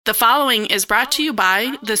The following is brought to you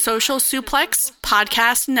by the Social Suplex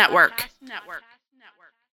Podcast Network.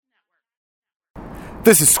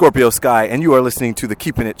 This is Scorpio Sky, and you are listening to the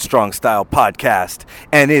Keeping It Strong Style podcast,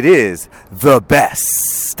 and it is the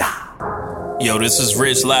best. Yo, this is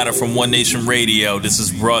Rich Latta from One Nation Radio. This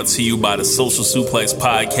is brought to you by the Social Suplex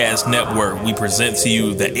Podcast Network. We present to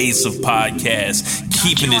you the Ace of Podcasts,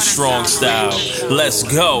 Keeping It Strong Style. Let's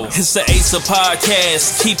go. It's the Ace of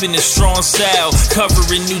Podcasts, Keeping It Strong Style.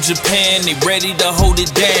 Covering New Japan, they ready to hold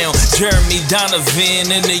it down. Jeremy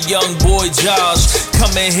Donovan and the young boy Josh.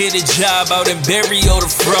 Come and hit a job out in Barrio the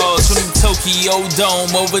Frogs. From the Tokyo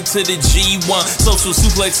Dome over to the G1. Social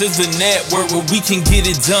Suplex is the network where we can get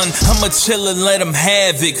it done. I'ma chill and let them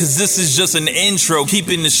have it, cause this is just an intro.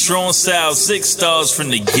 Keeping the strong style, 6 stars from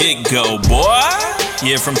the get-go, boy.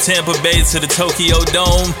 Yeah, from Tampa Bay to the Tokyo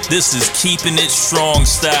Dome, this is Keeping It Strong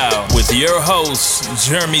Style with your hosts,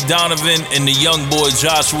 Jeremy Donovan and the young boy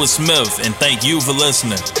Joshua Smith. And thank you for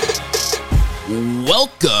listening.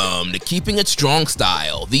 Welcome to Keeping It Strong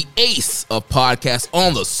Style, the ace of podcasts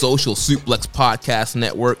on the Social Suplex Podcast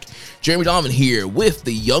Network. Jeremy Donovan here with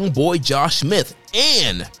the young boy Josh Smith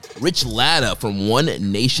and Rich Latta from One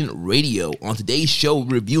Nation Radio. On today's show,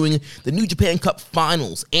 reviewing the New Japan Cup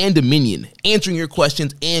Finals and Dominion, answering your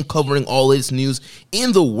questions and covering all latest news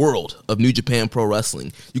in the world of New Japan Pro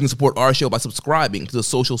Wrestling. You can support our show by subscribing to the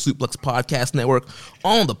Social Suplex Podcast Network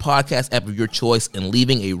on the podcast app of your choice and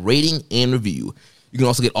leaving a rating and review. You can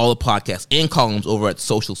also get all the podcasts and columns over at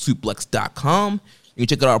socialsuplex.com. You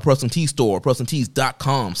can check out our Pro Wrestling Tees store,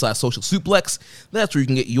 ProWrestlingTees.com/socialsuplex. That's where you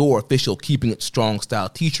can get your official Keeping It Strong Style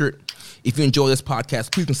t-shirt. If you enjoy this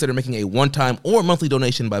podcast, please consider making a one-time or monthly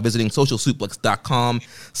donation by visiting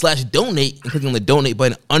socialsuplex.com/donate and clicking on the donate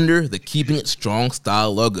button under the Keeping It Strong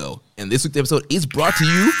Style logo. And this week's episode is brought to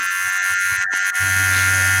you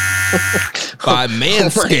by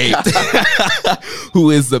Manscaped, who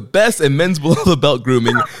is the best in men's below-the-belt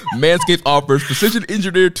grooming. Manscaped offers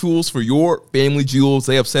precision-engineered tools for your family jewels.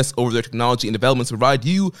 They obsess over their technology and developments to provide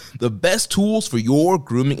you the best tools for your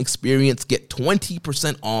grooming experience. Get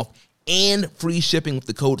 20% off and free shipping with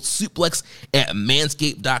the code SUPLEX at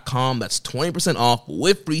manscaped.com. That's 20% off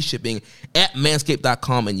with free shipping at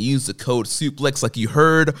manscaped.com and use the code SUPLEX. Like you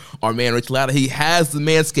heard, our man Rich Latta, he has the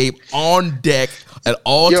Manscaped on deck at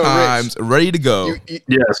all times, Rich, ready to go.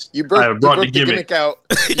 Yes, you brought the gimmick out.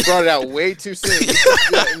 You brought it out way too soon. You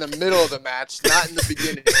did it in the middle of the match, not in the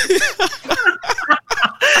beginning.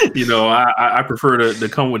 You know, I prefer to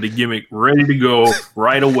come with the gimmick ready to go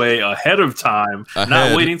right away, ahead of time,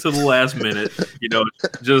 not waiting till the last minute. You know,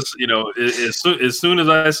 just as soon as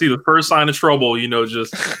I see the first sign of trouble, and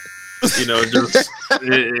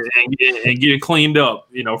get it cleaned up.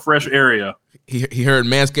 Fresh area. He heard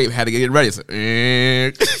Manscaped had to get it ready. So,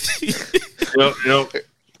 Yep.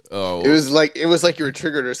 Oh, it was like you were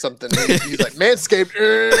triggered or something. He's like Manscaped.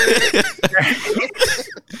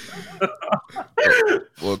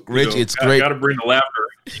 Well, Rich, it's great. I got to bring the laughter,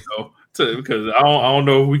 because I don't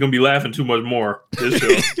know if we're gonna be laughing too much more this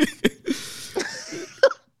show.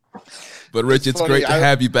 But Rich, it's great to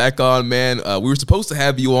have you back on, man. We were supposed to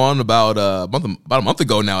have you on about a month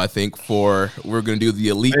ago now, I think. We're going to do the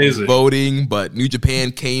elite voting, but New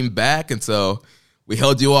Japan came back, and so we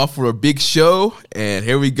held you off for a big show, and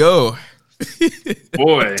here we go.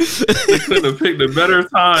 Boy, they couldn't have picked a better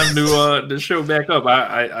time to show back up.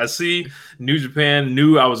 I see New Japan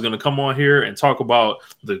knew I was going to come on here and talk about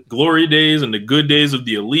the glory days and the good days of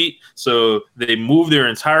the elite, so they moved their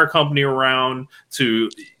entire company around to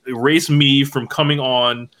erase me from coming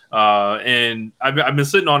on, and I've been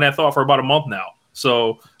sitting on that thought for about a month now.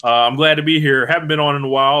 So I'm glad to be here. Haven't been on in a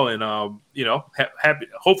while, and happy.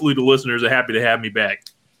 Hopefully, the listeners are happy to have me back.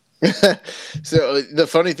 So the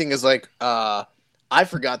funny thing is, I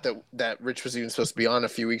forgot that Rich was even supposed to be on a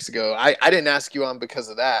few weeks ago. I didn't ask you on because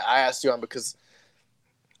of that. I asked you on because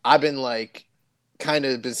I've been kind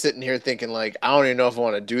of been sitting here thinking I don't even know if I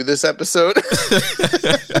want to do this episode.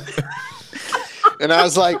 And I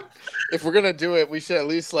was like, if we're gonna do it, we should at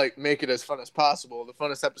least make it as fun as possible. The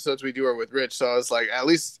funnest episodes we do are with Rich, so I was like, at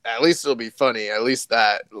least it'll be funny. At least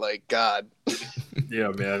that, God. Yeah,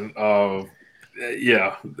 man.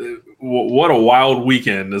 Yeah, what a wild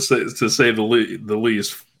weekend to say the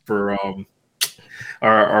least for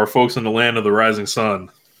our folks in the land of the rising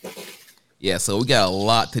sun. Yeah, so we got a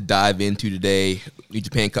lot to dive into today. New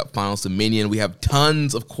Japan Cup Finals Dominion. We have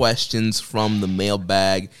tons of questions from the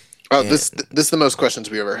mailbag. Oh, this is the most questions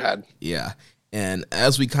we ever had. Yeah. And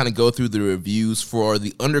as we kind of go through the reviews for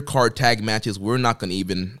the undercard tag matches, we're not going to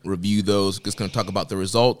even review those. Just going to talk about the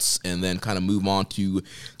results and then kind of move on to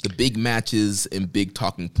the big matches and big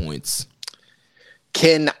talking points.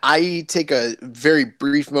 Can I take a very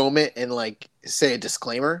brief moment and like say a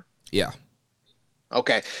disclaimer? Yeah.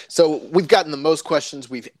 Okay. So we've gotten the most questions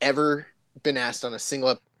we've ever been asked on a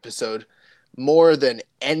single episode, more than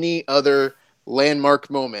any other landmark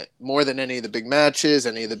moment, more than any of the big matches,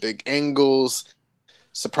 any of the big angles,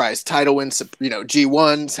 surprise title wins,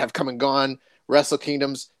 G1s have come and gone, Wrestle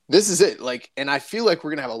Kingdoms. This is it. Like, and I feel like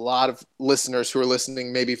we're going to have a lot of listeners who are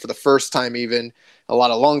listening maybe for the first time, even a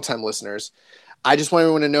lot of longtime listeners. I just want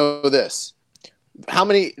everyone to know this.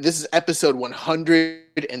 This is episode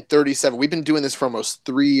 137. We've been doing this for almost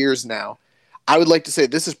 3 years now. I would like to say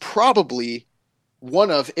this is probably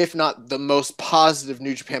one of, if not the most positive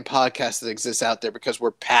New Japan podcast that exists out there, because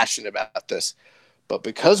we're passionate about this. But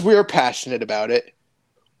because we are passionate about it,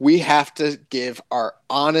 we have to give our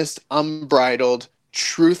honest, unbridled,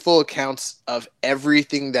 truthful accounts of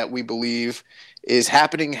everything that we believe is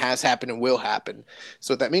happening, has happened, and will happen.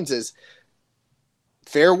 So what that means is,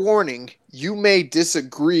 fair warning, you may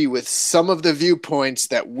disagree with some of the viewpoints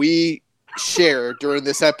that we share during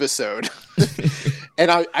this episode. And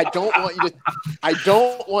I don't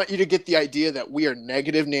want you to get the idea that we are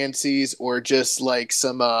negative Nancy's or just like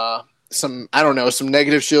some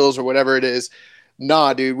negative shills or whatever it is.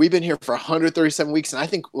 Nah, dude, we've been here for 137 weeks, and I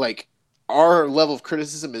think like our level of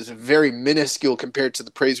criticism is very minuscule compared to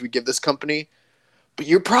the praise we give this company. But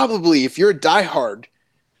you're probably, if you're a diehard,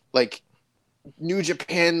 like New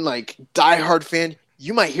Japan, like diehard fan,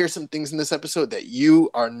 you might hear some things in this episode that you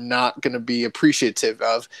are not going to be appreciative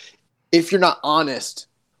of if you're not honest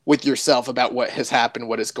with yourself about what has happened,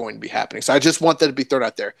 what is going to be happening. So I just want that to be thrown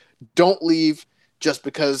out there. Don't leave just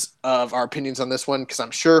because of our opinions on this one, because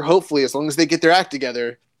I'm sure, hopefully, as long as they get their act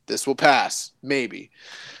together, this will pass. Maybe.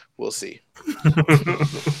 We'll see.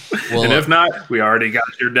 Well, and if not, we already got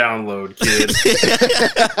your download, kid.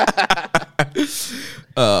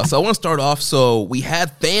 So I want to start off. So we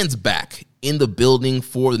had fans back in the building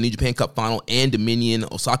for the New Japan Cup Final and Dominion.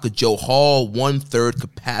 Osaka-jo Hall, 1/3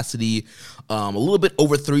 capacity. A little bit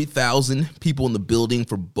over 3,000 people in the building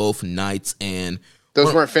for both nights. And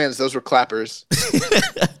those weren't fans; those were clappers.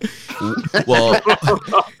 Well, no,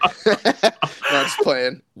 just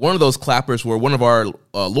playing. One of those clappers were one of our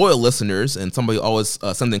loyal listeners, and somebody always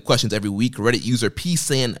sends in questions every week. Reddit user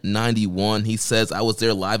PSan91. He says, "I was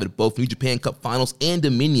there live at both New Japan Cup Finals and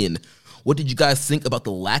Dominion. What did you guys think about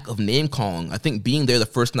the lack of name calling? I think being there the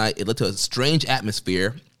first night, it led to a strange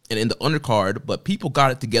atmosphere and in the undercard, but people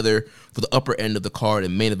got it together for the upper end of the card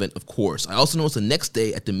and main event, of course. I also noticed the next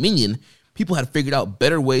day at Dominion, people had figured out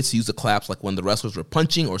better ways to use the claps, like when the wrestlers were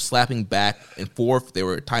punching or slapping back and forth, they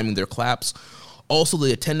were timing their claps. Also,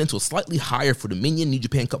 the attendance was slightly higher for Dominion. New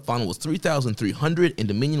Japan Cup Final was 3,300 and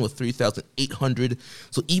Dominion was 3,800.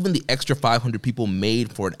 So even the extra 500 people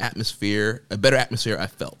made for a better atmosphere, I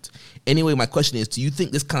felt. Anyway, my question is, do you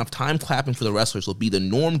think this kind of time clapping for the wrestlers will be the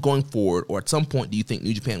norm going forward, or at some point do you think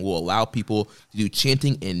New Japan will allow people to do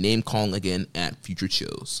chanting and name calling again at future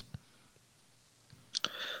shows?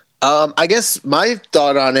 I guess my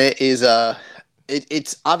thought on it is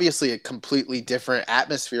it's obviously a completely different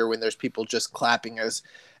atmosphere when there's people just clapping as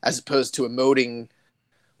opposed to emoting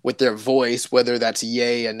with their voice, whether that's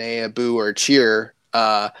yay, a nay, a boo, or a cheer.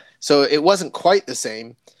 So it wasn't quite the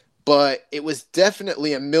same, but it was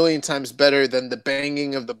definitely a million times better than the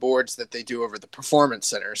banging of the boards that they do over the Performance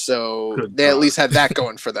Center. So they at least had that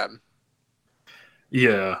going for them.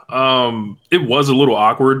 Yeah, it was a little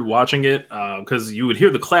awkward watching it because you would hear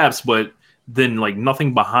the claps, but then like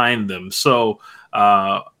nothing behind them. So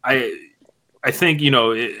I think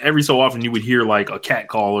every so often you would hear like a cat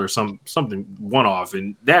call or something one off,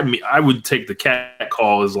 and that I would take the cat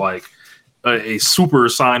call as like a super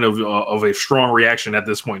sign of a strong reaction at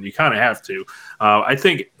this point. You kind of have to. I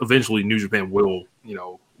think eventually New Japan will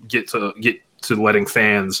get to letting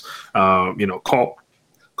fans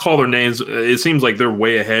call their names. It seems like they're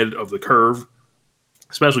way ahead of the curve,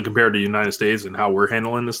 especially compared to the United States and how we're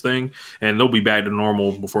handling this thing. And they'll be back to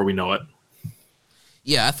normal before we know it.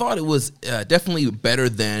 Yeah, I thought it was definitely better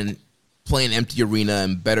than playing empty arena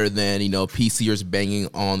and better than, PCers banging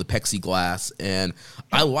on the plexiglass. And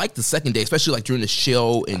I liked the second day, especially like during the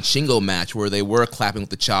Show and Shingo match where they were clapping with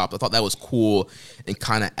the chop. I thought that was cool and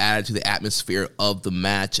kind of added to the atmosphere of the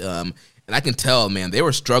match. And I can tell, man, they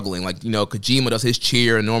were struggling. Like, Kojima does his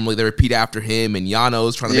cheer, and normally they repeat after him, and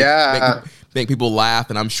Yano's trying to make people laugh.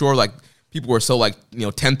 And I'm sure, like, people were so, like,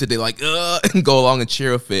 tempted to, like, and go along and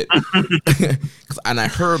cheer with it. And I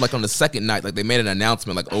heard, like, on the second night, like, they made an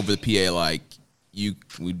announcement, like, over the PA, like, you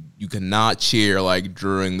cannot cheer, like,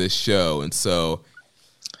 during this show. And so,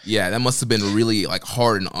 yeah, that must have been really, like,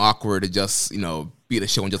 hard and awkward to just, be at a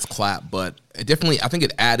show and just clap. But it definitely, I think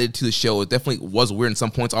it added to the show. It definitely was weird in some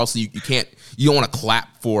points. Also, you don't want to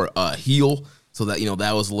clap for a heel, so that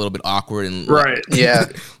that was a little bit awkward and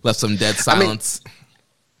left some dead silence.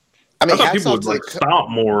 I mean, thought people would like stomp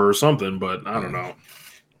more or something, but I don't know.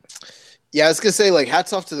 Yeah, I was gonna say, like,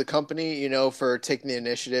 hats off to the company, for taking the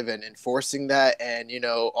initiative and enforcing that, and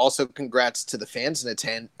also congrats to the fans in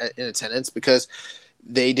attendance because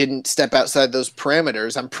they didn't step outside those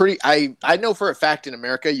parameters. I know for a fact in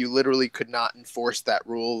America, you literally could not enforce that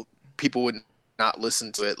rule. People would not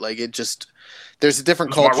listen to it. Like, there's a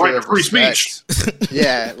different culture. Right to free speech.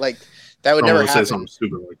 Yeah, like that would never happen. Say something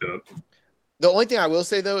stupid like that. The only thing I will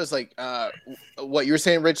say though is like what you were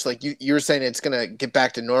saying, Rich. Like you were saying, it's gonna get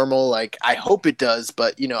back to normal. Like I hope it does,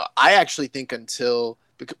 but I actually think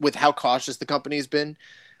with how cautious the company's been.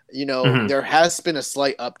 There has been a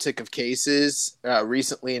slight uptick of cases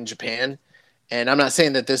recently in Japan, and I'm not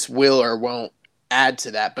saying that this will or won't add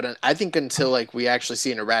to that, but I think until like we actually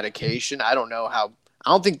see an eradication, I don't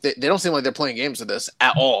think they don't seem like they're playing games with this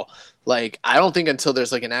at all. Like I don't think until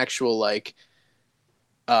there's like an actual like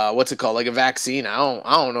what's it called, like a vaccine, I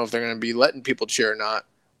don't know if they're gonna be letting people cheer or not.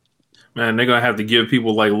 Man, they're gonna have to give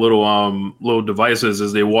people like little devices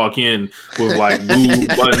as they walk in with like boo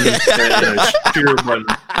buttons and a cheer button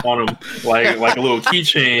on them, like a little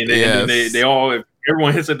keychain. And then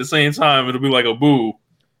everyone hits at the same time. It'll be like a boo.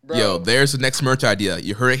 Bro. Yo, there's the next merch idea.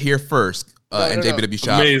 You heard it here first. NJPW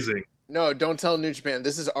Shop. Amazing. No, don't tell New Japan.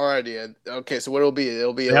 This is our idea. Okay, so what it'll be?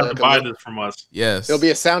 It'll be they have to buy this from us. Yes. It'll be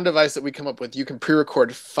a sound device that we come up with. You can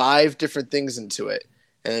pre-record 5 different things into it.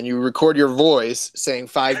 And then you record your voice saying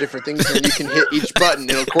 5 different things, and you can hit each button.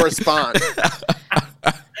 It'll correspond.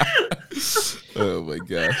 Oh my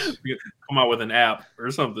gosh! You come out with an app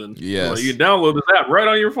or something. Yes, you can download this app right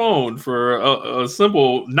on your phone for a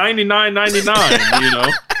simple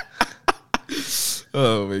 $99.99.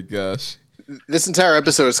 Oh my gosh! This entire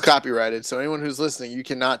episode is copyrighted, so anyone who's listening, you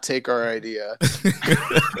cannot take our idea.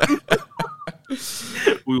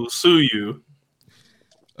 We will sue you.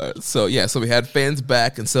 So we had fans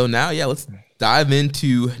back, and so now let's dive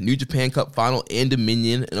into New Japan Cup Final and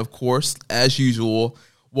Dominion, and of course, as usual,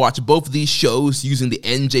 watch both of these shows using the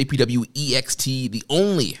NJPW EXT, the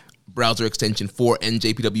only browser extension for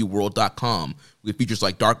NJPWWorld.com, with features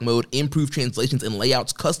like dark mode, improved translations and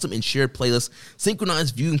layouts, custom and shared playlists,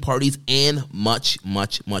 synchronized viewing parties, and much,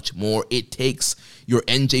 much, much more. It takes your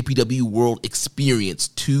NJPW World experience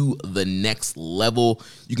to the next level.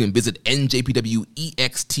 You can visit njpwext.us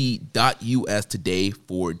today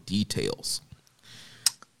for details.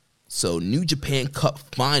 So, New Japan Cup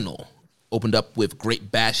Final opened up with Great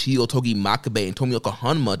Bash heel Togi Makabe and Tomioka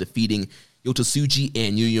Hanma defeating Yota Tsuji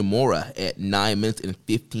and Yuya Mura at 9 minutes and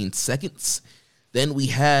 15 seconds. Then we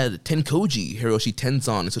had Tenkoji, Hiroshi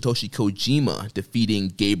Tenzan, and Satoshi Kojima defeating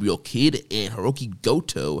Gabriel Kidd and Hiroki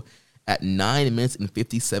Goto at 9 minutes and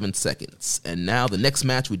 57 seconds. And now the next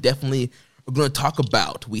match we definitely are going to talk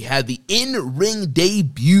about. We had the in-ring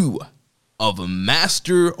debut of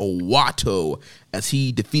Master Wato as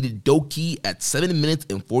he defeated Doki at 7 minutes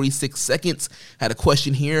and 46 seconds. Had a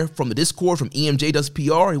question here from the Discord from EMJ Does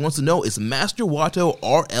PR. He wants to know, is Master Wato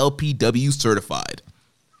RLPW certified?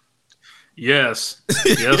 Yes,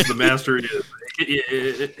 the Master is.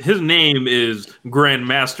 His name is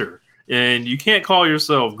Grandmaster, and you can't call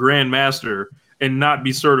yourself Grandmaster and not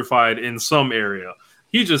be certified in some area.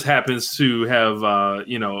 He just happens to have,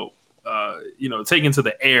 taken to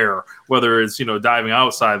the air, whether it's, diving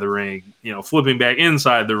outside the ring, flipping back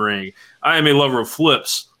inside the ring. I am a lover of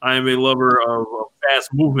flips. I am a lover of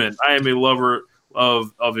fast movement. I am a lover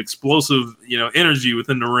of explosive, energy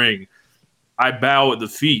within the ring. I bow at the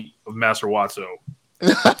feet of Master Wato.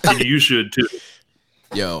 And you should too.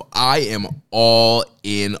 Yo, I am all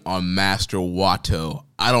in on Master Wato.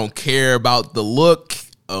 I don't care about the look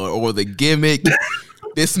or the gimmick.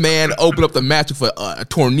 This man opened up the match with a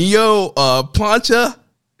tornillo plancha.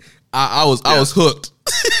 I was hooked.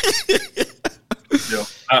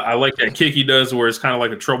 I like that kick he does where it's kind of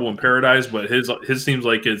like a Trouble in Paradise, but his seems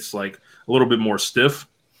like it's like a little bit more stiff.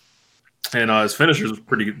 And his finisher is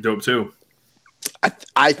pretty dope too.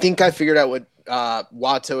 I think I figured out what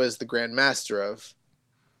Wato is the Grandmaster of.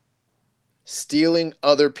 Stealing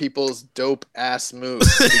other people's dope ass moves,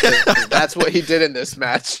 because that's what he did in this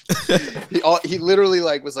match. He literally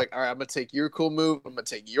was like, all right, I'm gonna take your cool move, I'm gonna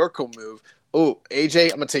take your cool move. Oh, AJ,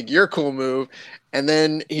 I'm gonna take your cool move, and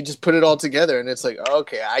then he just put it all together, and it's like,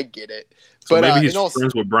 okay, I get it. So but maybe he's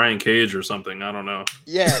friends with Brian Cage or something. I don't know.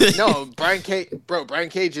 Yeah, no, Brian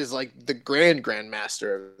Cage is like the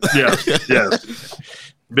Grandmaster. Yes,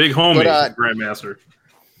 big homie, Grandmaster.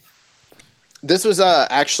 This was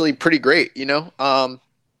actually pretty great.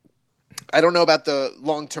 I don't know about the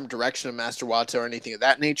long-term direction of Master Wato or anything of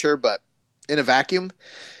that nature, but in a vacuum,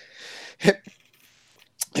 him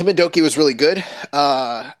and Doki was really good.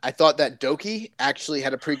 I thought that Doki actually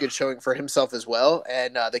had a pretty good showing for himself as well,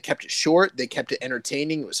 and they kept it short. They kept it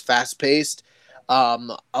entertaining. It was fast-paced.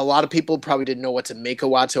 A lot of people probably didn't know what to make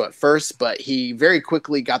of Wato at first, but he very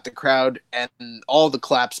quickly got the crowd and all the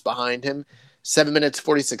claps behind him. 7 minutes,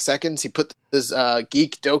 46 seconds. He put this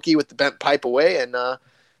geek Doki with the bent pipe away, and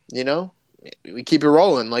we keep it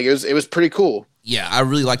rolling. Like it was pretty cool. Yeah, I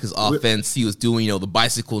really like his offense. He was doing, the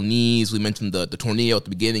bicycle knees. We mentioned the tornado at the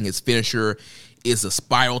beginning. His finisher is a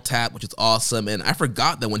spiral tap, which is awesome. And I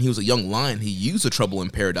forgot that when he was a young lion, he used the Trouble in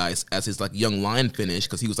Paradise as his young lion finish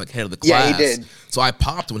because he was head of the class. Yeah, he did. So I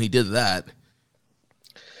popped when he did that.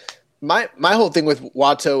 My whole thing with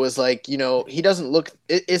Wato was he doesn't look.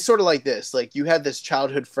 It's sort of like this. Like you had this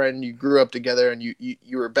childhood friend, you grew up together, and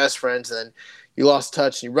you were best friends, and then you lost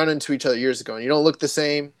touch, and you run into each other years ago, and you don't look the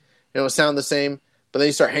same. You don't sound the same, but then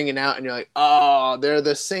you start hanging out and you're like, oh, they're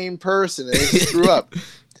the same person. And they just grew up.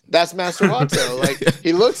 That's Master Wato.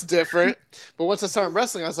 He looks different, but once I started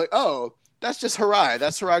wrestling, I was like, oh, that's just Hirai.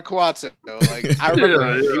 That's Hirai Kawato. I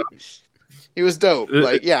remember he was dope.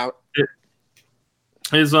 We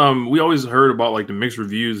always heard about the mixed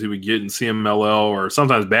reviews he would get in CMLL or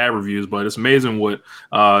sometimes bad reviews, but it's amazing what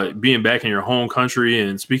being back in your home country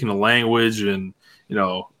and speaking the language and,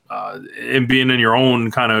 and being in your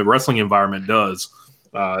own kind of wrestling environment does.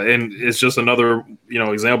 And it's just another,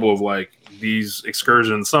 example of these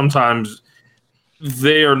excursions. Sometimes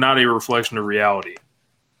they are not a reflection of reality.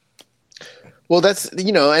 Well, that's,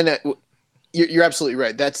 you're absolutely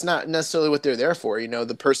right. That's not necessarily what they're there for.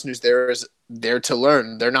 The person who's there is there to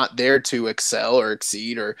learn. They're not there to excel or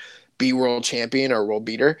exceed or be world champion or world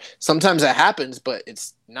beater. Sometimes that happens, but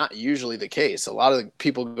it's not usually the case. A lot of the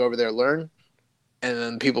people go over there, learn, and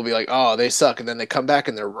then people be like, oh, they suck. And then they come back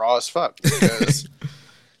and they're raw as fuck because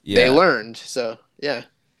they learned. So, yeah.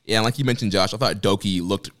 Yeah, and like you mentioned, Josh, I thought Doki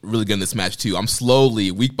looked really good in this match, too. I'm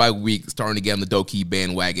slowly, week by week, starting to get on the Doki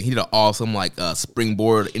bandwagon. He did an awesome,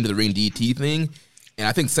 springboard into the ring DT thing. And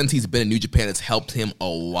I think since he's been in New Japan, it's helped him a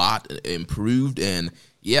lot, improved. And,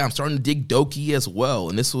 yeah, I'm starting to dig Doki as well.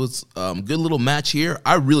 And this was a good little match here.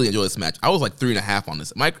 I really enjoyed this match. I was 3.5 on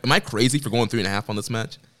this. Am I crazy for going 3.5 on this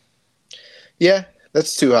match? Yeah,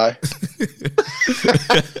 that's too high.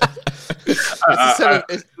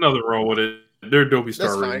 Nothing wrong with it. They're Adobe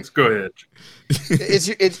star ratings. Go ahead.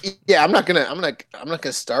 I'm not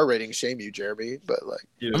gonna star rating shame you, Jeremy. But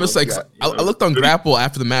I'm just I looked on Grapple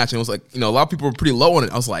after the match and it was a lot of people were pretty low on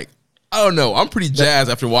it. I was like, I don't know. I'm pretty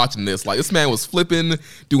jazzed after watching this. This man was flipping,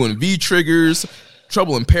 doing V triggers,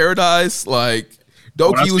 Trouble in Paradise. Doki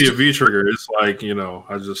when I see a V trigger, it's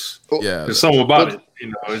there's something about it.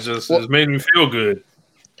 It made me feel good.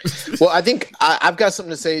 Well, I think I've got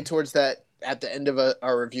something to say towards that at the end of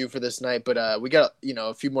our review for this night, but we got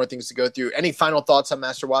a few more things to go through. Any final thoughts on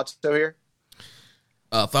Master Wato here?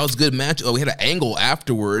 Thought it was a good match. We had an angle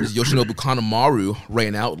afterwards. Yoshinobu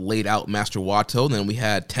Kanemaru laid out Master Wato. Then we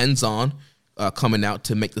had Tenzan coming out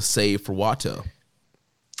to make the save for Wato.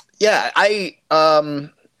 Yeah, I kind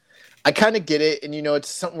of get it, and it's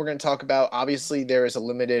something we're going to talk about. Obviously, there is a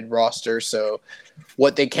limited roster, so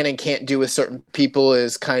what they can and can't do with certain people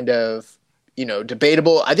is kind of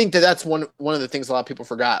debatable. I think that's one of the things a lot of people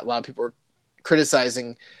forgot. A lot of people were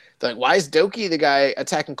criticizing, why is Doki the guy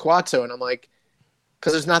attacking Kawato? And I'm like,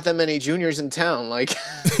 because there's not that many juniors in town.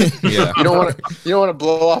 Yeah. you don't want to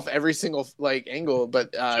blow off every single angle.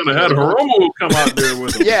 But should have had Hiromu come out there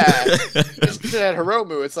with him. Yeah, should have had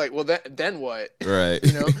Hiromu. It's well, then what? Right.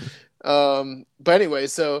 But anyway,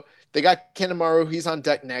 so they got Kanemaru. He's on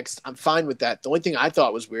deck next. I'm fine with that. The only thing I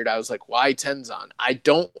thought was weird, I was like, why Tenzan? I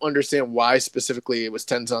don't understand why specifically it was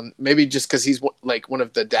Tenzan. Maybe just because he's one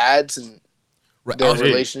of the dads and their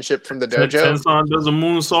relationship from the dojo. Tenzan does a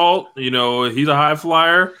moonsault. He's a high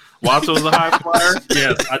flyer. Wato's a high flyer.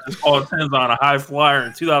 Yes, I just called Tenzan a high flyer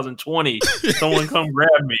in 2020. Someone come grab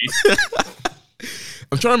me.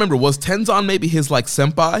 I'm trying to remember. Was Tenzan maybe his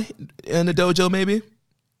senpai in the dojo? Maybe.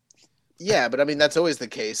 Yeah, but I mean that's always the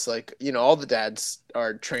case. All the dads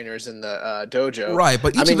are trainers in the dojo, right?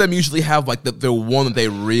 But each of them usually have the one that they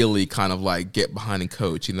really kind of get behind and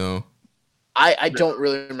coach. I don't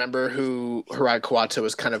really remember who Hirai Kawato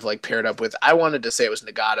was kind of paired up with. I wanted to say it was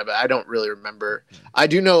Nagata, but I don't really remember. I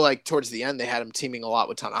do know towards the end they had him teaming a lot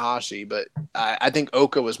with Tanahashi, but I think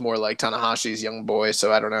Oka was more like Tanahashi's young boy,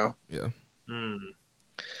 so I don't know. Yeah.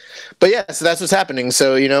 But yeah, so that's what's happening.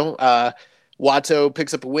 So Wato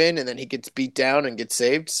picks up a win and then he gets beat down and gets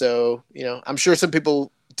saved. So I'm sure some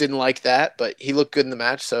people didn't like that, but he looked good in the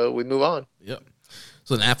match, so we move on. Yep.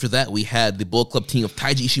 So then after that, we had the Bullet Club team of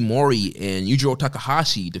Taiji Ishimori and Yujiro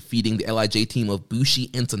Takahashi defeating the LIJ team of Bushi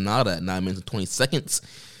and Sanada at 9 minutes and 20 seconds.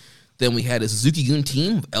 Then we had a Suzuki-gun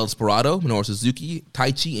team of El Desperado, Minoru Suzuki,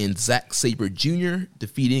 Taichi, and Zack Sabre Jr.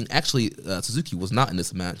 defeating... Actually, Suzuki was not in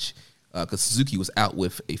this match because Suzuki was out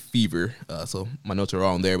with a fever. So my notes are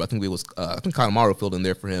all in there, but I think Kanemaru filled in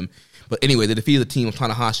there for him. But anyway, they defeated the team of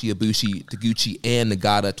Tanahashi, Ibushi, Taguchi, and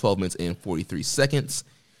Nagata 12 minutes and 43 seconds.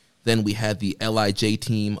 Then we had the LIJ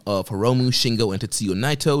team of Hiromu, Shingo, and Tetsuya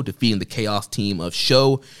Naito defeating the Chaos team of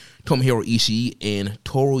Sho, Tomohiro Ishii, and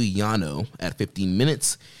Toru Yano at 15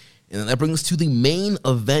 minutes. And then that brings us to the main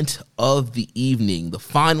event of the evening, the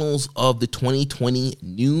finals of the 2020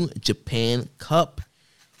 New Japan Cup.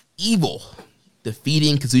 Evil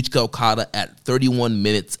defeating Kazuchika Okada at 31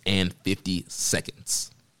 minutes and 50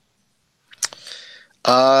 seconds.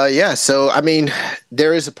 Yeah, so I mean,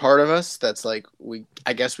 there is a part of us that's like,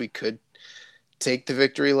 I guess we could take the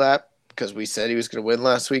victory lap because we said he was going to win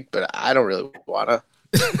last week, but I don't really want to.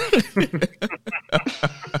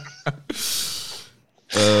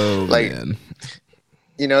 Oh, like, man.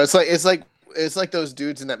 You know, it's like those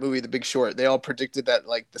dudes in that movie, The Big Short. They all predicted that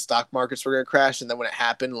like the stock markets were going to crash, and then when it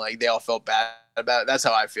happened, like they all felt bad about it. That's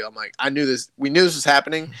how I feel. I'm like, we knew this was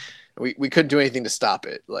happening. We couldn't do anything to stop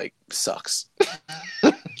it. Like, sucks.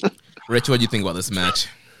 Rich, what do you think about this match?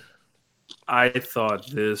 I thought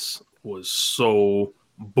this was so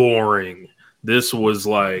boring. This was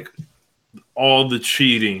like all the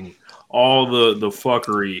cheating, all the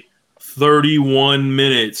fuckery, 31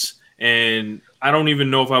 minutes. And I don't even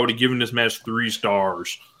know if I would have given this match 3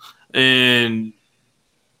 stars. And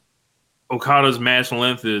Okada's match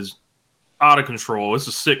length is out of control. It's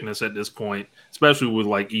a sickness at this point, especially with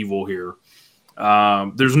like Evil here.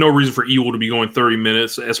 There's no reason for Evil to be going 30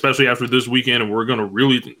 minutes, especially after this weekend. And we're going to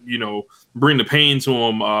really, bring the pain to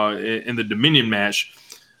him in the Dominion match.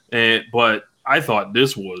 But I thought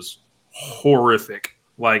this was horrific.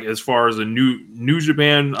 Like as far as a New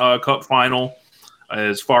Japan Cup final,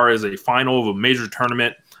 as far as a final of a major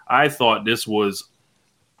tournament, I thought this was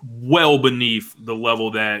well beneath the level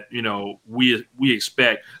that we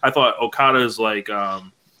expect. I thought Okada's like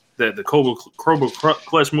that the Cobra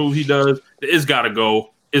Clutch move he does, it's got to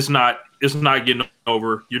go. It's not getting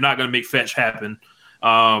over. You're not going to make fetch happen.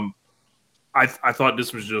 I thought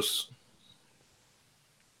this was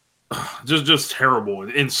just terrible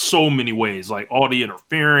in so many ways. Like all the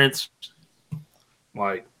interference,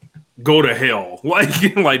 like go to hell.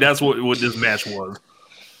 Like that's what this match was.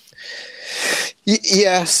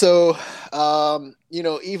 Yeah, so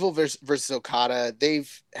Evil versus Okada,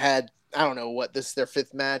 they've had, I don't know what, this is their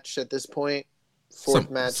 5th match at this point, 4th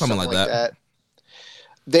match, something like that.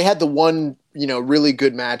 They had the one, really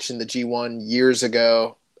good match in the G1 years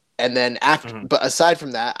ago, and then after, but aside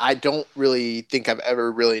from that, I don't really think I've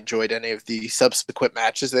ever really enjoyed any of the subsequent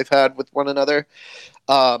matches they've had with one another.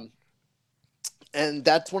 And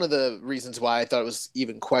that's one of the reasons why I thought it was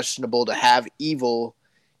even questionable to have Evil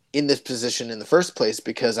in this position in the first place,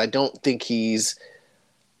 because I don't think he's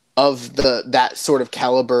of that sort of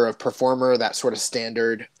caliber of performer, that sort of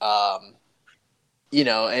standard, and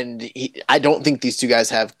I don't think these two guys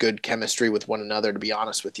have good chemistry with one another, to be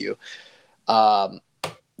honest with you. The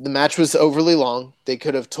match was overly long. They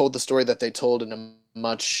could have told the story that they told in a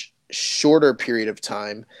much shorter period of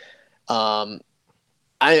time. I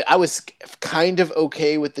was kind of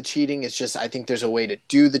okay with the cheating. It's just, I think there's a way to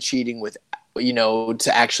do the cheating with,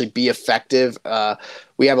 to actually be effective.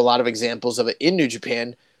 We have a lot of examples of it in New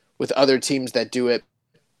Japan with other teams that do it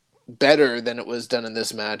better than it was done in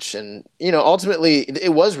this match. And, ultimately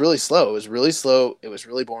it was really slow. It was really slow. It was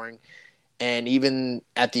really boring. And even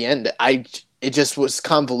at the end, it just was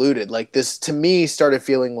convoluted. Like this, to me, started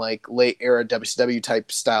feeling like late era WCW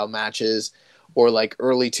type style matches, or like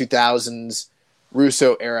early 2000s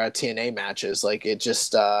Russo era TNA matches. Like it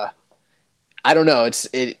just, I don't know.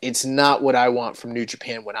 It's not what I want from New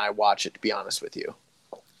Japan when I watch it, to be honest with you.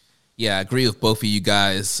 Yeah, I agree with both of you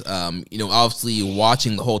guys. Obviously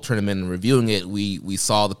watching the whole tournament and reviewing it, we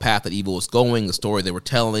saw the path that Evil was going, the story they were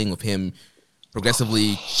telling of him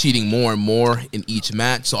progressively cheating more and more in each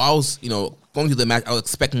match. So I was, going through the match, I was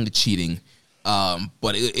expecting the cheating,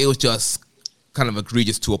 but it was just kind of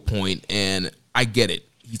egregious to a point, and I get it.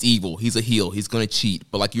 He's evil. He's a heel. He's going to cheat.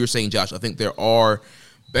 But like you were saying, Josh, I think there are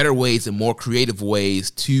better ways and more creative ways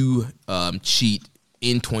to cheat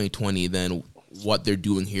in 2020 than what they're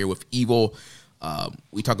doing here with Evil.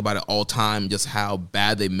 We talk about it all the time, just how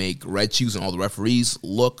bad they make Red Shoes and all the referees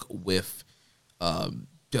look with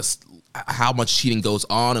just how much cheating goes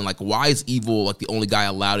on, and like why is Evil like the only guy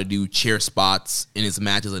allowed to do chair spots in his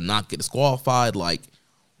matches and not get disqualified? Like,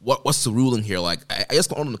 what's the ruling here? Like, I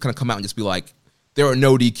just want him to kind of come out and just be like, there are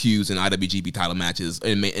no DQs in IWGP title matches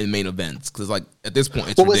in main events, because like at this point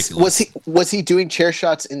it's ridiculous. Was he doing chair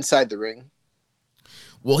shots inside the ring?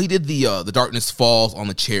 Well, he did the Darkness Falls on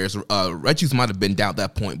the chairs. Red Shoes might have been down at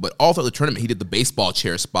that point, but all throughout the tournament he did the baseball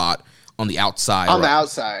chair spot on the outside. On the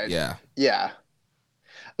outside, yeah.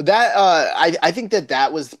 That I think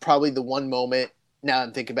that was probably the one moment. Now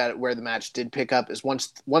I'm thinking about it, where the match did pick up is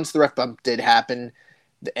once the ref bump did happen,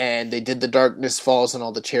 and they did the Darkness Falls and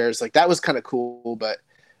all the chairs. Like that was kind of cool, but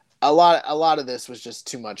a lot of this was just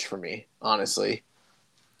too much for me, honestly.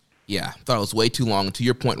 Yeah, I thought it was way too long. To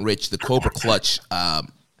your point, Rich, the Cobra Clutch. I'm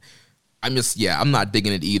not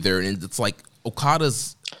digging it either. And it's like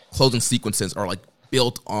Okada's closing sequences are like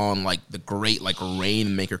built on like the great like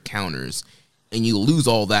Rainmaker counters, and you lose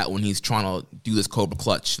all that when he's trying to do this Cobra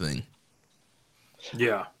Clutch thing.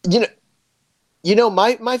 Yeah, you know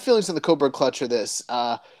my feelings on the Cobra Clutch are this: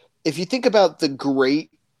 if you think about the great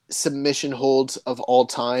submission holds of all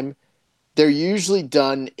time, they're usually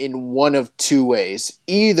done in one of two ways.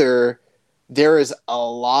 Either there is a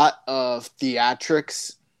lot of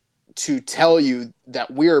theatrics to tell you that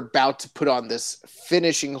we're about to put on this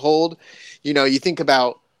finishing hold. You know, you think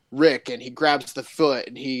about Rick and he grabs the foot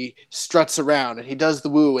and he struts around and he does the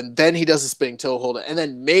woo and then he does a spinning toe hold and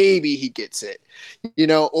then maybe he gets it. You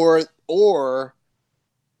know, or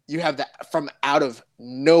you have that from out of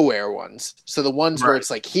nowhere ones. So the ones where it's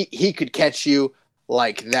like he could catch you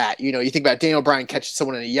like that. You know, you think about Daniel Bryan catching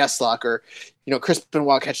someone in a yes lock, or, you know, Chris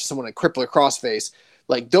Benoit catches someone in a crippler crossface.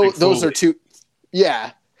 Like those are two.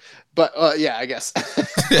 Yeah. But yeah, I guess.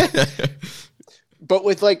 But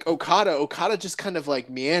with like Okada just kind of like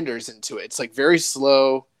meanders into it. It's like very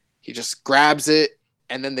slow. He just grabs it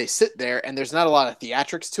and then they sit there and there's not a lot of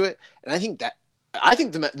theatrics to it. And I think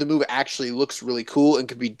the move actually looks really cool and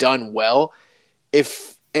could be done well.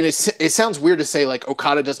 And it sounds weird to say like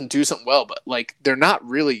Okada doesn't do something well, but like there's not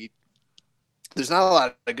a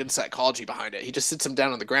lot of good psychology behind it. He just sits him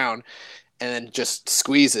down on the ground and then just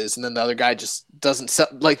squeezes, and then the other guy just doesn't sell.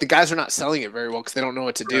 Like the guys are not selling it very well because they don't know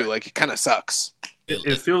what to do. Like it kind of sucks.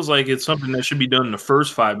 It feels like it's something that should be done in the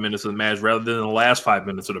first 5 minutes of the match rather than the last 5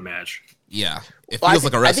 minutes of the match. Yeah, it feels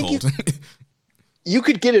like a rest hold. You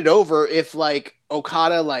could get it over if like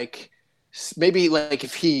Okada like maybe like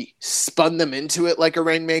if he spun them into it like a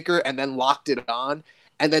Rainmaker and then locked it on,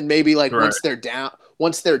 and then maybe like once they're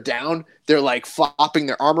down, they're like flopping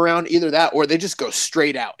their arm around, either that or they just go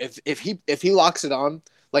straight out. If he locks it on,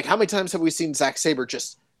 like how many times have we seen Zack Sabre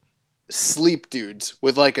just sleep dudes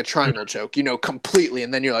with like a triangle choke, you know, completely,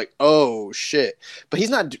 and then you're like, oh shit. But he's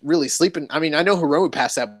not really sleeping. I mean, I know Hiromu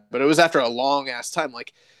passed that, but it was after a long ass time.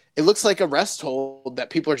 Like it looks like a rest hold that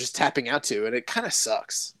people are just tapping out to, and it kind of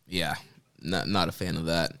sucks. Yeah. Not a fan of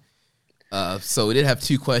that. So we did have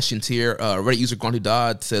two questions here. Reddit user Grantu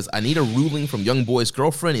Dodd says, I need a ruling from Young Boy's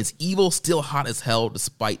girlfriend. Is Evil still hot as hell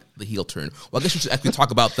despite the heel turn? Well, I guess we should actually talk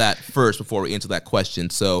about that first before we answer that question.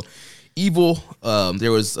 So Evil,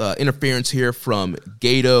 there was interference here from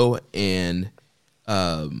Gato and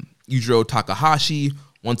Yujiro Takahashi.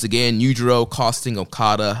 Once again, Yujiro costing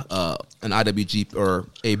Okada an IWGP or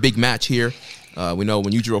a big match here. We know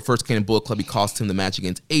when Yujiro first came in Bullet Club, he cost him the match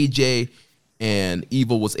against AJ. And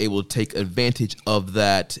Evil was able to take advantage of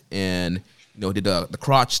that and, you know, did the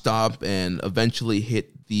crotch stomp and eventually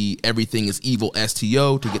hit the Everything is Evil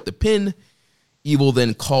STO to get the pin. Evil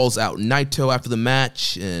then calls out Naito after the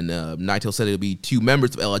match, and Naito said it would be two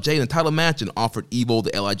members of LIJ in the title match and offered Evil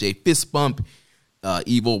the LIJ fist bump.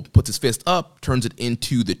 Evil puts his fist up, turns it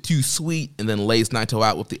into the Too Sweet, and then lays Naito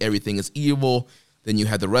out with the Everything is Evil. Then you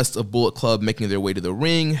had the rest of Bullet Club making their way to the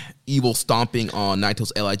ring. Evil stomping on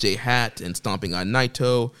Naito's LIJ hat and stomping on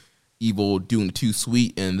Naito. Evil doing the Too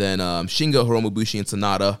Sweet. And then Shingo, Hiromu, Bushi, and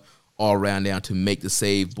Sonata all ran down to make the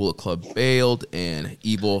save. Bullet Club bailed, and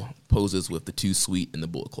Evil poses with the Too Sweet in the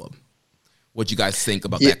Bullet Club. What do you guys think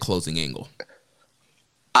about that closing angle?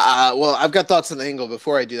 Well, I've got thoughts on the angle.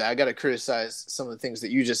 Before I do that, I got to criticize some of the things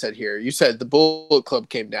that you just said here. You said the Bullet Club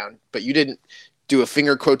came down, but you didn't do a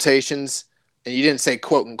finger quotations. And you didn't say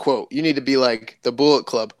quote unquote. You need to be like the Bullet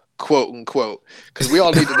Club, quote unquote. Because we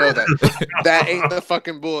all need to know that. That ain't the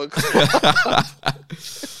fucking Bullet Club.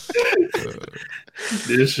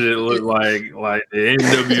 This shit look like the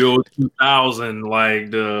NWO 2000,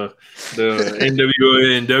 like the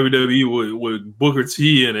NWA and WWE with Booker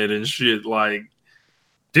T in it and shit. Like,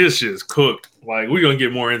 this shit's cooked. Like, we're going to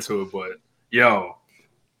get more into it, but yo.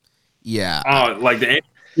 Yeah. Like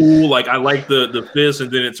cool. Like I like the fist,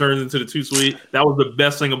 and then it turns into the too sweet. That was the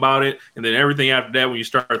best thing about it. And then everything after that, when you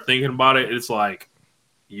start thinking about it, it's like,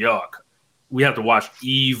 yuck. We have to watch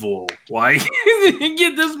Evil. Like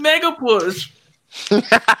get this mega push.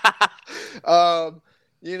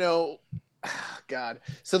 You know, God.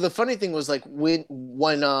 So the funny thing was like when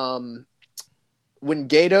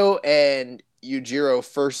Gato and Yujiro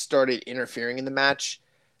first started interfering in the match,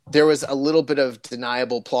 there was a little bit of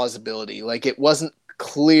deniable plausibility. Like it wasn't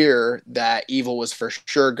clear that Evil was for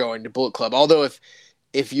sure going to Bullet Club. Although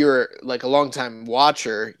if you're like a longtime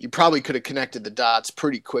watcher, you probably could have connected the dots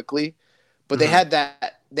pretty quickly. But they had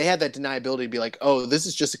that deniability to be like, oh, this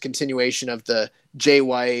is just a continuation of the Jay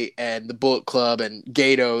White and the Bullet Club and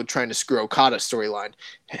Gato trying to screw Okada storyline.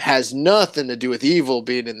 It has nothing to do with Evil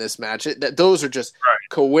being in this match. Those are just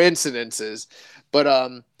coincidences. But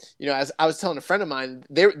you know, as I was telling a friend of mine,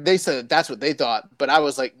 they said that's what they thought, but I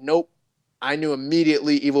was like, nope. I knew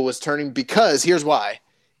immediately Evil was turning because here's why.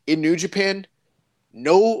 In New Japan,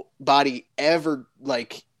 nobody ever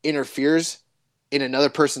like interferes in another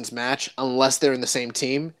person's match unless they're in the same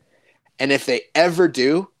team. And if they ever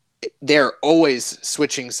do, they're always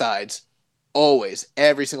switching sides. Always.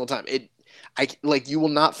 Every single time. You will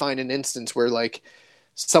not find an instance where like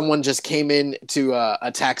someone just came in to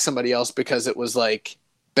attack somebody else because it was like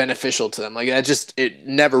beneficial to them. Like it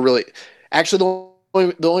never really. Actually,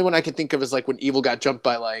 the only one I can think of is like when Evil got jumped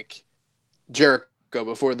by like Jericho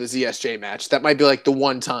before the ZSJ match. That might be like the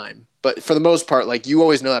one time. But for the most part, like you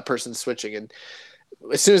always know that person's switching. And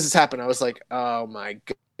as soon as this happened, I was like, oh my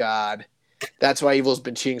God. That's why Evil's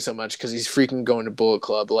been cheating so much, because he's freaking going to Bullet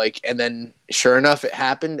Club. Like, and then sure enough, it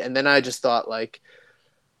happened. And then I just thought like,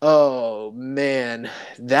 oh man,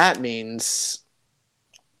 that means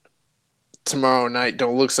tomorrow night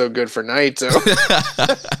don't look so good for Naito.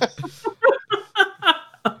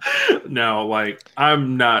 Now, like,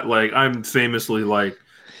 I'm famously like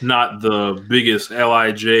not the biggest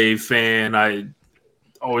LIJ fan. I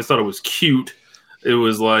always thought it was cute. It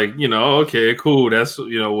was like, you know, okay, cool. That's,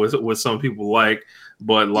 you know, what some people like.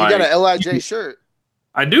 But like, you got an LIJ shirt.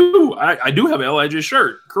 I do. I do have an LIJ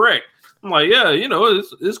shirt. Correct. I'm like, yeah, you know,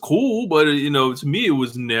 it's cool, but you know, to me, it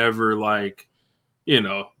was never like, you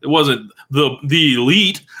know, it wasn't the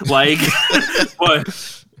elite, like,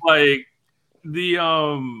 but like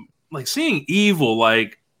like seeing Evil,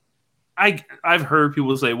 like I've heard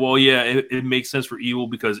people say, well, yeah, it makes sense for Evil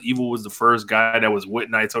because Evil was the first guy that was with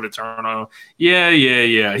Naito to turn on him.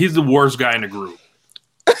 Yeah. He's the worst guy in the group.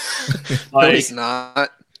 Like, no, he's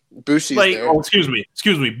not. Bushi's like, there. Oh, excuse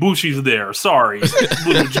me. Bushi's there. Sorry,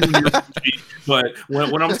 little junior Bushi. But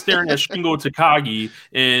when I'm staring at Shingo Takagi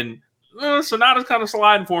and Sonata's kind of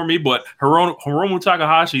sliding for me, but Hiromu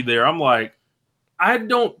Takahashi there, I'm like, I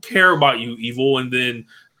don't care about you, Evil. And then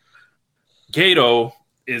Gato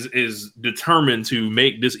is determined to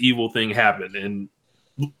make this Evil thing happen, and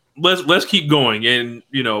let's keep going. And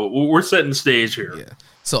you know, we're setting the stage here. Yeah.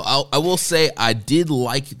 So I will say I did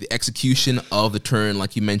like the execution of the turn,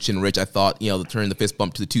 like you mentioned, Rich. I thought, you know, the turn, the fist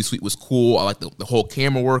bump to the too sweet was cool. I like the whole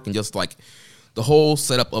camera work and just like the whole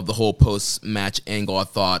setup of the whole post match angle. I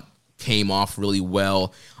thought came off really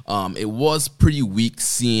well. It was pretty weak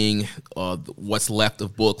seeing what's left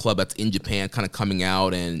of Bullet Club that's in Japan kind of coming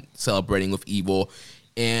out and celebrating with Evil.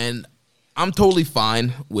 And I'm totally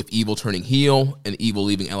fine with Evil turning heel and Evil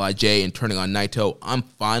leaving LIJ and turning on Naito. I'm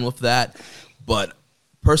fine with that. But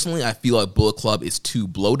personally, I feel like Bullet Club is too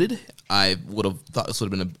bloated. I would have thought this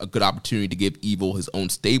would have been a good opportunity to give Evil his own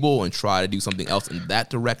stable and try to do something else in that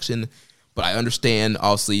direction. But I understand,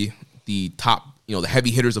 obviously, the top, you know, the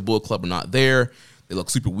heavy hitters of Bullet Club are not there. They look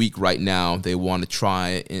super weak right now. They want to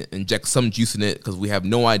try and inject some juice in it because we have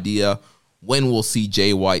no idea when we'll see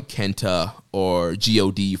Jay White, Kenta, or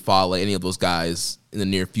GOD, Fale, any of those guys in the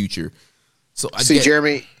near future. So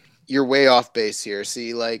Jeremy, you're way off base here.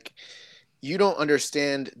 See, like, you don't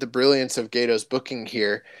understand the brilliance of Gato's booking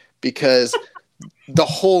here, because the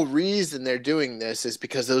whole reason they're doing this is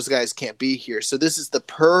because those guys can't be here. So this is the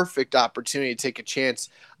perfect opportunity to take a chance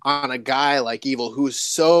on a guy like Evil who's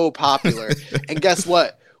so popular. And guess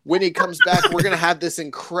what? When he comes back, we're going to have this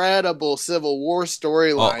incredible Civil War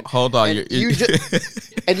storyline. Oh, hold on. And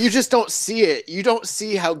you just don't see it. You don't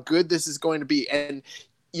see how good this is going to be. And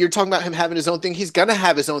you're talking about him having his own thing. He's going to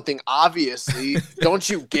have his own thing, obviously. Don't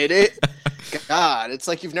you get it? God, it's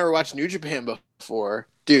like you've never watched New Japan before.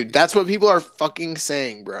 Dude, that's what people are fucking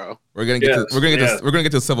saying, bro. We're gonna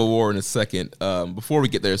get to Civil War in a second. Before we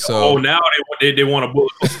get there, so now they want to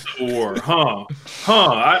book Civil War, huh?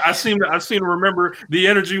 I seem to remember the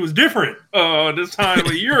energy was different this time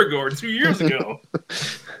a year ago or 2 years ago.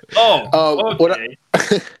 Oh, okay.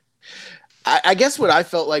 I guess what I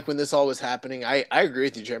felt like when this all was happening, I agree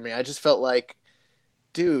with you, Jeremy. I just felt like,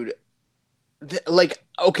 dude,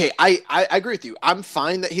 okay, I agree with you. I'm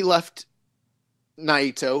fine that he left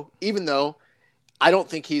Naito, even though I don't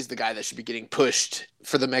think he's the guy that should be getting pushed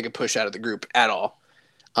for the mega push out of the group at all.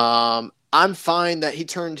 I'm fine that he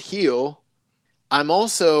turned heel. I'm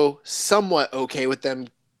also somewhat okay with them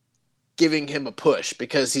giving him a push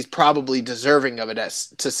because he's probably deserving of it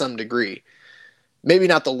to some degree. Maybe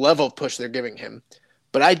not the level of push they're giving him,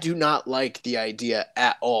 but I do not like the idea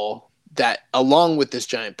at all that along with this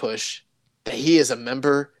giant push, that he is a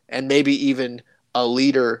member and maybe even a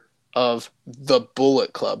leader of the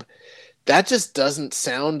Bullet Club. That just doesn't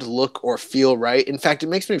sound, look, or feel right. In fact, it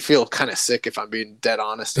makes me feel kind of sick if I'm being dead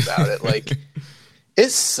honest about it. Like, it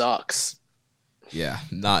sucks. Yeah,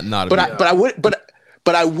 not. But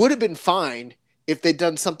I would have been fine if they'd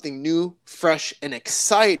done something new, fresh, and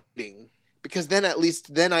exciting. Because then at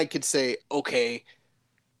least I could say, okay,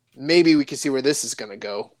 maybe we can see where this is going to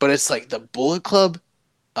go. But it's like the Bullet Club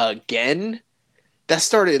again? That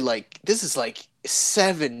started this is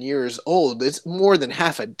 7 years old. It's more than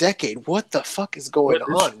half a decade. What the fuck is going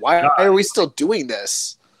on? Why are we still doing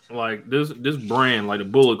this? Like this brand, like the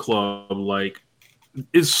Bullet Club,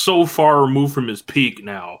 is so far removed from its peak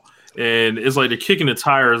now. And it's like they're kicking the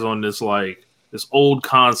tires on this old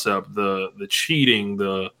concept, the cheating,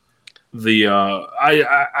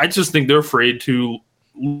 I just think they're afraid to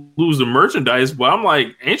lose the merchandise, but I'm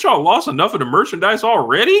like, ain't y'all lost enough of the merchandise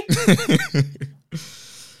already?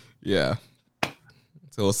 Yeah.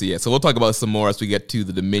 So we'll see. Yeah. So we'll talk about some more as we get to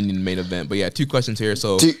the Dominion main event. But yeah, 2 questions here.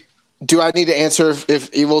 So do I need to answer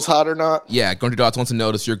if Evil's hot or not? Yeah, Grumpy Dots wants to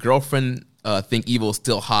know, does your girlfriend think Evil is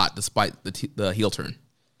still hot despite the heel turn?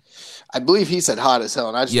 I believe he said hot as hell,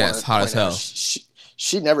 and I just hot as hell.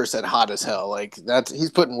 She never said hot as hell. Like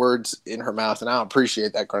he's putting words in her mouth, and I don't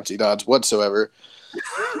appreciate that, Grunty Dodds, whatsoever.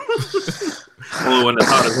 Well, when the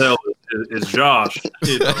hot as hell is Josh.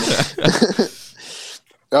 You know.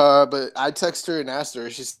 But I texted her and asked her.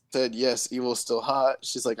 She said, yes, Evil's still hot.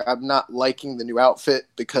 She's like, I'm not liking the new outfit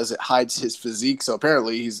because it hides his physique. So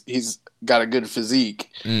apparently he's got a good physique.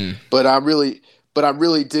 But I'm really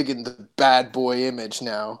digging the bad boy image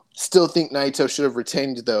now. Still think Naito should have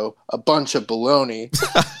retained, though. A bunch of baloney.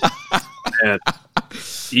 Man,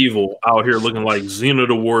 Evil out here looking like Xena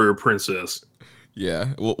the Warrior Princess.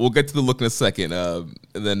 Yeah, we'll get to the look in a second. And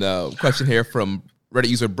then question here from Reddit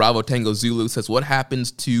user Bravo Tango Zulu says, what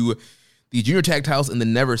happens to the junior tag titles and the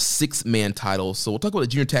never 6-man titles? So we'll talk about the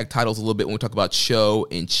junior tag titles a little bit when we talk about Sho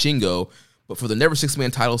and Shingo. But for the never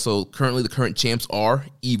 6-man title, so currently the current champs are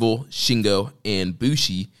Evil, Shingo, and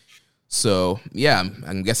Bushi. So, yeah,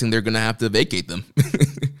 I'm guessing they're going to have to vacate them.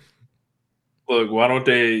 Look, why don't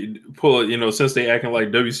they pull it, since they acting like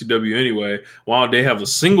WCW anyway, why don't they have a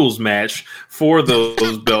singles match for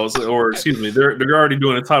those belts? Or, excuse me, they're already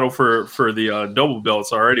doing a title for the double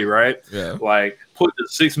belts already, right? Yeah. Like, put the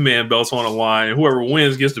 6-man belts on the line, and whoever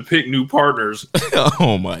wins gets to pick new partners.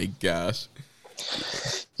 Oh, my gosh.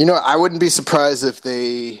 I wouldn't be surprised if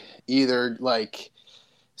they either,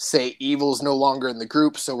 say Evil's no longer in the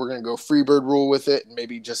group, so we're going to go Freebird rule with it, and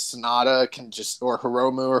maybe just Sonata can just, or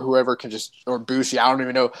Hiromu or whoever can just, or Bushi, I don't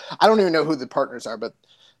even know who the partners are, but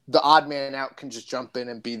the odd man out can just jump in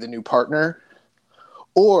and be the new partner.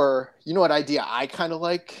 Or, you know what idea I kind of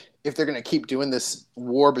like? If they're going to keep doing this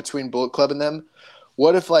war between Bullet Club and them,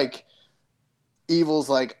 what if, Evil's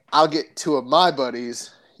I'll get 2 of my buddies,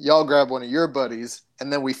 y'all grab one of your buddies,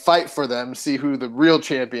 and then we fight for them, see who the real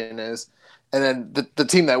champion is. And then the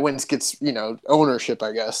team that wins gets, ownership,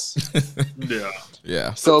 I guess.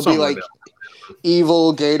 Yeah. So it'll be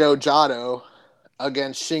Evil, Gato, Jado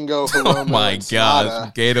against Shingo, Hiromu, oh my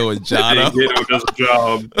gosh, Gato and Jado. Gato does a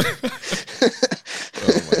job.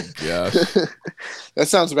 Oh my gosh. That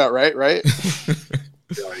sounds about right?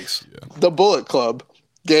 Yikes. Yeah. The Bullet Club,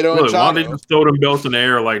 Gato and Jado. Why don't they just throw them belts in the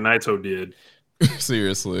air like Naito did?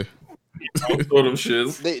 Seriously. Throw them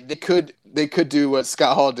shits. They could do what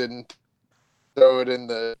Scott Hall didn't. Throw it in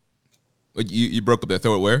the. You broke up there.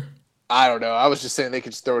 Throw it where? I don't know. I was just saying they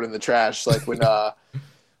could just throw it in the trash, like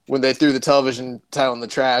when they threw the television title in the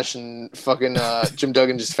trash, and fucking Jim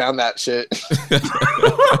Duggan just found that shit.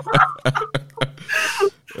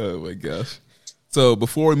 Oh my gosh! So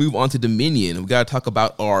before we move on to Dominion, we got to talk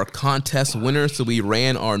about our contest winner. So we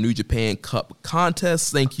ran our New Japan Cup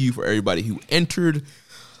contest. Thank you for everybody who entered.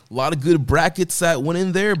 A lot of good brackets that went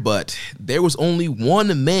in there, but there was only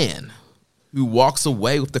one man who walks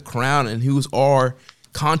away with the crown and who's our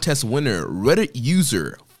contest winner. Reddit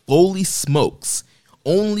user Foley Smokes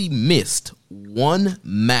only missed one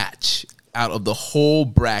match out of the whole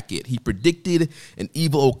bracket. He predicted an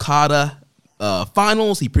Evil Okada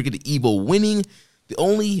finals. He predicted Evil winning. The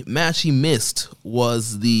only match he missed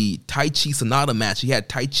was the Taichi Sonata match. He had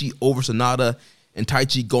Taichi over Sonata and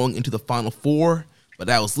Taichi going into the final four, but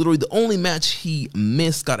that was literally the only match he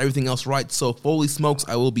missed. Got everything else right. So Foley Smokes,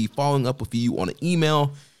 I will be following up with you on an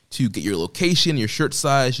email to get your location, your shirt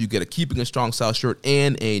size. You get a Keeping It Strong Style shirt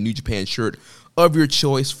and a New Japan shirt of your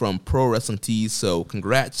choice from Pro Wrestling Tees. So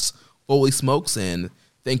congrats, Foley Smokes, and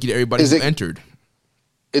thank you to everybody who entered.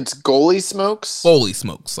 It's Goalie Smokes? Foley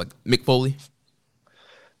Smokes, like Mick Foley.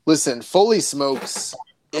 Listen, Foley Smokes,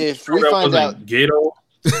 if we find out... Gato?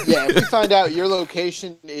 Yeah, if we find out your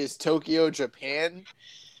location is Tokyo, Japan,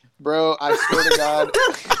 bro, I swear to God...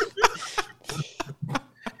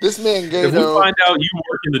 This man Gato... If we find out you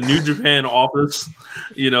work in the New Japan office,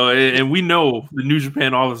 and we know the New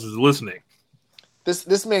Japan office is listening.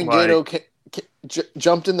 This man Gato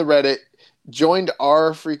jumped in the Reddit, joined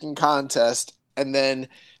our freaking contest, and then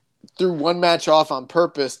threw one match off on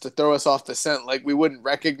purpose to throw us off the scent, like we wouldn't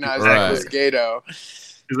recognize that it was Gato.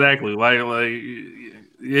 Exactly. Like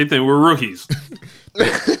you think we're rookies.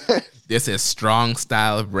 This is Strong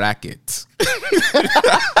Style Bracket.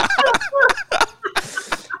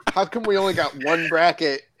 How come we only got one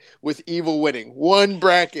bracket with Evil winning? One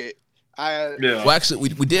bracket. Well,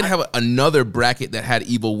 actually, we did have another bracket that had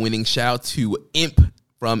Evil winning. Shout out to Imp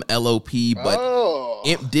from LOP, but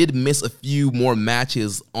Imp did miss a few more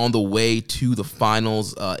matches on the way to the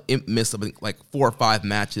finals. Imp missed, I think, like 4 or 5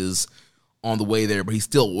 matches on the way there, but he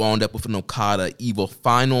still wound up with an Okada Evil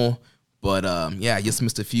final. But he just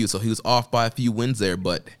missed a few, so he was off by a few wins there.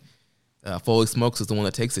 But Foley Smokes is the one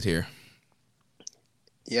that takes it here.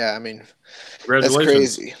 Yeah, I mean, that's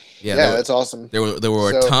crazy. Yeah, that's awesome. There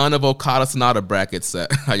were a ton of Okada Sonata brackets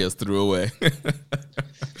that I just threw away.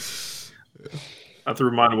 I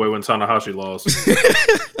threw mine away when Tanahashi lost.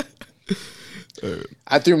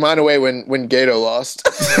 I threw mine away when Gato lost.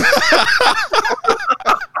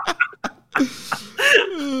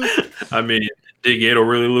 I mean, did Gato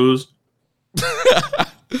really lose?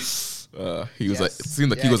 He was it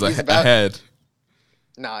seemed like he was ahead.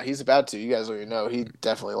 Nah, he's about to. You guys already know. He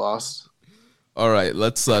definitely lost. All right,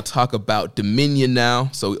 let's talk about Dominion now.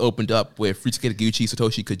 So we opened up with Ryusuke Taguchi,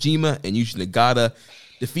 Satoshi Kojima, and Yuji Nagata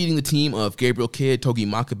defeating the team of Gabriel Kidd, Togi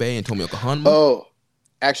Makabe, and Tomioka Hanma. Oh,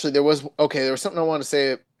 actually, there was something I want to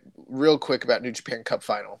say real quick about New Japan Cup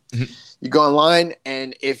Final. Mm-hmm. You go online,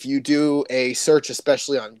 and if you do a search,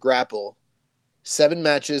 especially on Grapple, 7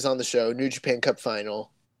 matches on the show, New Japan Cup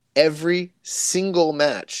Final, every single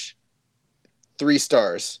match, 3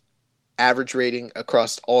 stars, average rating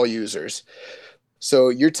across all users. So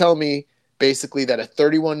you're telling me basically that a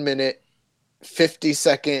 31-minute,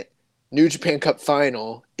 50-second New Japan Cup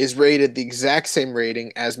Final is rated the exact same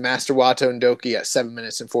rating as Master Wato and Doki at 7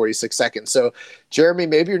 minutes and 46 seconds. So, Jeremy,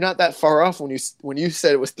 maybe you're not that far off when you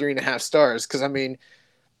said it was 3.5 stars. Because I mean,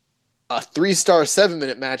 a 3-star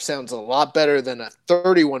 7-minute match sounds a lot better than a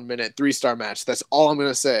 31-minute 3-star match. That's all I'm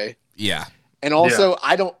gonna say. Yeah. And also,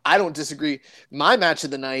 I don't disagree. My match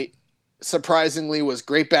of the night, surprisingly, was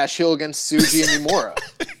Great Bash Hill against Tsuji and Nomura.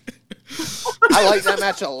 I like that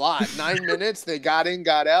match a lot. 9 minutes, they got in,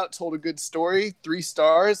 got out, told a good story. 3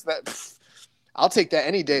 stars. I'll take that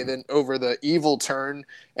any day than over the Evil turn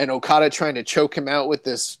and Okada trying to choke him out with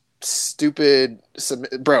this stupid.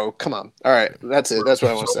 Bro, come on. All right, that's it. That's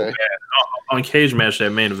what I want to say. On Cage Match,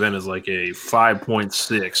 that main event is like a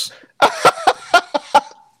 5.6.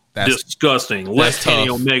 That's disgusting. Let Kenny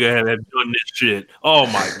Omega have done this shit. Oh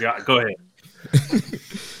my God. Go ahead.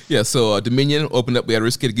 Yeah, so Dominion opened up. We had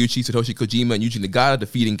Ryusuke Taguchi, Satoshi Kojima, and Yuji Nagata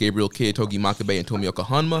defeating Gabriel Kidd, Togi Makabe, and Tomioka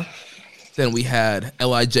Hanma. Then we had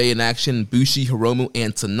LIJ in action, Bushi, Hiromu,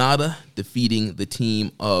 and Sonata defeating the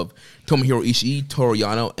team of Tomohiro Ishii, Toru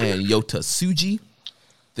Yano, and Yota Tsuji.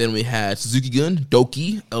 Then we had Suzuki-gun,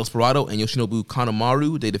 Doki, El Desperado, and Yoshinobu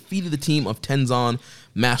Kanemaru. They defeated the team of Tenzan,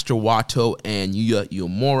 Master Wato, and Yuya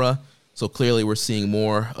Uemura. So clearly we're seeing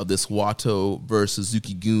more of this Wato versus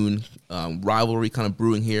Suzuki-gun rivalry kind of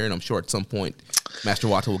brewing here, and I'm sure at some point Master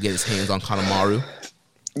Wato will get his hands on Kanemaru.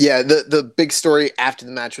 Yeah, the big story after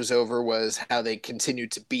the match was over was how they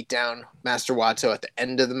continued to beat down Master Wato at the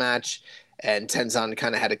end of the match, and Tenzan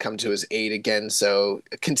kind of had to come to his aid again, so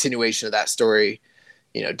a continuation of that story,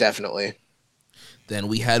 definitely. Then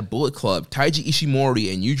we had Bullet Club, Taiji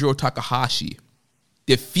Ishimori and Yujiro Takahashi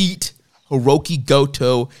defeat Hiroki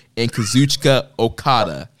Goto and Kazuchika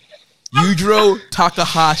Okada. Yujiro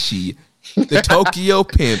Takahashi, the Tokyo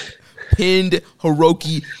Pimp, pinned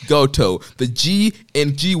Hiroki Goto. The G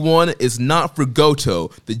in G1 is not for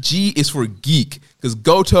Goto. The G is for geek, because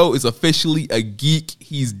Goto is officially a geek.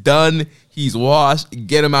 He's done. He's washed.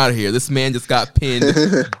 Get him out of here. This man just got pinned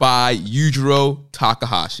by Yujiro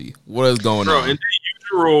Takahashi. What is going on? And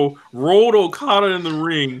Yujiro rolled Okada in the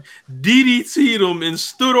ring, DDT'd him, and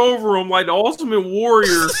stood over him like the Ultimate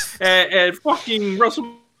Warrior at fucking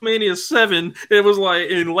WrestleMania 7. It was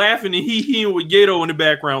like, and laughing and he-heeing with Gato in the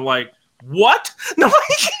background, like, what? No,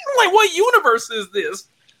 like, what universe is this?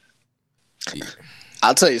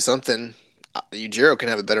 I'll tell you something. Yujiro can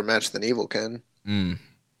have a better match than Evil can.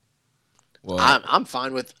 Well, I'm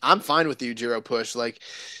fine with the Yujiro push. Like,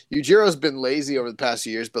 Yujiro's been lazy over the past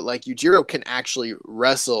few years, but like Yujiro can actually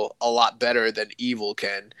wrestle a lot better than Evil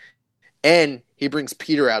can, and he brings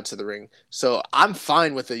Peter out to the ring. So I'm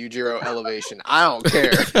fine with the Yujiro elevation. I don't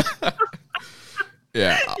care.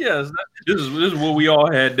 Yeah. Yes, this is what we all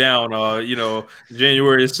had down.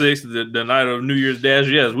 January 6th, the night of New Year's Dash.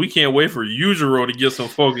 Yes, we can't wait for Yujiro to get some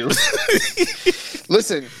focus.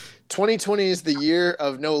 Listen, 2020 is the year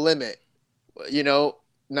of No Limit.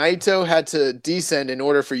 Naito had to descend in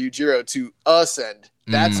order for Yujiro to ascend.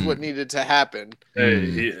 That's what needed to happen.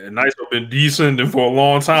 Hey, Naito been descending for a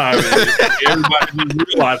long time. And everybody's been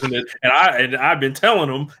realizing it, and I've been telling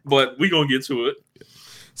them, but we're gonna get to it.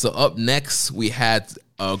 So up next, we had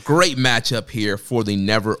a great matchup here for the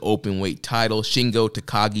Never Openweight title. Shingo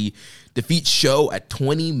Takagi defeats Sho at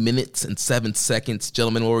 20 minutes and 7 seconds.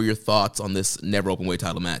 Gentlemen, what were your thoughts on this Never Openweight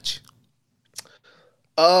title match?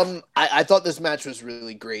 I thought this match was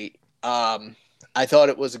really great. I thought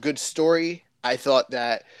it was a good story. I thought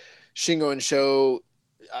that Shingo and Sho,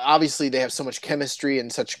 obviously they have so much chemistry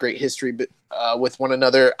and such great history with one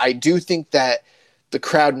another. I do think that the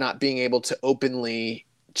crowd not being able to openly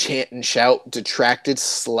chant and shout detracted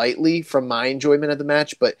slightly from my enjoyment of the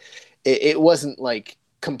match, but it wasn't like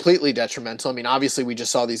completely detrimental. I mean, obviously we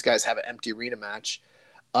just saw these guys have an empty arena match.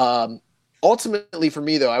 Ultimately for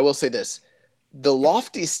me though, I will say this. The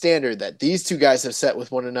lofty standard that these two guys have set with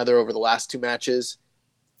one another over the last two matches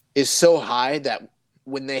is so high that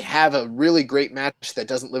when they have a really great match that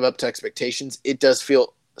doesn't live up to expectations, it does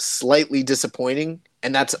feel slightly disappointing,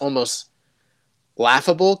 and that's almost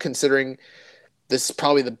laughable considering this is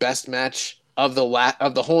probably the best match of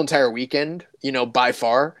the whole entire weekend, by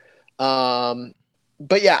far.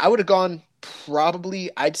 But yeah, I would have gone probably,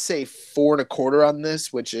 I'd say 4.25 on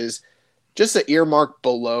this, which is just an earmark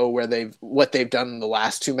below what they've done in the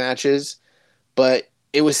last two matches, but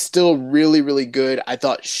it was still really, really good. I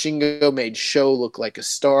thought Shingo made Sho look like a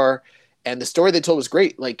star, and the story they told was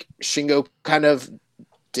great. Like, Shingo kind of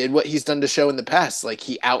did what he's done to Sho in the past. Like,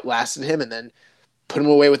 he outlasted him and then put him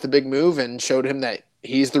away with a big move and showed him that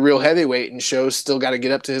he's the real heavyweight, and Sho's still got to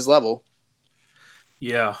get up to his level.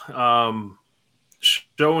 Yeah.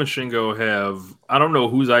 Sho and Shingo have, I don't know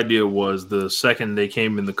whose idea it was the second they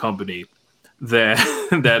came in the company, that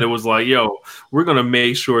it was like, yo, we're going to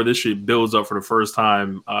make sure this shit builds up for the first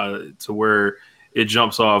time to where it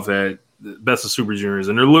jumps off at Best of Super Juniors.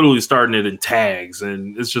 And they're literally starting it in tags.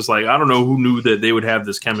 And it's just like, I don't know who knew that they would have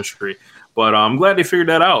this chemistry. But I'm glad they figured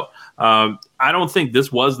that out. I don't think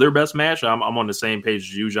this was their best match. I'm on the same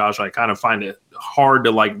page as you, Josh. I kind of find it hard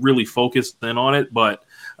to like really focus in on it. But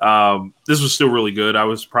this was still really good. I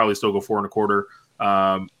was probably still go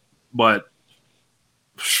 4.25. But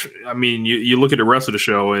I mean, you look at the rest of the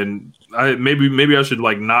show, and maybe I should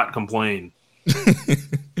like not complain.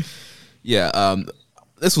 Yeah,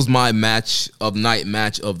 this was my match of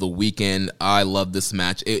the weekend. I love this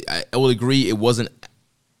match. I will agree, it wasn't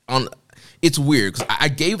on. It's weird because I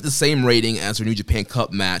gave it the same rating as the New Japan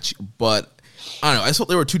Cup match, but I don't know. I thought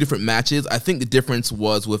there were two different matches. I think the difference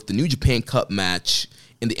was with the New Japan Cup match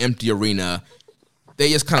in the empty arena. They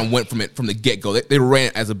just kind of went from the get-go. They ran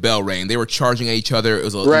it as a bell rang. They were charging at each other. It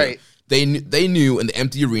was right. They knew in the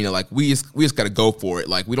empty arena, like, we just got to go for it.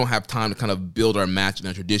 Like, we don't have time to kind of build our match in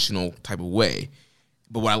a traditional type of way.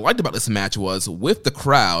 But what I liked about this match was with the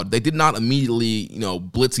crowd, they did not immediately,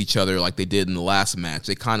 blitz each other like they did in the last match.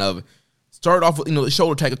 They kind of started off with, the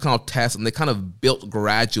shoulder tag kind of test, and they kind of built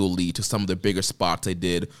gradually to some of the bigger spots they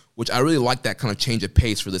did, which I really liked that kind of change of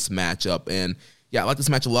pace for this matchup. And yeah, I like this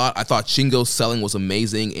match a lot. I thought Shingo's selling was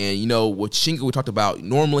amazing. And, what Shingo we talked about,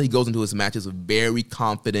 normally he goes into his matches very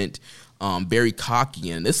confident, very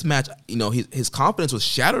cocky. And this match, his confidence was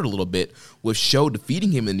shattered a little bit with Sho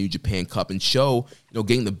defeating him in the New Japan Cup and Sho,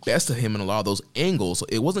 getting the best of him in a lot of those angles. So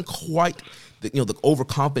it wasn't quite the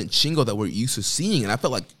overconfident Shingo that we're used to seeing. And I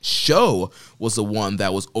felt like Sho was the one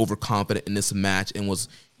that was overconfident in this match and was,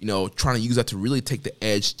 trying to use that to really take the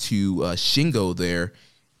edge to Shingo there.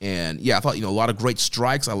 And yeah, I thought, a lot of great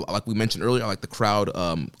strikes. Like we mentioned earlier, I like the crowd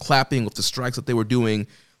clapping with the strikes that they were doing.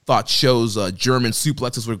 Thought Sho's German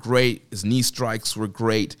suplexes were great. His knee strikes were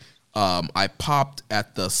great. I popped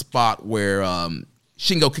at the spot where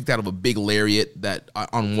Shingo kicked out of a big lariat that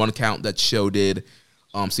on one count that Sho did.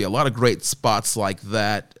 So yeah, a lot of great spots like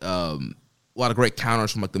that. A lot of great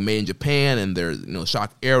counters from like the Made in Japan and their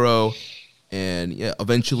shock arrow. And yeah,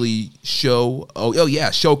 eventually Sho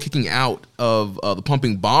kicking out of the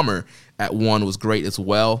pumping bomber at one was great as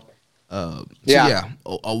well. A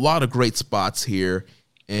lot of great spots here.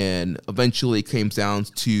 And eventually it came down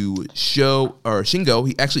to Shingo.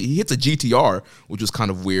 He hits a GTR, which was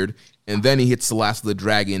kind of weird. And then he hits the Last of the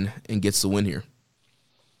Dragon and gets the win here.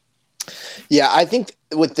 Yeah, I think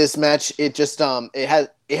with this match, it just it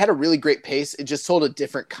had a really great pace. It just told a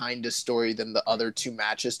different kind of story than the other two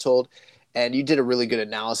matches told. And you did a really good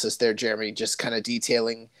analysis there, Jeremy, just kind of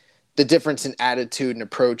detailing the difference in attitude and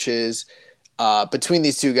approaches between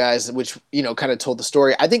these two guys, which, kind of told the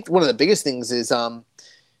story. I think one of the biggest things is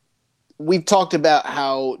we've talked about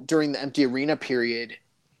how during the empty arena period,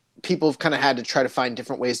 people have kind of had to try to find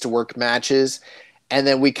different ways to work matches. And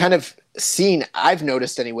then we kind of I've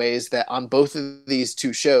noticed anyways, that on both of these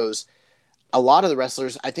two shows, a lot of the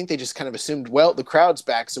wrestlers, I think they just kind of assumed, well, the crowd's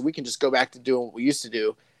back, so we can just go back to doing what we used to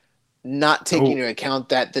do. Not taking into account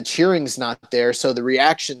that the cheering's not there, so the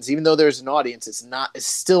reactions, even though there's an audience, it's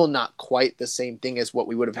still not quite the same thing as what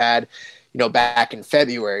we would have had, back in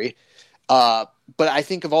February. But I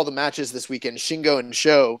think of all the matches this weekend, Shingo and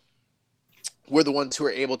Sho were the ones who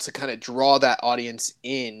were able to kind of draw that audience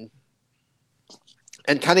in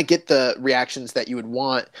and kind of get the reactions that you would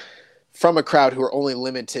want from a crowd who are only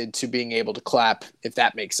limited to being able to clap, if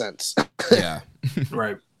that makes sense. Yeah.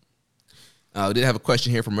 Right. We did have a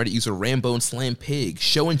question here from Reddit user Rambo and Slam Pig.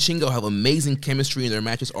 Sho and Shingo have amazing chemistry and their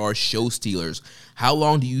matches are show stealers. How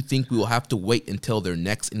long do you think we will have to wait until their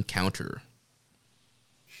next encounter?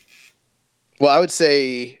 Well, I would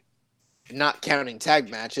say not counting tag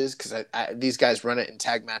matches, because these guys run it in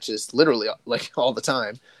tag matches literally like all the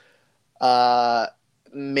time.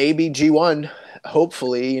 Maybe G1,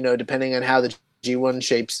 hopefully, depending on how the G1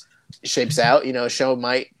 shapes out, Sho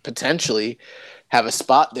might potentially have a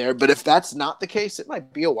spot there, but if that's not the case, it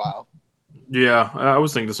might be a while. Yeah, I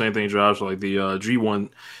was thinking the same thing, Josh. Like the G1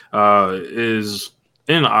 is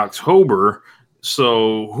in October,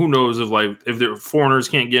 so who knows if the foreigners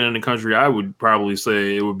can't get in the country? I would probably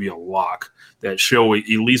say it would be a lock that Sho at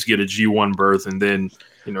least get a G1 berth, and then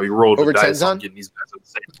you roll the dice on getting these guys at the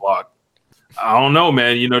same block. I don't know,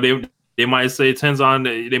 man. They might say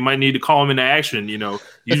Tenzan, they might need to call him into action. Usually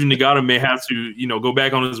Nagata may have to, go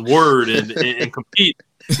back on his word and compete,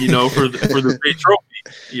 for the great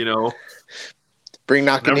trophy, Bring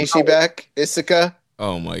Nakanishi back, Isuka.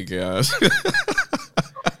 Oh my gosh.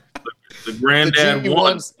 the granddad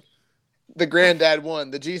won. The granddad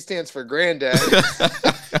won. The G stands for granddad.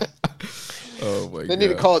 Oh my god. They need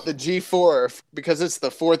to call it the G4 because it's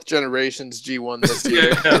the fourth generation's G1 this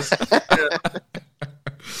year. Yes.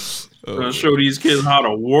 I'm gonna show these kids how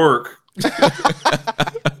to work.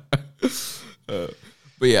 But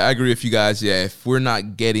yeah, I agree with you guys. Yeah, if we're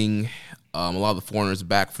not getting a lot of the foreigners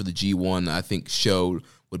back for the G1, I think Sho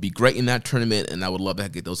would be great in that tournament, and I would love to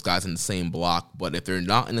get those guys in the same block. But if they're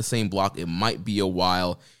not in the same block, it might be a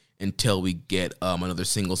while until we get another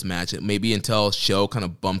singles match. It maybe until Sho kind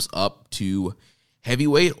of bumps up to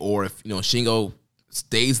heavyweight, or if Shingo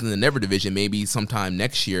stays in the Never division, maybe sometime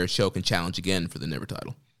next year Sho can challenge again for the Never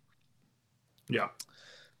title. Yeah.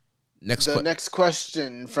 Next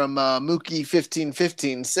question from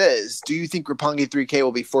Mookie1515 says, do you think Roppongi 3K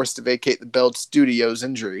will be forced to vacate the belts due to Yo's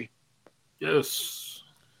injury? Yes.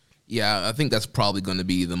 Yeah, I think that's probably going to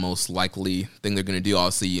be the most likely thing they're going to do.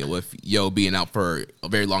 Obviously, with Yo being out for a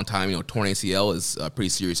very long time, torn ACL is a pretty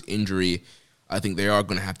serious injury. I think they are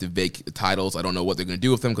going to have to vacate the titles. I don't know what they're going to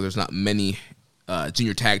do with them because there's not many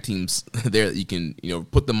junior tag teams there that you can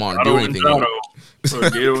put them on and do anything.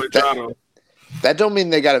 That don't mean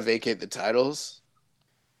they got to vacate the titles.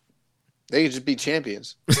 They could just be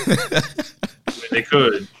champions. They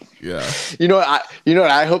could. Yeah. You know what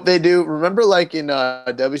I hope they do? Remember, like in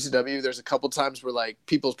WCW, there's a couple times where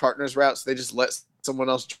people's partners were out, so they just let someone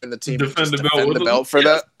else join the team defend the belt for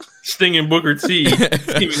that. Sting and Booker T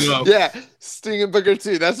teaming up. Yeah, Sting and Booker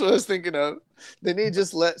T. That's what I was thinking of. They need to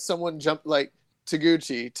just let someone jump like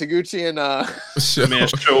Taguchi and man,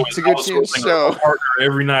 Sho Taguchi and Sho partner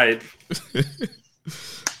every night.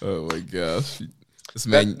 Oh my gosh. This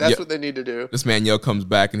man, that's what they need to do. This man Yo comes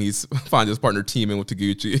back and he's finds his partner teaming with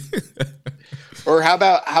Taguchi. Or how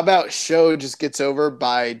about Sho just gets over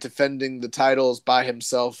by defending the titles by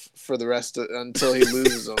himself for the rest until he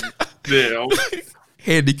loses them. Yeah.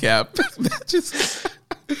 Handicap. Just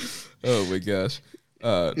oh my gosh.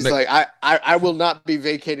 He's like, I will not be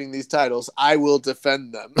vacating these titles. I will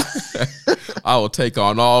defend them. I will take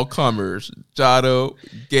on all comers. Jado,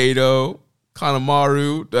 Gato,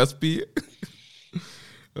 Kanemaru, Despy.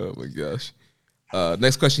 Oh my gosh.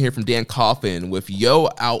 Next question here from Dan Coffin. With Yo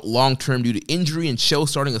out long-term due to injury and Sho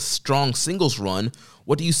starting a strong singles run,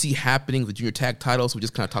 what do you see happening with the junior tag titles? We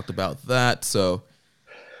just kind of talked about that. So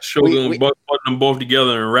Sho going to put them both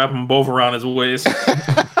together and wrap them both around his waist.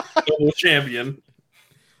 Double champion.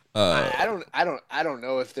 I don't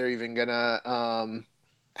know if they're even gonna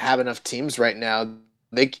have enough teams right now.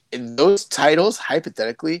 Those titles,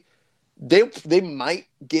 hypothetically, they might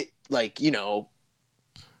get like, you know,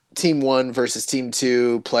 Team 1 versus Team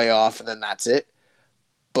 2 playoff, and then that's it.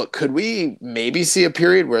 But could we maybe see a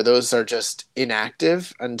period where those are just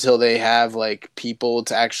inactive until they have like people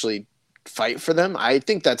to actually fight for them? I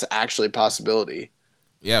think that's actually a possibility.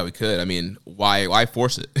 Yeah, we could. I mean, why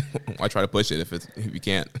force it? Why try to push it if you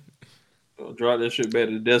can't? Drop that shit back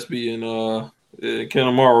to Despy and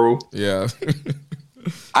Kanemaru. Yeah.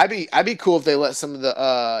 I'd be cool if they let some of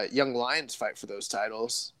the young lions fight for those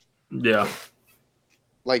titles. Yeah.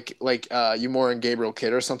 Like Yumura and Gabriel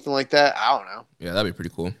Kidd or something like that. I don't know. Yeah, that'd be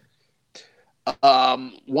pretty cool.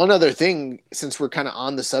 One other thing, since we're kind of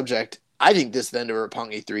on the subject, I think this then to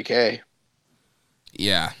Roppongi 3K.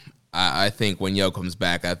 Yeah, I think when Yo comes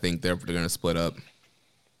back, I think they're going to split up.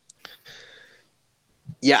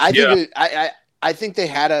 Yeah, I think they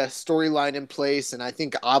had a storyline in place, and I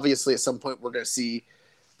think obviously at some point we're going to see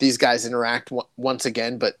these guys interact once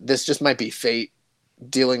again. But this just might be fate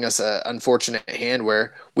dealing us an unfortunate hand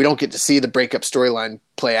where we don't get to see the breakup storyline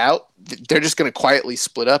play out. They're just going to quietly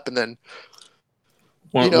split up, and then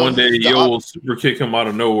one day Yo will super kick him out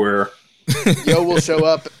of nowhere. Yo will show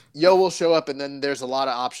up, and then there's a lot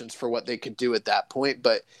of options for what they could do at that point.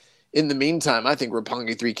 But in the meantime, I think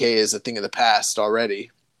Roppongi 3K is a thing of the past already.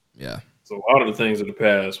 Yeah. So a lot of the things of the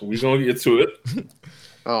past. We're going to get to it.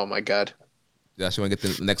 Oh, my God. Josh, you want to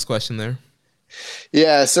get the next question there?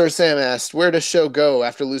 Yeah, Sir Sam asked, where does Sho go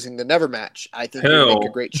after losing the Never match? I think he would make a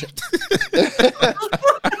great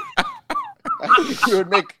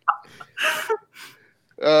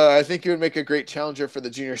I think he would make a great challenger for the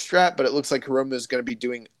junior strap, but it looks like Hiromu is going to be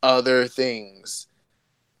doing other things.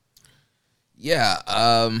 Yeah,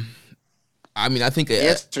 I mean, I think he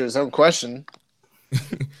answered his own question.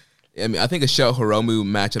 I mean, I think a Sho Hiromu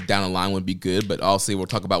matchup down the line would be good, but also we'll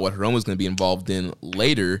talk about what Hiromu is going to be involved in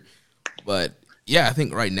later. But yeah, I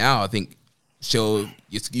think right now, Sho,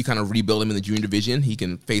 you kind of rebuild him in the junior division. He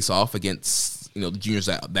can face off against the juniors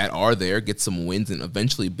that are there, get some wins, and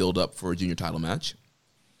eventually build up for a junior title match.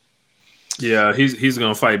 Yeah, he's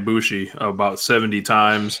going to fight Bushi about 70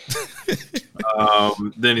 times.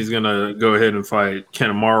 Then he's going to go ahead and fight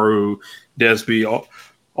Kanemaru, Despy,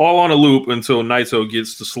 all on a loop until Naito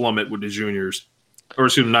gets to slum it with the juniors. Or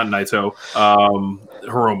excuse me, not Naito,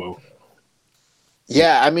 Hiromu.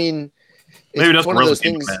 Yeah, I mean, maybe that's one of those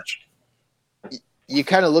things. Match. You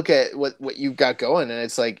kind of look at what you've got going, and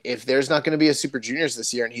it's like if there's not going to be a Super Juniors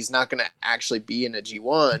this year, and he's not going to actually be in a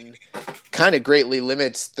G1, kind of greatly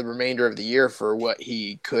limits the remainder of the year for what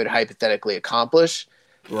he could hypothetically accomplish.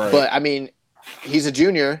 Right. But I mean, he's a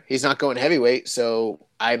junior; he's not going heavyweight, so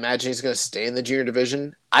I imagine he's going to stay in the junior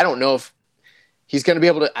division. I don't know if he's going to be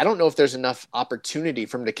able to. I don't know if there's enough opportunity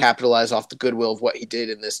for him to capitalize off the goodwill of what he did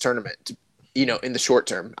in this tournament. In the short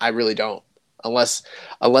term, I really don't. Unless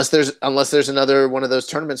there's another one of those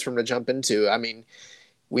tournaments for him to jump into. I mean,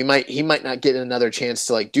 he might not get another chance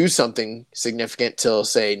to do something significant till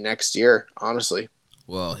say next year, honestly.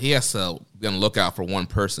 Well, he has to be on the lookout for one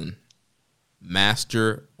person.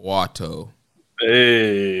 Master Wato.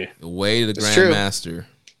 Hey. The way to the Grandmaster.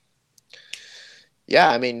 Yeah,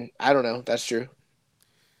 I mean, I don't know. That's true.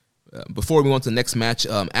 Before we move on to the next match,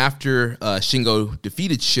 after Shingo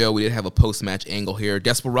defeated Sho, we did have a post-match angle here.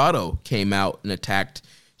 Desperado came out and attacked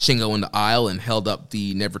Shingo in the aisle and held up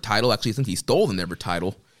the Never title. Actually, I think he stole the Never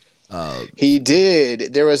title. He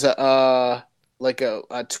did. There was a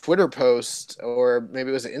Twitter post, or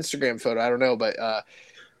maybe it was an Instagram photo. I don't know, but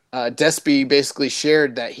Despy basically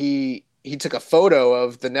shared that he took a photo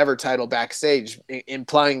of the Never title backstage,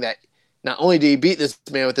 implying that not only did he beat this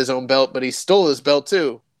man with his own belt, but he stole his belt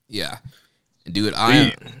too. Yeah. And dude,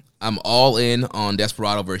 I I'm all in on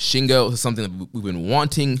Desperado versus Shingo. This is something that we've been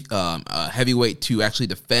wanting. A heavyweight to actually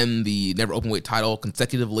defend the never openweight title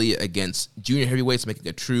consecutively against junior heavyweights, making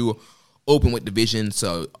a true openweight division.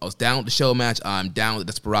 So I was down with the show match. I'm down with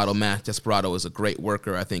the Desperado match. Desperado is a great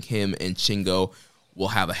worker. I think him and Shingo will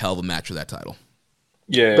have a hell of a match for that title.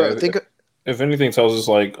 Yeah, Bro, if anything tells us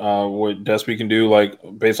like what Despy can do, like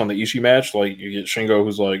based on the Ishii match, like you get Shingo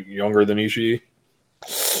who's like younger than Ishii.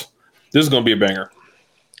 This is gonna be a banger.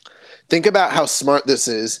 Think about how smart this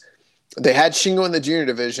is. They had Shingo in the junior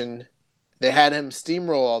division. They had him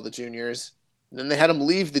steamroll all the juniors. Then they had him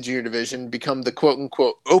leave the junior division, become the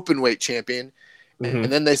quote-unquote open-weight champion. Mm-hmm.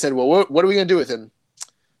 And then they said, well, what are we going to do with him?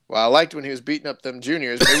 Well, I liked when he was beating up them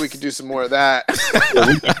juniors. Maybe we could do some more of that. Yeah,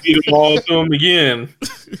 we can beat them all to him again.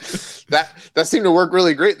 That seemed to work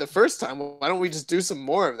really great the first time. Why don't we just do some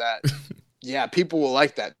more of that? Yeah, people will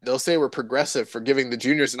like that. They'll say we're progressive for giving the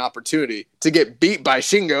juniors an opportunity to get beat by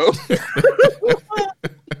Shingo.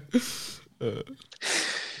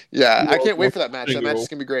 Yeah, I can't wait for that match. That match is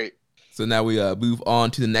going to be great. So now we move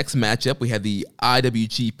on to the next matchup. We have the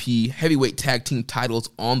IWGP Heavyweight Tag Team titles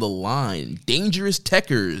on the line. Dangerous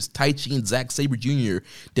Tekkers, Taichi and Zack Sabre Jr.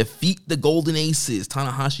 defeat the Golden Aces,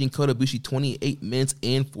 Tanahashi and Kota Ibushi, 28 minutes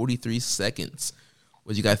and 43 seconds.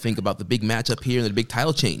 What do you guys think about the big matchup here and the big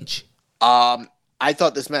title change? I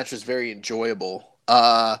thought this match was very enjoyable.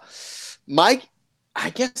 I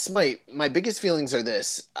guess my biggest feelings are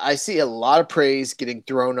this. I see a lot of praise getting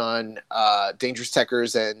thrown on Dangerous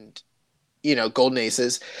Tekkers and Golden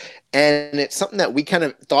Aces, and it's something that we kind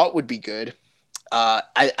of thought would be good.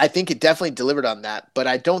 I think it definitely delivered on that, but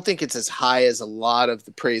I don't think it's as high as a lot of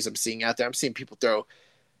the praise I'm seeing out there. I'm seeing people throw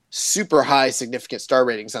super high significant star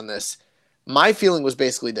ratings on this. My feeling was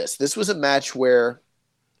basically this. This was a match where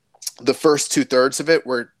the first 2/3 of it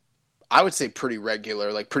were, I would say, pretty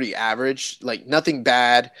regular, like pretty average, like nothing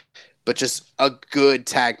bad, but just a good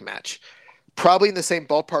tag match. Probably in the same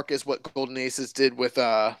ballpark as what Golden Aces did with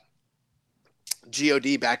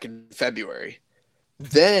GOD back in February.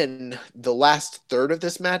 Then the last third of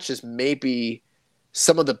this match is maybe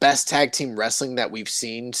some of the best tag team wrestling that we've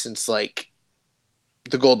seen since like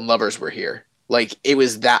the Golden Lovers were here. Like, it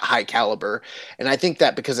was that high caliber. And I think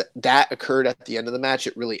that because that occurred at the end of the match,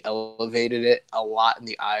 it really elevated it a lot in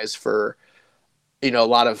the eyes for, a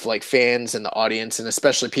lot of like fans in the audience, and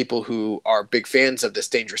especially people who are big fans of this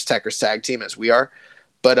Dangerous Tekkers tag team as we are.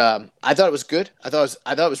 But I thought it was good. I thought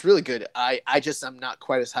it was really good. I'm not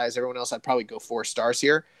quite as high as everyone else. I'd probably go 4 stars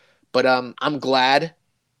here. But I'm glad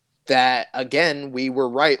that, again, we were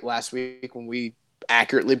right last week when we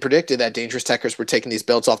accurately predicted that Dangerous Tekkers were taking these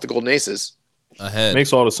belts off the Golden Aces. Ahead.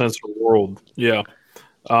 Makes all the sense in the world. Yeah.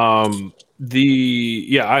 I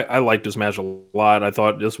like this match a lot. I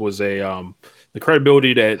thought this was the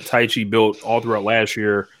credibility that Taichi built all throughout last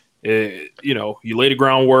year. You lay the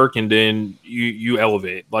groundwork and then you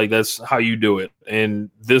elevate. Like, that's how you do it. And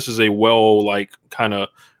this is a kind of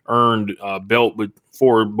earned belt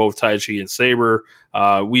for both Taichi and Sabre.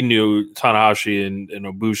 We knew Tanahashi and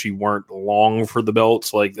Ibushi weren't long for the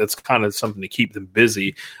belts. Like, that's kind of something to keep them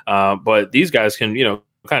busy. But these guys can,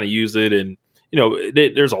 kind of use it. And,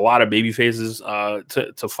 there's a lot of baby faces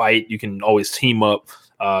to fight. You can always team up.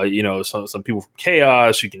 Some people from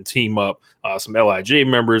Chaos. You can team up some LIJ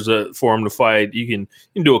members for them to fight. You can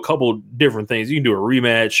do a couple different things. You can do a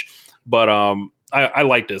rematch. But I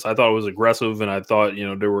like this. I thought it was aggressive, and I thought,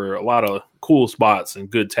 there were a lot of cool spots and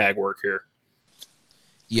good tag work here.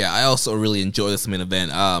 Yeah, I also really enjoyed this main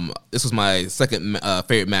event. This was my second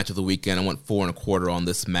favorite match of the weekend. I went 4.25 on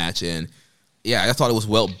this match, and yeah, I thought it was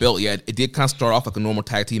well built. Yeah, it did kind of start off like a normal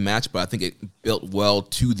tag team match, but I think it built well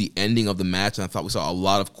to the ending of the match, and I thought we saw a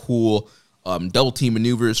lot of cool double team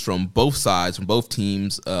maneuvers from both sides, from both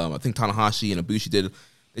teams. I think Tanahashi and Ibushi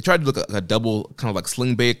they tried to look like a double kind of like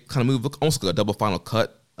sling bait kind of move, almost like a double final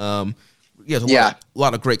cut. A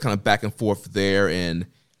lot of great kind of back and forth there, and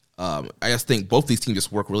I just think both these teams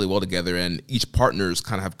just work really well together, and each partners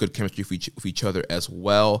kind of have good chemistry with each other as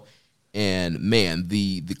well. And man,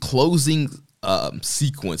 the closing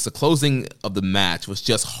sequence, the closing of the match was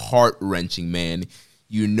just heart-wrenching, man.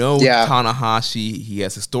 Tanahashi, he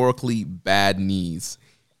has historically bad knees,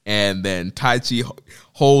 and then Taichi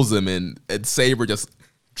holds him, and Sabre just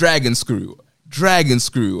dragon screw.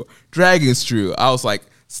 I was like,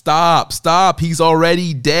 stop, he's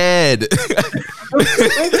already dead. Stop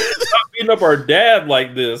beating up our dad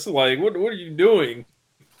like this. Like, what are you doing?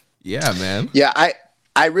 Yeah, man. Yeah,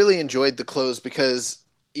 I really enjoyed the close because,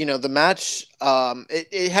 the match,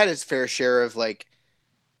 it had its fair share of like,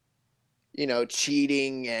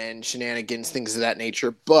 cheating and shenanigans, things of that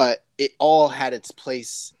nature, but it all had its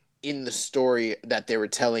place in the story that they were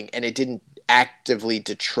telling, and it didn't actively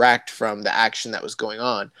detract from the action that was going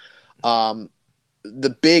on.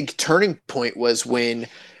 The big turning point was when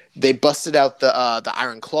they busted out the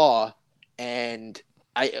Iron Claw, and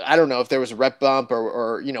I don't know if there was a rep bump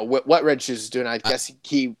or what Red Shoes is doing. I guess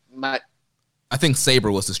he might. I think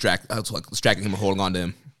Sabre was distracting him and holding on to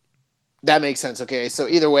him. That makes sense. Okay, so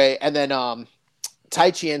either way, and then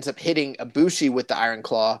Taichi ends up hitting Ibushi with the Iron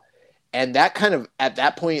Claw, and that kind of at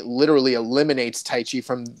that point literally eliminates Taichi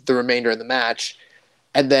from the remainder of the match.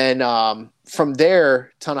 And then from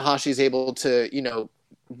there, Tanahashi is able to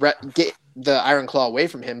get the Iron Claw away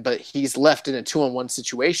from him, but he's left in a 2-on-1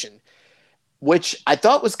 situation, which I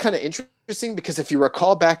thought was kind of interesting because if you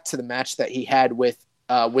recall back to the match that he had with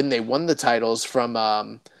when they won the titles from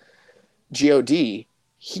God,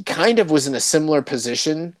 he kind of was in a similar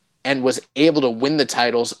position and was able to win the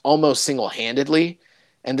titles almost single-handedly.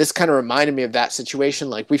 And this kind of reminded me of that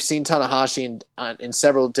situation. Like we've seen Tanahashi in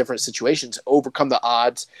several different situations overcome the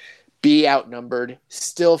odds, be outnumbered,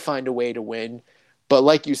 still find a way to win. But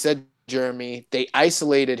like you said, Jeremy, they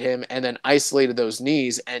isolated him and then isolated those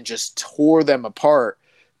knees and just tore them apart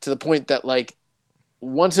to the point that like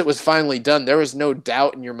once it was finally done, there was no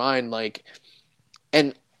doubt in your mind. Like,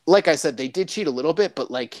 and like I said, they did cheat a little bit,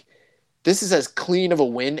 but like this is as clean of a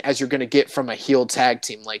win as you're going to get from a heel tag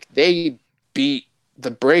team. Like they beat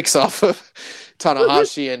the brakes off of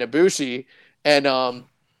Tanahashi and Ibushi, and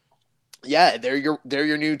they're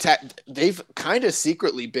your new tag. They've kind of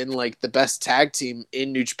secretly been like the best tag team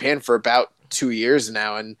in New Japan for about 2 years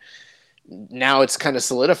now, and now it's kind of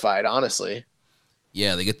solidified, honestly.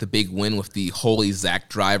 Yeah, they get the big win with the Holy Zack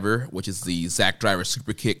Driver, which is the Zack Driver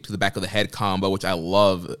super kick to the back of the head combo, which I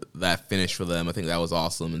love that finish for them. I think that was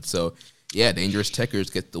awesome. And so, yeah, Dangerous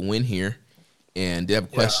Tekkers get the win here. And do you have a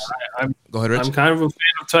question? Go ahead, Rich. I'm kind of a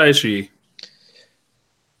fan of Taichi.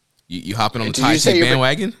 You hopping on the Taichi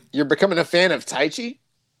bandwagon? You're becoming a fan of Taichi?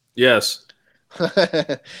 Yes.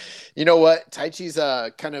 You know what? Taichi's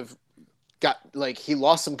kind of got like he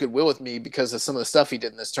lost some goodwill with me because of some of the stuff he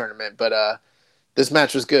did in this tournament, but this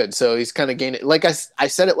match was good, so he's kind of gained it. Like I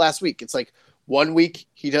said it last week, it's like 1 week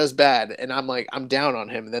he does bad, and I'm like I'm down on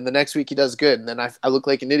him, and then the next week he does good, and then I look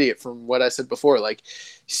like an idiot from what I said before. Like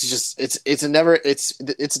he's just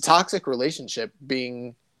it's a toxic relationship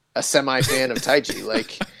being a semi fan of Taichi.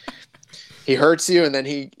 Like he hurts you, and then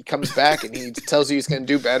he comes back and he tells you he's going to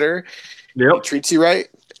do better. Yep. He treats you right,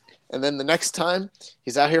 and then the next time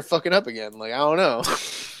he's out here fucking up again. Like I don't know.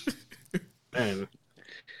 Man.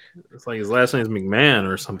 It's like his last name is McMahon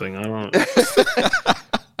or something. I don't.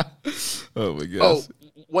 Oh my god. Oh,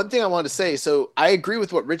 one thing I wanted to say. So I agree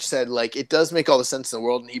with what Rich said. Like it does make all the sense in the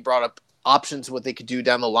world, and he brought up options of what they could do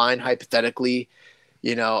down the line hypothetically.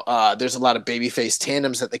 There's a lot of babyface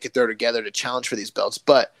tandems that they could throw together to challenge for these belts.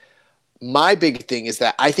 But my big thing is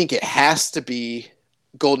that I think it has to be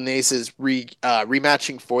Golden Aces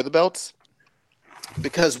rematching for the belts,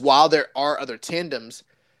 because while there are other tandems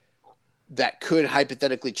that could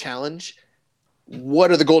hypothetically challenge,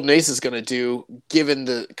 what are the Golden Aces going to do given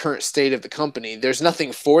the current state of the company? There's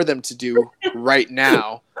nothing for them to do right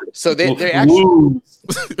now. So they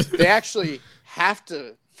actually have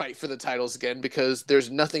to fight for the titles again, because there's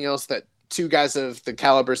nothing else that two guys of the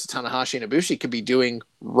calibers of Tanahashi and Ibushi could be doing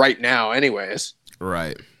right now anyways.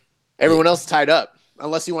 Right. Everyone else tied up,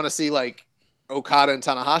 unless you want to see like Okada and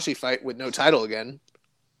Tanahashi fight with no title again.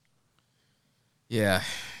 Yeah.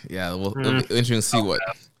 Well, it'll be interesting to see what.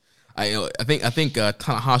 I think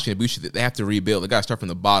Tanahashi and Ibushi, they have to rebuild. They got to start from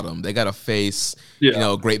the bottom. They got to face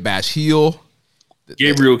Great Bash heel,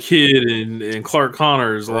 Gabriel Kidd and Clark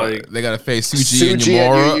Connors. Like they got to face Suji and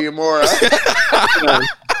Yamura.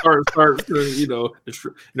 start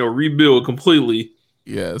rebuild completely.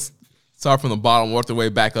 Yes, start from the bottom, work their way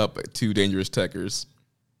back up to Dangerous Tekkers.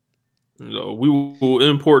 We will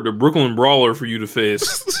import the Brooklyn Brawler for you to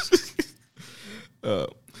face.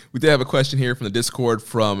 We did have a question here from the Discord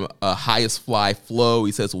from Highest Fly Flow.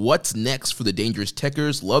 He says, what's next for the Dangerous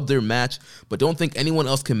Tekkers? Love their match, but don't think anyone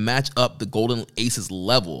else can match up the Golden Aces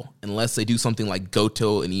level unless they do something like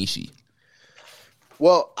Goto and Ishii.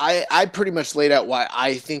 Well, I pretty much laid out why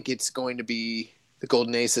I think it's going to be the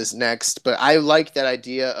Golden Aces next, but I like that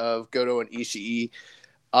idea of Goto and Ishii.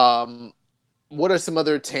 What are some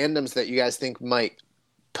other tandems that you guys think might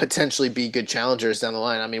potentially be good challengers down the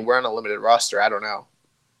line? I mean, we're on a limited roster. I don't know.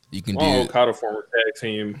 You can do Okada former tag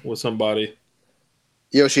team with somebody.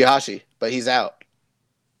 Yoshihashi, but he's out.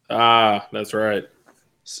 Ah, that's right.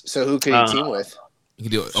 So who could he team with? You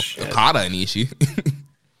can do Okada and Ishii.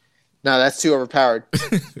 No, that's too overpowered.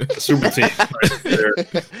 Super team right there.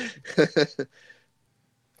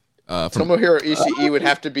 Tomohiro Ishii would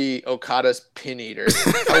have to be Okada's pin eater.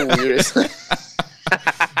 How weird is that?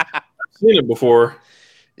 I've seen it before.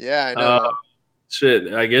 Yeah, I know.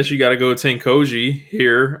 Shit, I guess you got to go Tenkoji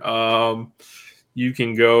here. You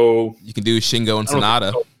can go. You can do Shingo and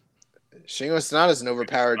Sonata. Shingo Sonata's an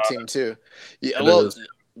overpowered team too. Yeah, well,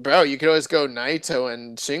 bro, you could always go Naito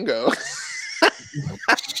and Shingo.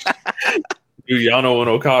 Do Yano and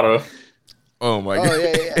Okada. Oh my god.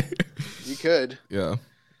 Yeah. You could. Yeah.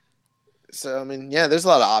 So I mean, yeah, there's a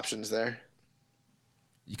lot of options there.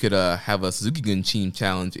 You could have a Suzuki Gun team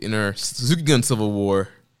challenge in our Suzuki Gun Civil War.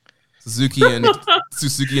 Suzuki and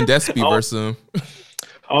Despy versus him.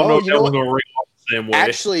 I don't know if that was gonna ring off the same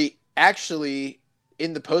way. Actually,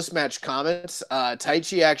 in the post-match comments,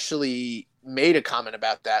 Taichi actually made a comment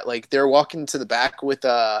about that. Like they're walking to the back with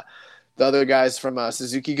the other guys from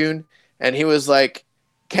Suzuki Gun, and he was like,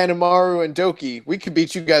 Kanemaru and Doki, we could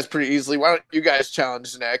beat you guys pretty easily. Why don't you guys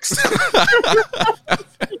challenge next?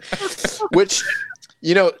 Which,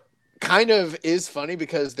 kind of is funny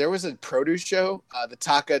because there was a produce show, the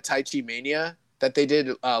Taka Taichi Mania, that they did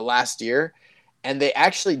last year. And they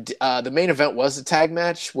actually, the main event was a tag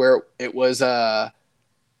match where it was, I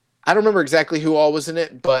don't remember exactly who all was in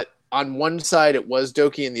it, but on one side it was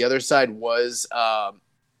Doki and the other side was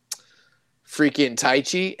freaking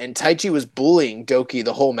Taichi. And Taichi was bullying Doki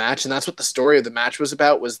the whole match. And that's what the story of the match was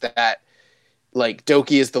about, was that like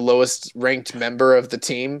Doki is the lowest ranked member of the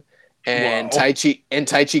team. And wow.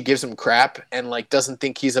 Taichi gives him crap and like doesn't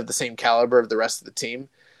think he's of the same caliber of the rest of the team.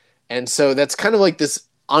 And so that's kind of like this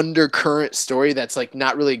undercurrent story that's like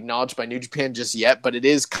not really acknowledged by New Japan just yet, but it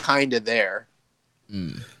is kind of there.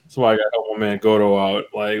 That's why I got help my man Goto out.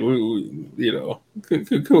 Like,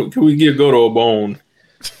 can we give Goto a bone?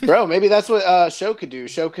 Bro, maybe that's what Sho could do.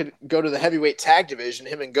 Sho could go to the heavyweight tag division,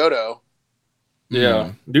 him and Goto.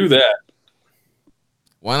 Yeah, do that.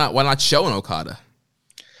 Why not Sho and Okada?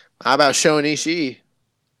 How about Sho and Ishii?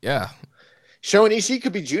 Yeah. Sho and Ishii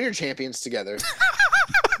could be junior champions together.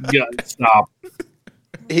 Yeah, stop.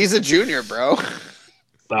 He's a junior, bro.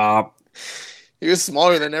 Stop. He was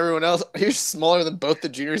smaller than everyone else. He was smaller than both the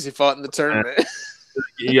juniors he fought in the tournament.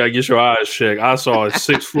 You gotta get your eyes checked. I saw a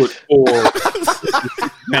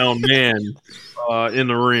 6'4" pound man in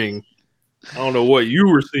the ring. I don't know what you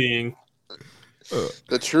were seeing.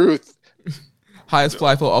 The truth. Highest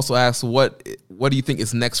Flyfo also asks, what do you think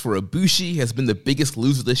is next for Ibushi? Has been the biggest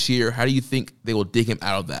loser this year. How do you think they will dig him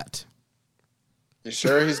out of that? You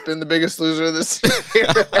sure he's been the biggest loser this year?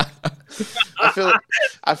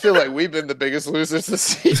 I feel like we've been the biggest losers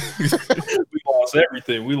this year. We lost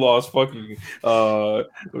everything. We lost fucking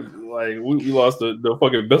we lost the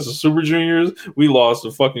fucking Best of Super Juniors. We lost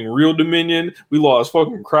the fucking Real Dominion. We lost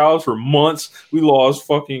fucking crowds for months. We lost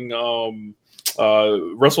fucking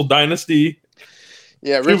Wrestle Dynasty.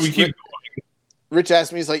 Yeah, Rich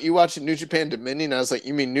asked me, he's like, you watching New Japan Dominion? I was like,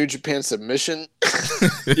 you mean New Japan Submission?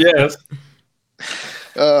 Yes.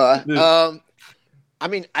 I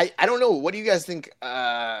mean, I don't know. What do you guys think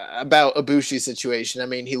about Ibushi's situation? I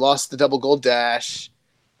mean, he lost the double gold dash.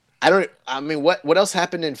 What else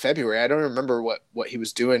happened in February? I don't remember what he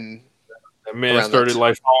was doing. That man started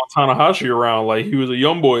like following Tanahashi around like he was a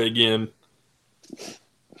young boy again.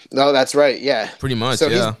 No, that's right. Yeah. Pretty much, so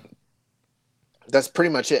yeah. That's pretty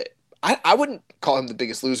much it. I wouldn't call him the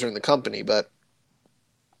biggest loser in the company, but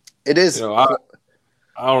it is. I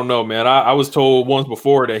don't know, man. I was told once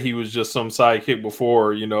before that he was just some sidekick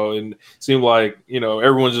before, and it seemed like,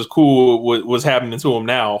 everyone's just cool with what's happening to him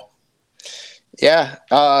now. Yeah.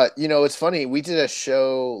 It's funny. We did a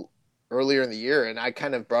show earlier in the year, and I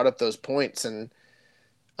kind of brought up those points, and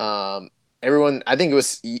everyone, I think it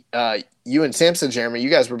was you and Samson, Jeremy,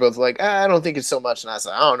 you guys were both like, I don't think it's so much. And I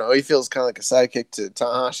said, I don't know. He feels kind of like a sidekick to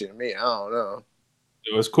Tanahashi to me. I don't know.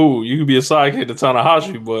 It's cool. You could be a sidekick to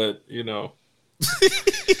Tanahashi, but,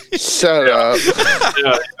 Shut up.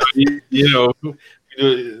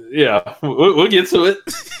 Yeah, we'll get to it.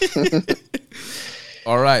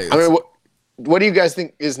 All right. I mean, what do you guys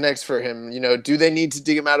think is next for him? Do they need to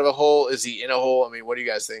dig him out of a hole? Is he in a hole? I mean, what do you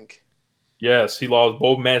guys think? Yes, he lost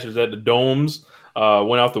both matches at the Domes.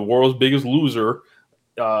 Went out the world's biggest loser.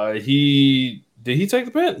 Did he take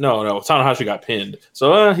the pin? No. Tanahashi got pinned,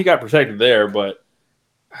 so he got protected there. But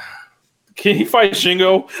can he fight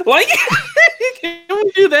Shingo? Like, can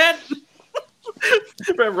we do that?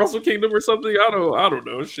 Wrestle Kingdom or something? I don't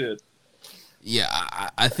know. Shit. Yeah,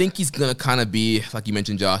 I think he's gonna kind of be, like you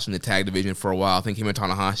mentioned, Josh, in the tag division for a while. I think him and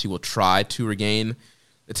Tanahashi will try to regain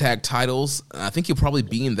the tag titles. I think he'll probably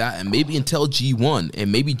be in that, and maybe until G1,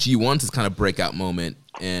 and maybe G1's his kind of breakout moment,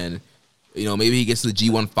 and maybe he gets to the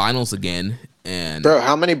G1 finals again. And bro,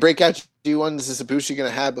 how many breakout ones is Ibushi going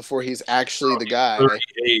to have before he's actually the guy?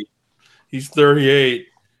 38. He's 38,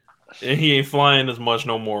 and he ain't flying as much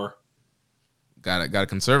no more. Gotta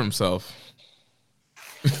conserve himself.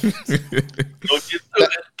 Don't get to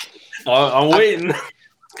it. I'm waiting.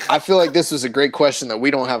 I feel like this was a great question that we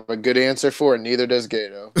don't have a good answer for, and neither does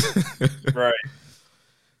Gato. Right.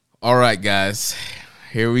 All right, guys.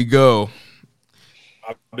 Here we go.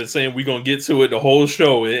 I've been saying we're going to get to it the whole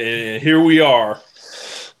show, and here we are.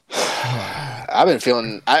 I've been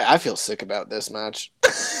feeling – I feel sick about this match.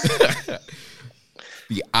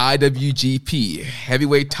 The IWGP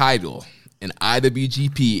Heavyweight Title and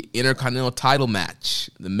IWGP Intercontinental Title match.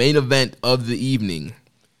 The main event of the evening.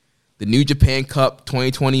 The New Japan Cup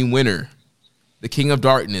 2020 winner. The King of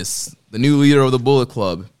Darkness. The new leader of the Bullet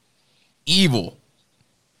Club. Evil.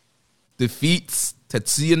 Defeats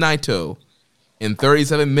Tetsuya Naito in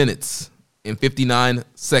 37 minutes and 59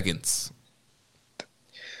 seconds.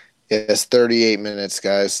 Yes, 38 minutes,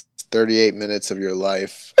 guys. 38 minutes of your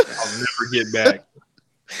life. I'll never get back.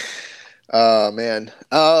 Oh, man.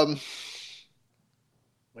 What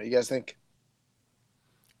do you guys think?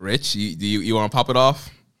 Rich, you want to pop it off?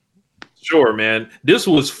 Sure, man. This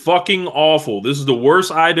was fucking awful. This is the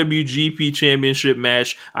worst IWGP Championship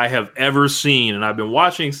match I have ever seen, and I've been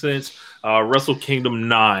watching since Wrestle Kingdom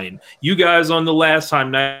 9. You guys on the last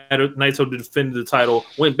time Naito defended the title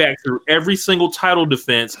went back through every single title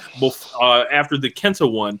defense after the Kenta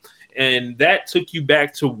one, and that took you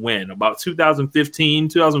back to when? About 2015,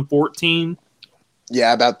 2014?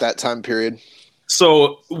 Yeah, about that time period.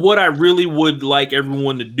 So what I really would like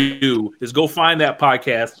everyone to do is go find that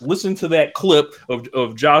podcast, listen to that clip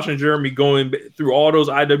of Josh and Jeremy going through all those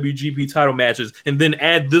IWGP title matches, and then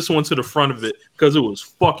add this one to the front of it because it was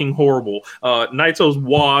fucking horrible. Naito's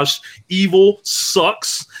washed. Evil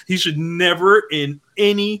sucks. He should never in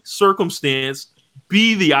any circumstance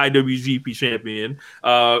be the IWGP champion.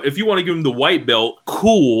 If you want to give him the white belt,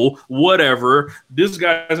 cool, whatever. This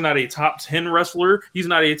guy's not a top 10 wrestler. He's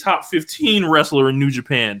not a top 15 wrestler in New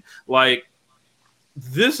Japan. Like,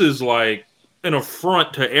 this is like an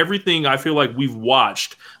affront to everything I feel like we've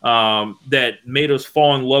watched that made us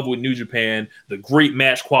fall in love with New Japan. The great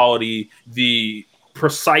match quality, the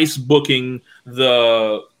precise booking,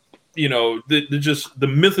 the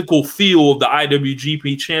mythical feel of the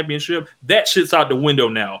IWGP Championship. That shit's out the window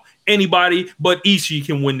now. Anybody but Ishii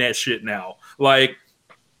can win that shit now. Like,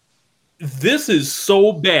 this is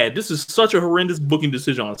so bad. This is such a horrendous booking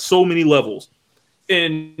decision on so many levels.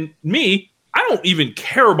 And me, I don't even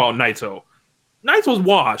care about Naito. Naito's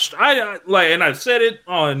washed. And I've said it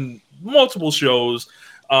on multiple shows.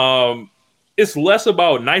 It's less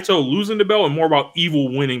about Naito losing the belt and more about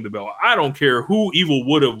Evil winning the belt. I don't care who Evil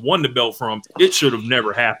would have won the belt from. It should have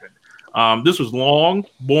never happened. This was long,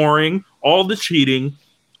 boring, all the cheating.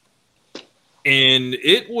 And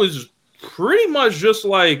it was pretty much just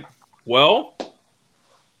like, well,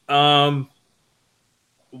 why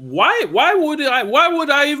would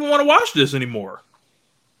I even want to watch this anymore?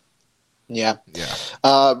 Yeah.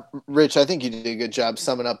 Rich, I think you did a good job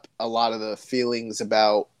summing up a lot of the feelings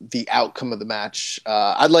about the outcome of the match.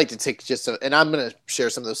 I'd like to take and I'm going to share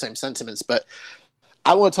some of those same sentiments, but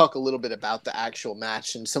I want to talk a little bit about the actual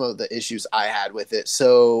match and some of the issues I had with it.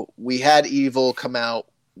 So we had Evil come out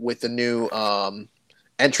with the new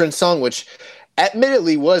entrance song, which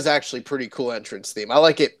admittedly was actually pretty cool entrance theme. I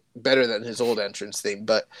like it better than his old entrance theme,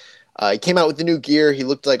 but he came out with the new gear. He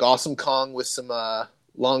looked like Awesome Kong with some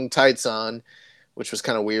long tights on, which was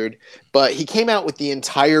kind of weird. But he came out with the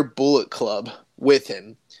entire Bullet Club with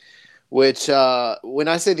him, which when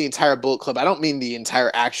I say the entire Bullet Club, I don't mean the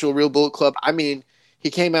entire actual real Bullet Club. I mean, he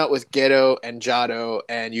came out with Gedo and Jado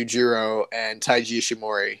and Yujiro and Taiji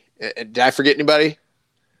Ishimori. Did I forget anybody?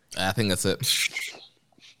 I think that's it.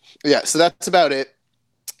 Yeah, so that's about it.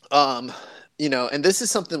 And this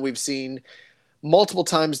is something we've seen multiple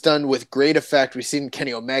times done with great effect. We've seen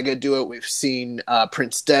Kenny Omega do it. We've seen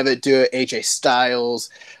Prince Devitt do it, AJ Styles.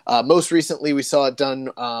 Most recently, we saw it done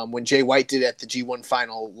when Jay White did it at the G1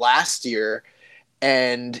 final last year.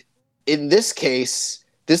 And in this case,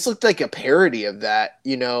 this looked like a parody of that.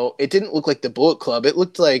 It didn't look like the Bullet Club. It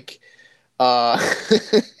looked like I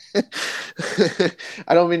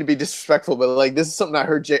don't mean to be disrespectful, but like this is something I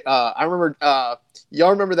heard. I remember y'all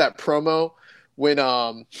remember that promo when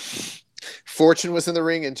Fortune was in the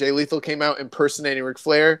ring and Jay Lethal came out impersonating Ric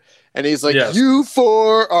Flair, and he's like, yes. "You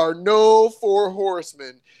four are no four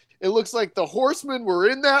horsemen." It looks like the horsemen were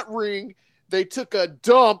in that ring. They took a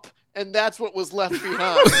dump, and that's what was left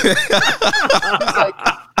behind. He's like,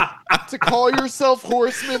 to call yourself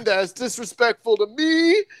horsemen, that is disrespectful to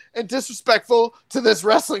me and disrespectful to this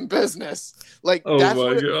wrestling business. Like, oh that's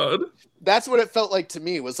my god. That's what it felt like to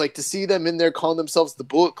me, was like to see them in there calling themselves the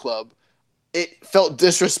Bullet Club. It felt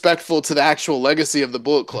disrespectful to the actual legacy of the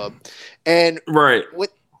Bullet Club. And right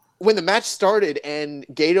when the match started and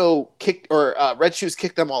Gato kicked, or Red Shoes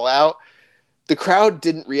kicked them all out, the crowd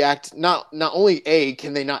didn't react. Not only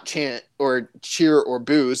can they not chant or cheer or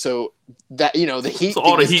boo, so that, you know, the heat. So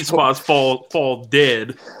all the heat spots fall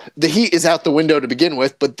dead. The heat is out the window to begin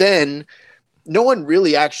with, but then no one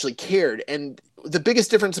really actually cared. And the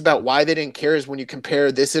biggest difference about why they didn't care is when you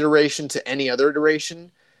compare this iteration to any other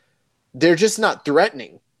iteration, they're just not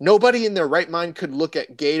threatening. Nobody in their right mind could look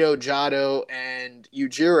at Gato, Jado, and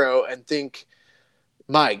Yujiro and think,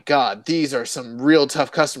 my God, these are some real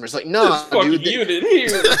tough customers. Like, no, dude. Unit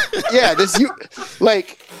here. Yeah,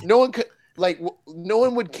 no one could, like, no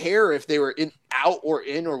one would care if they were out or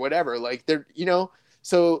in or whatever. Like, they're, you know,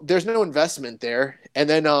 so there's no investment there. And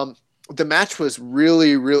then the match was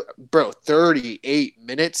really, 38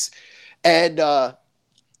 minutes. And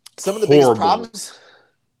some of the biggest problems,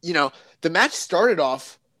 you know, the match started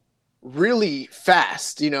off really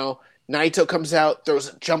fast. You know, Naito comes out, throws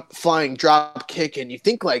a flying drop kick, and you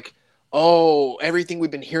think like, oh, everything we've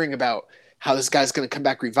been hearing about how this guy's going to come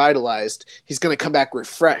back revitalized. He's going to come back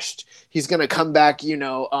refreshed. He's going to come back, you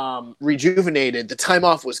know, rejuvenated. The time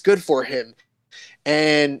off was good for him.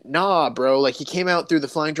 And nah, bro, like he came out through the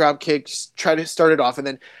flying drop kick, tried to start it off, and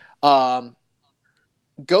then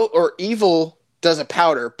Evil does a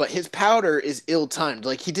powder, but his powder is ill-timed.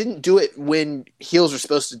 Like, he didn't do it when heels are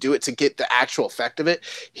supposed to do it to get the actual effect of it.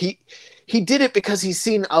 He did it because he's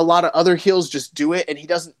seen a lot of other heels just do it, and he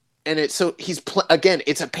doesn't. And it's so again,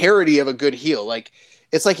 it's a parody of a good heel. Like,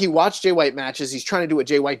 it's like he watched Jay White matches. He's trying to do what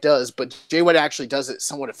Jay White does, but Jay White actually does it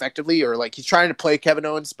somewhat effectively, or like he's trying to play Kevin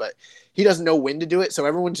Owens, but he doesn't know when to do it. So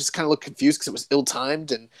everyone just kind of looked confused because it was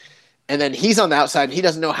ill-timed, and then he's on the outside and he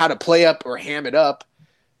doesn't know how to play up or ham it up.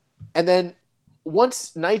 And then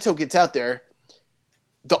once Naito gets out there,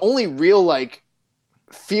 the only real like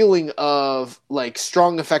feeling of like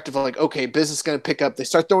strong effect of like, okay, business is going to pick up. They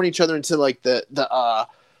start throwing each other into like the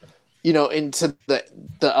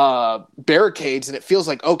barricades, and it feels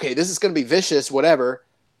like, okay, this is going to be vicious, whatever.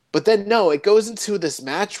 But then no, it goes into this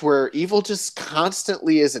match where Evil just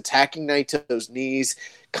constantly is attacking Naito's knees,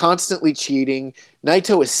 constantly cheating.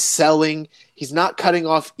 Naito is selling. He's not cutting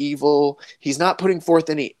off Evil. He's not putting forth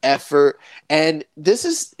any effort. And this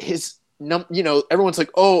is his everyone's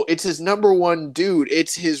like, oh, it's his number one dude.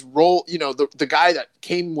 It's his role, the guy that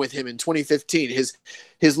came with him in 2015,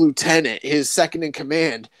 his lieutenant, his second in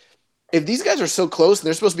command. If these guys are so close and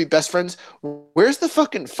they're supposed to be best friends, where's the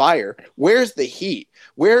fucking fire? Where's the heat?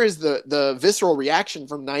 Where is the visceral reaction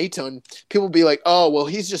from Naito? And people be like, oh, well,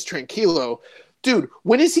 he's just tranquilo. Dude,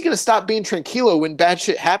 when is he going to stop being tranquilo when bad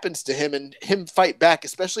shit happens to him and him fight back,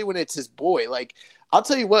 especially when it's his boy? Like, I'll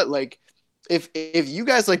tell you what, like, if you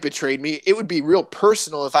guys like betrayed me, it would be real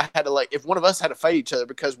personal if I had to if one of us had to fight each other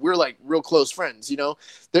because we're like real close friends,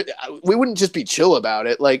 we wouldn't just be chill about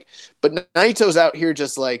it. Like, but Naito's out here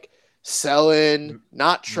just like selling,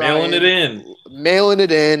 not trying, mailing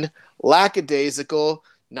it in, lackadaisical.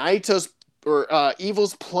 Naito's or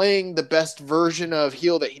Evil's playing the best version of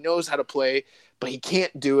heel that he knows how to play, but he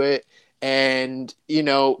can't do it. And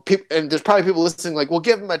and there's probably people listening like, well,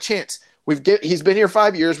 give him a chance. He's been here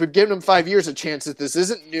 5 years. We've given him 5 years a chance. That this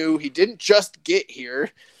isn't new. He didn't just get here.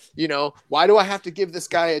 Why do I have to give this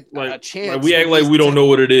guy a chance? Like we act like we don't know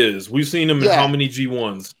what it is. We've seen him in how many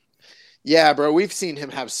G1s? Yeah, bro. We've seen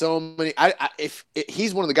him have so many.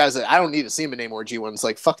 He's one of the guys that I don't need to see him in any more G1s.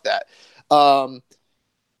 Like, fuck that.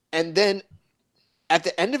 And then at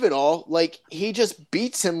the end of it all, like, he just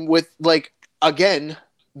beats him with, like, again,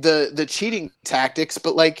 the cheating tactics,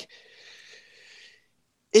 but like,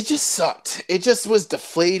 it just sucked. It just was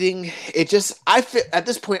deflating. At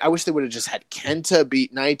this point, I wish they would have just had Kenta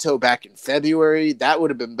beat Naito back in February. That would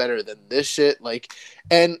have been better than this shit. Like,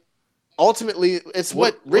 and ultimately, it's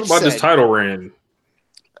what Rich said. What about this title reign?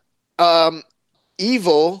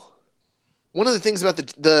 Evil. One of the things about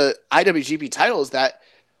the IWGP title is that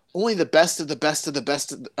only the best of the best of the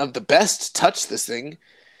best of the best touch this thing,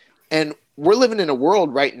 and we're living in a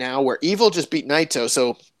world right now where Evil just beat Naito,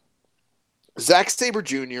 so Zack Sabre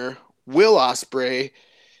Jr., Will Ospreay,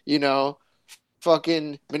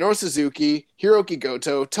 fucking Minoru Suzuki, Hiroki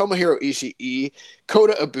Goto, Tomohiro Ishii,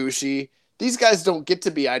 Kota Ibushi. These guys don't get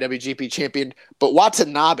to be IWGP champion, but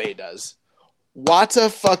Watanabe does.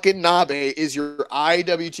 Wata-fucking-Nabe is your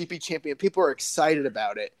IWGP champion. People are excited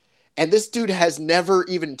about it. And this dude has never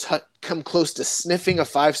even come close to sniffing a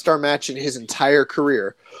 5-star match in his entire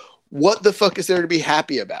career. What the fuck is there to be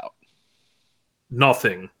happy about?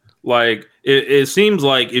 Nothing. Like, it seems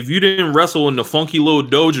like if you didn't wrestle in the funky little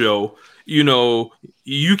dojo you know,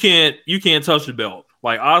 you can't touch the belt.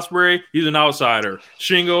 Like Ospreay, he's an outsider.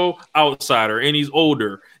 Shingo, outsider, and he's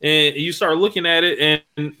older. And you start looking at it,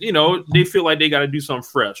 and you know they feel like they got to do something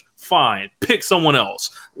fresh. Fine, pick someone else.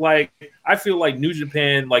 Like I feel like New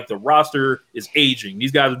Japan, like the roster is aging.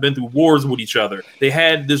 These guys have been through wars with each other. They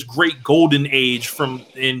had this great golden age from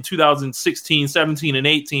in 2016, 17, and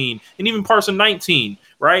 18, and even parts of 19,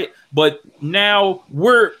 right? But now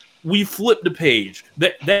we flipped the page.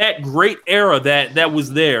 That great era that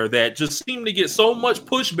was there that just seemed to get so much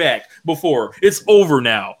pushback before. It's over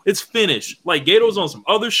now. It's finished. Like Gato's on some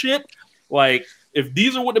other shit. Like if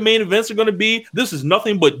these are what the main events are going to be, this is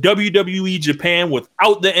nothing but WWE Japan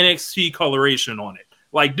without the NXT coloration on it.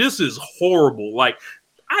 Like this is horrible. Like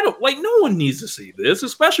I don't like. No one needs to see this,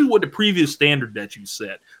 especially with the previous standard that you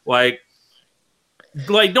set. Like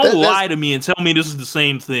don't lie to me and tell me this is the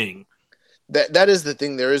same thing. That is the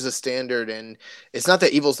thing. There is a standard, and it's not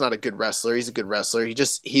that Evil's not a good wrestler. He's a good wrestler.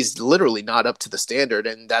 He's literally not up to the standard,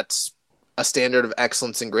 and that's a standard of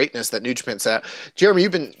excellence and greatness that New Japan set. Jeremy,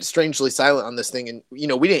 you've been strangely silent on this thing, and you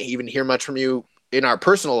know we didn't even hear much from you in our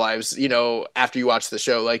personal lives. You know, after you watched the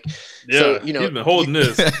show, like so, you know, you've been holding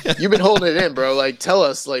this. You've been holding it in, bro. Like, tell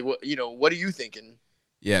us, like, what are you thinking?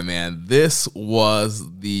 Yeah, man, this was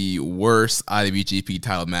the worst IWGP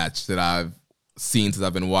title match that I've seen since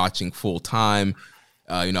I've been watching full time.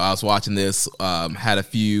 You know, I was watching this, had a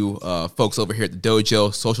few folks over here at the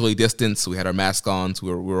dojo, socially distanced. We had our masks on, so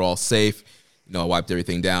we were all safe. You know, I wiped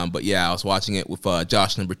everything down. But yeah, I was watching it with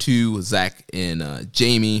Josh number 2, Zach, and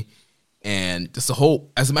Jamie. And just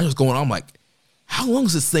as the match was going on, I'm like, how long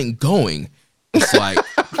is this thing going? It's like,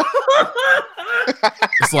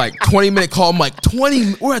 it's like 20-minute call. I'm like,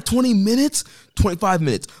 we're at 20 minutes? 25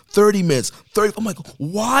 minutes, 30 minutes, 30. I'm like,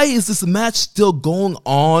 why is this match still going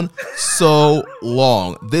on so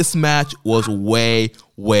long? This match was way,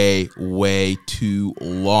 way, way too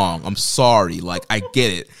long. I'm sorry. Like, I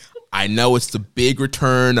get it. I know it's the big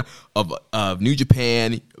return of New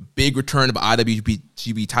Japan, big return of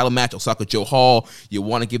IWGP title match, Osaka Joe Hall. You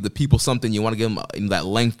want to give the people something. You want to give them that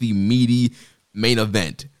lengthy, meaty main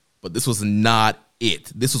event. But this was not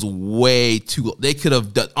it. This was way too. They could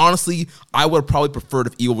have done. Honestly, I would have probably preferred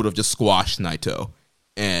if Evil would have just squashed Naito.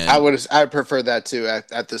 And I prefer that too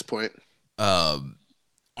at this point.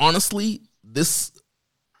 Honestly, this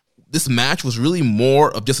match was really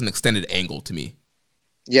more of just an extended angle to me.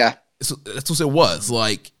 Yeah, that's what it was.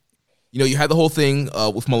 Like, you know, you had the whole thing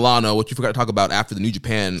with Milano, which you forgot to talk about after the New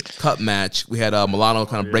Japan Cup match. We had Milano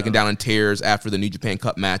kind of breaking down in tears after the New Japan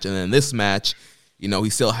Cup match, and then this match. You know,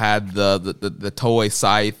 he still had the toy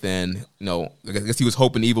scythe, and you know, I guess he was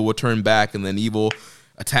hoping Evil would turn back, and then Evil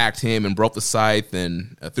attacked him and broke the scythe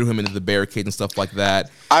and threw him into the barricade and stuff like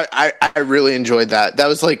that. I really enjoyed that. That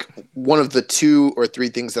was like one of the 2 or 3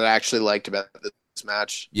 things that I actually liked about this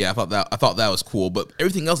match. Yeah, I thought that was cool, but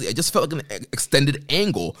everything else, it just felt like an extended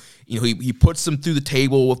angle. You know, he puts him through the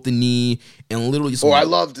table with the knee and literally just. Oh, I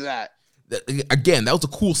loved that. Again, that was a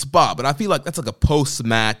cool spot, but I feel like that's like a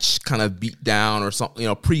post-match kind of beat down or something, you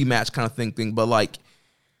know, pre-match kind of thing. But like,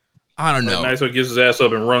 I don't know. Naito gets his ass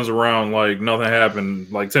up and runs around like nothing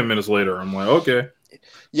happened. Like 10 minutes later, I'm like, okay.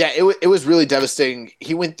 Yeah, it was really devastating.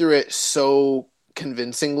 He went through it so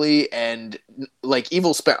convincingly, and like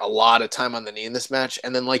Evil spent a lot of time on the knee in this match,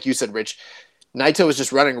 and then like you said, Rich, Naito was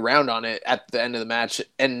just running around on it at the end of the match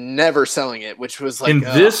and never selling it, which was like.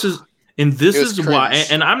 And this is why,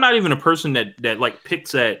 and I'm not even a person that like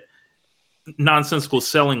picks at nonsensical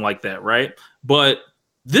selling like that, right? But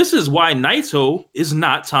this is why Naito is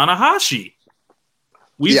not Tanahashi.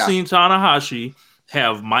 We've seen Tanahashi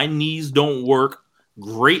have my knees don't work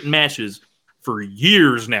great matches for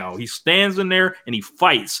years now. He stands in there and he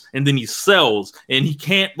fights, and then he sells, and he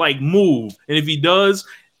can't like move. And if he does,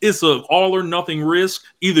 it's a all or nothing risk.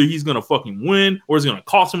 Either he's gonna fucking win or it's gonna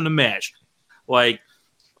cost him the match. Like.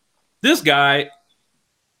 This guy,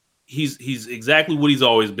 he's exactly what he's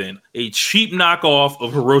always been. A cheap knockoff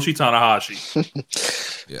of Hiroshi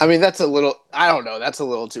Tanahashi. Yeah. I mean, that's a little, I don't know. That's a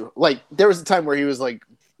little too, like, there was a time where he was like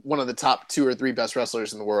one of the top 2 or 3 best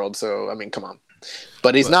wrestlers in the world. So, I mean, come on.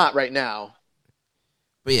 But he's not right now.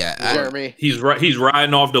 But yeah, Jeremy, he's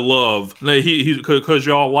riding off the love. He's because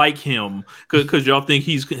y'all like him, because y'all think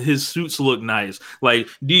his suits look nice. Like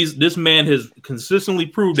this man has consistently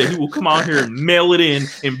proved that he will come out here and mail it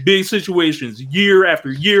in big situations year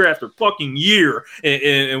after year after fucking year.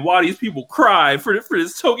 And why these people cry for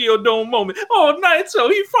this Tokyo Dome moment? Oh, Naito,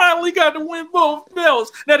 he finally got to win both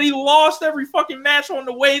belts that he lost every fucking match on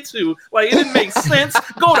the way to. Like it didn't make sense.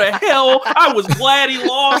 Go to hell. I was glad he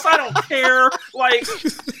lost. I don't care. Like.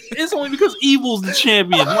 it's only because Evil's the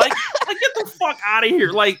champion. Like get the fuck out of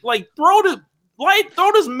here. Like throw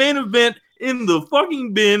this main event in the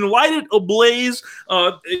fucking bin, light it ablaze,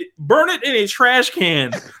 burn it in a trash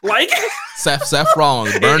can, like Seth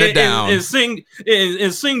Rollins, burn it down, and sing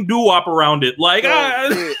doo-wop around it, like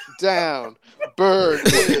burn it down, burn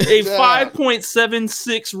it a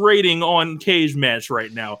 5.76 rating on Cage Match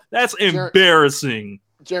right now. That's embarrassing.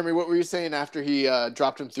 Jeremy, what were you saying after he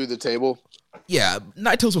dropped him through the table? Yeah,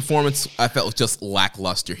 Naito's performance I felt was just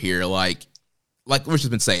lackluster here. Like Rich has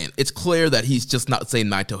been saying, it's clear that he's just not the same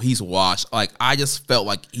Naito. He's washed. Like, I just felt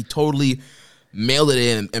like he totally mailed it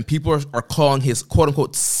in, and people are calling his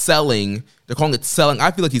quote-unquote selling. They're calling it selling.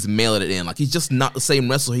 I feel like he's mailing it in. Like, he's just not the same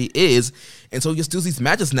wrestler he is, and so he just does these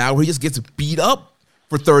matches now where he just gets beat up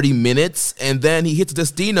for 30 minutes, and then he hits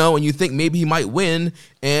Destino, and you think maybe he might win,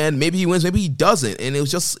 and maybe he wins, maybe he doesn't. And it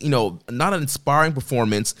was just, not an inspiring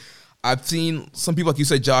performance. I've seen some people, like you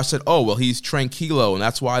said, Josh, said, oh, well, he's tranquilo, and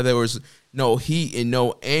that's why there was no heat and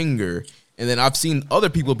no anger. And then I've seen other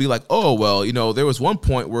people be like, oh, well, there was one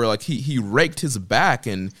point where like he raked his back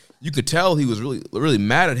and you could tell he was really, really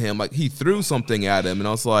mad at him. Like he threw something at him. And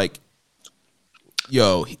I was like,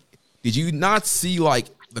 yo, did you not see like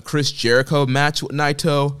the Chris Jericho match with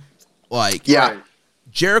Naito? Like, yeah.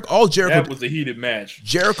 Jericho that was a heated match.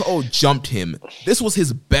 Jericho jumped him. This was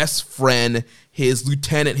his best friend, his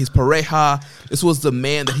lieutenant, his pareja. This was the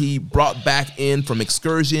man that he brought back in from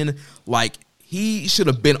Excursion. Like, he should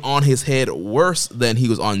have been on his head worse than he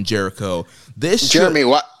was on Jericho. Jeremy,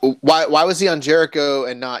 why was he on Jericho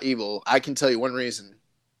and not Evil? I can tell you one reason.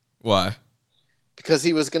 Why? Because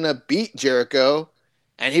he was going to beat Jericho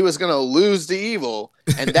and he was going to lose to Evil.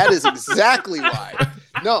 And that is exactly why.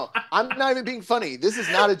 No, I'm not even being funny. This is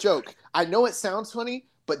not a joke. I know it sounds funny,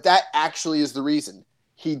 but that actually is the reason.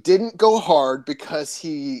 He didn't go hard because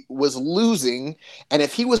he was losing, and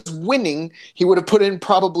if he was winning, he would have put in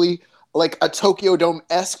probably like a Tokyo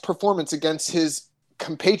Dome-esque performance against his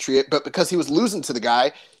compatriot, but because he was losing to the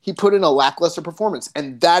guy, he put in a lackluster performance,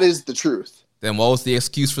 and that is the truth. Then what was the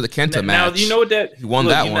excuse for the Kenta match? Now, you know what that... He won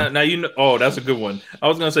that one. Oh, that's a good one. I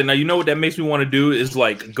was going to say, now, you know what that makes me want to do is,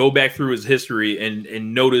 like, go back through his history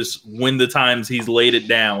and notice when the times he's laid it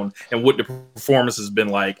down and what the performance has been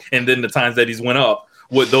like, and then the times that he's went up,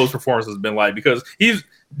 what those performances have been like. Because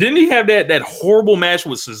didn't he have that horrible match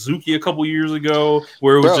with Suzuki a couple years ago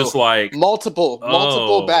where it was just like... Multiple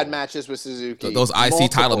bad matches with Suzuki. Those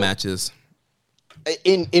IC title matches.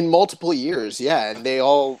 In multiple years, yeah, and they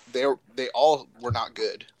all were not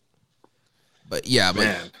good. But yeah,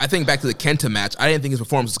 I think back to the Kenta match, I didn't think his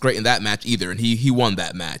performance was great in that match either, and he won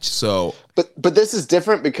that match. So, but this is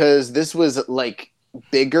different because this was like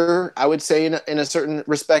bigger, I would say, in a certain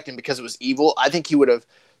respect, and because it was Evil, I think he would have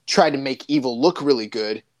tried to make Evil look really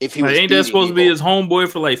good if he was. Ain't that supposed to be his homeboy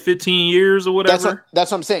for like 15 years or whatever?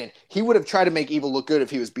 That's what I'm saying. He would have tried to make Evil look good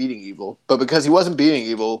if he was beating Evil, but because he wasn't beating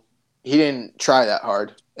Evil, he didn't try that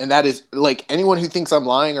hard. And that is, like, anyone who thinks I'm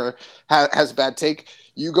lying or has a bad take,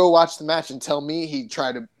 you go watch the match and tell me he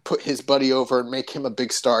tried to put his buddy over and make him a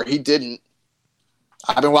big star. He didn't.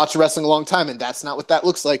 I've been watching wrestling a long time, and that's not what that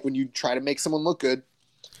looks like when you try to make someone look good.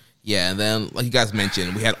 Yeah, and then, like you guys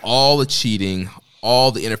mentioned, we had all the cheating,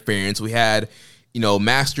 all the interference. We had,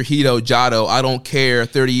 Master Hito Jado, I don't care,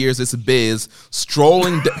 30 years, it's a biz,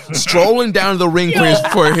 strolling down the ring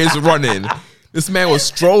for his run-in. This man was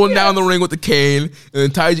strolling down the ring with the cane, and then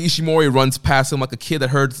Taiji Ishimori runs past him like a kid that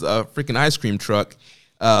heard a freaking ice cream truck.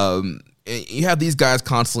 And you have these guys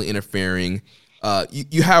constantly interfering.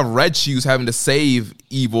 You have Red Shoes having to save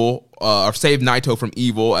Evil, or save Naito from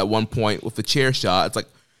Evil at one point with the chair shot. It's like,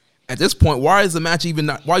 at this point, why is the match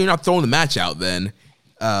why are you not throwing the match out then?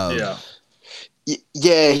 Yeah,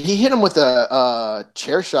 he hit him with a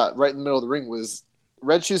chair shot right in the middle of the ring. Was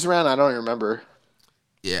Red Shoes around? I don't even remember.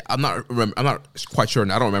 Yeah, I'm not quite sure.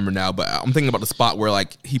 I don't remember now, but I'm thinking about the spot where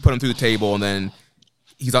like he put him through the table and then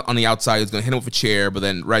he's on the outside. He's gonna hit him with a chair, but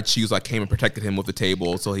then Red Shoes like came and protected him with the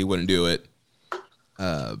table so he wouldn't do it.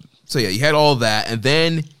 So yeah, you had all that, and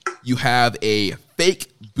then you have a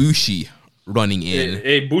fake Bushi running in.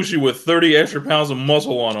 A Bushi with 30 extra pounds of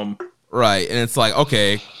muscle on him. Right, and it's like,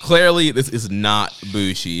 okay, clearly this is not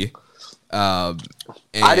Bushi. I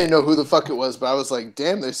didn't know who the fuck it was, but I was like,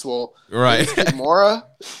 damn, they swole. Right. Kimura?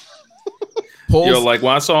 Yo, like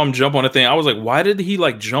when I saw him jump on the thing, I was like, why did he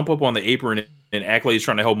like jump up on the apron and act like he's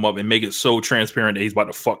trying to help him up and make it so transparent that he's about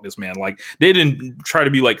to fuck this man? Like they didn't try to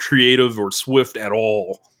be like creative or swift at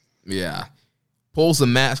all. Yeah. Pulls the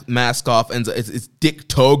mask off, and it's Dick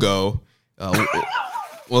Togo.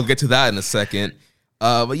 We'll get to that in a second.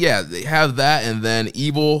 But yeah, they have that, and then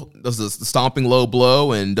Evil does the stomping low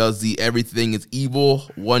blow and does the everything is evil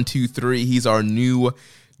 1, 2, 3. He's our new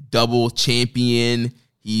double champion.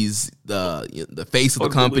 He's the face of the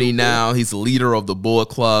company now. He's the leader of the Bullet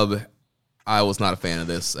Club. I was not a fan of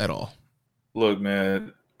this at all. Look,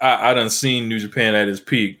 man, I done seen New Japan at its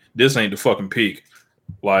peak. This ain't the fucking peak.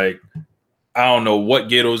 Like, I don't know what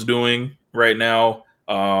Gato's doing right now.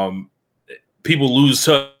 People lose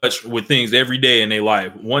touch with things every day in their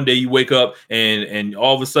life. One day you wake up and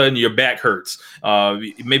all of a sudden your back hurts.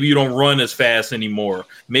 Maybe you don't run as fast anymore.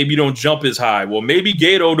 Maybe you don't jump as high. Well, maybe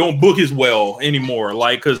Gato don't book as well anymore.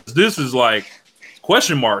 Like, because this is like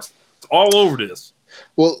question marks all over this.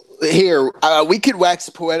 Well, here, we could wax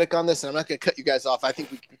poetic on this, and I'm not going to cut you guys off. I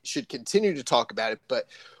think we should continue to talk about it, but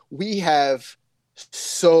we have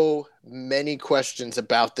so many questions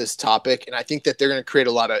about this topic, and I think that they're going to create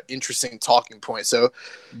a lot of interesting talking points. So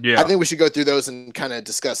I think we should go through those and kind of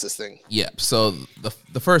discuss this thing. Yeah, so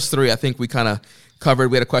the first three I think we kind of covered.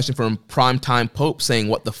 We had a question from Primetime Pope saying,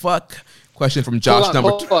 what the fuck? Question from Josh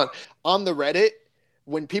Hold on. On the Reddit,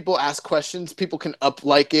 when people ask questions, people can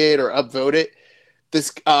up-like it or upvote it.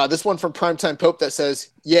 This one from Primetime Pope that says,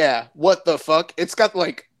 yeah, what the fuck? It's got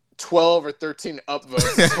like 12 or 13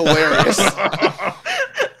 upvotes. It's hilarious.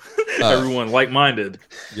 Everyone like-minded.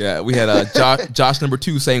 Yeah, we had Josh number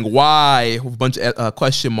 2 saying why with a bunch of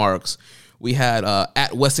question marks. We had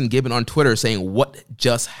at Weston Gibbon on Twitter saying what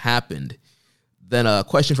just happened. Then a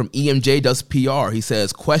question from EMJ does PR. He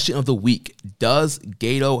says, question of the week, does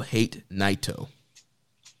Gato hate Naito?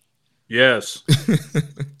 Yes.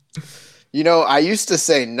 You know, I used to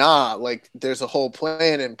say, nah, like there's a whole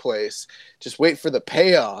plan in place. Just wait for the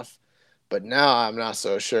payoff. But now I'm not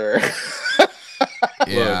so sure.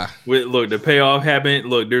 Yeah. Look, the payoff happened.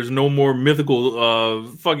 Look, there's no more mythical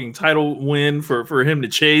fucking title win for him to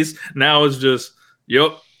chase. Now it's just,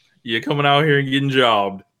 yep, you're coming out here and getting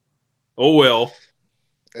jobbed. Oh, well.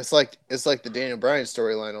 It's like the Daniel Bryan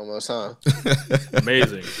storyline almost, huh?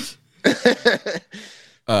 Amazing.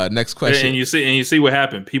 Next question. And you see what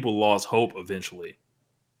happened. People lost hope eventually.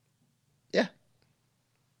 Yeah.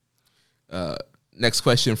 Next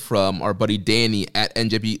question from our buddy Danny at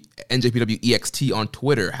NJPWEXT on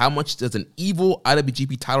Twitter. How much does an evil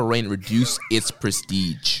IWGP title reign reduce its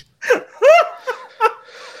prestige? All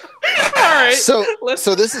right. So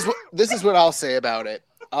this is what I'll say about it.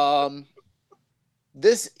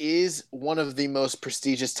 This is one of the most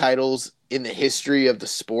prestigious titles in the history of the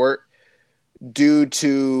sport due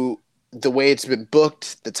to the way it's been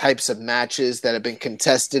booked, the types of matches that have been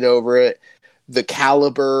contested over it, the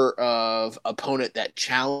caliber of opponent that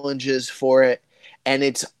challenges for it, and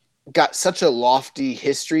it's got such a lofty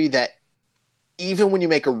history that even when you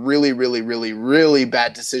make a really, really, really, really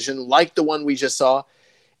bad decision like the one we just saw,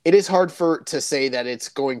 it is hard to say that it's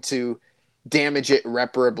going to damage it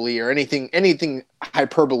irreparably or anything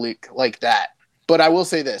hyperbolic like that. But I will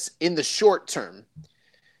say this, in the short term,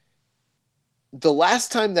 the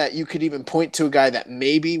last time that you could even point to a guy that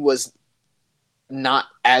maybe was not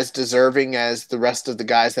as deserving as the rest of the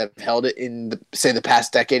guys that have held it in the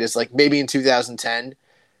past decade is like maybe in 2010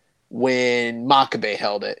 when Makabe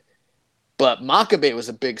held it. But Makabe was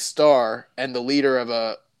a big star and the leader of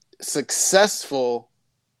a successful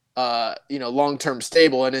long-term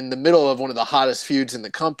stable and in the middle of one of the hottest feuds in the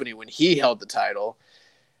company when he held the title.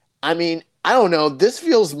 I mean, I don't know. This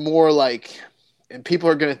feels more like, and people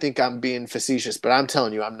are going to think I'm being facetious, but I'm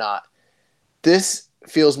telling you I'm not. This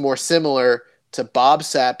feels more similar to Bob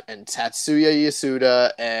Sapp and Tatsuya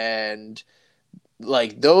Yasuda and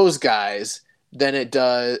like those guys than it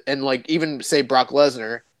does, and like even say Brock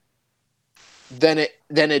Lesnar, than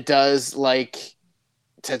it does like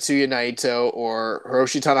Tetsuya Naito or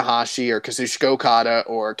Hiroshi Tanahashi or Kazuchika Okada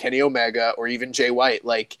or Kenny Omega or even Jay White.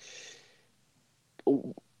 Like,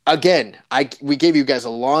 again, we gave you guys a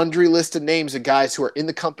laundry list of names of guys who are in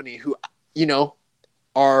the company who,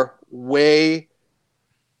 are way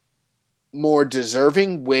more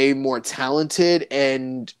deserving, way more talented,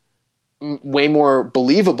 and way more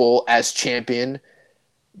believable as champion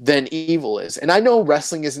than Evil is. And I know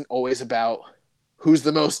wrestling isn't always about who's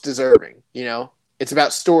the most deserving, It's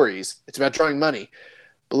about stories. It's about drawing money.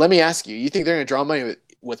 But let me ask you, you think they're going to draw money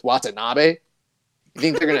with Watanabe? You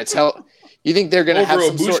think they're going to you think they're going to have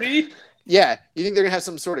some sort of, yeah, you think they're going to have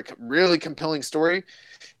some sort of really compelling story?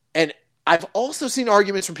 And I've also seen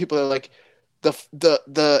arguments from people that are like,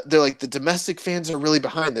 they're like, the domestic fans are really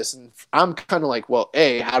behind this. And I'm kind of like, well,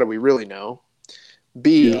 A, how do we really know?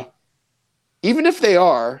 B, even if they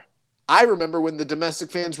are, I remember when the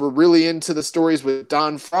domestic fans were really into the stories with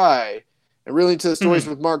Don Fry and really into the stories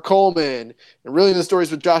with Mark Coleman, and really into the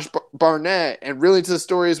stories with Josh Barnett, and really into the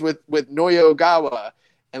stories with Naoya Ogawa.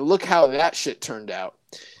 And look how that shit turned out.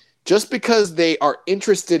 Just because they are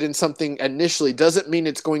interested in something initially doesn't mean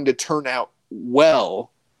it's going to turn out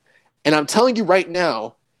well. And I'm telling you right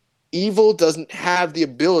now, Evil doesn't have the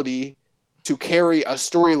ability to carry a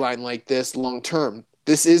storyline like this long term.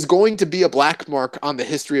 This is going to be a black mark on the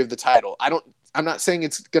history of the title. I'm not saying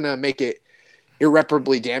it's going to make it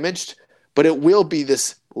irreparably damaged, but it will be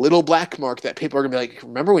this little black mark that people are going to be like,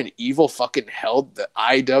 remember when Evil fucking held the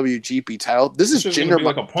IWGP title? This is Jinder,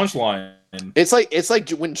 like a punchline. It's like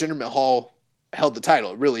when Jinder Mahal held the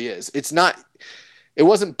title. It really is. It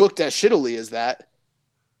wasn't booked as shittily as that,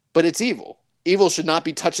 but it's Evil. Evil should not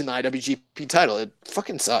be touching the IWGP title. It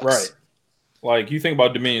fucking sucks. Right. Like, you think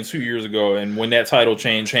about Dominion 2 years ago, and when that title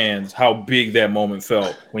changed hands, how big that moment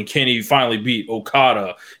felt when Kenny finally beat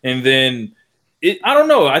Okada. And then, I don't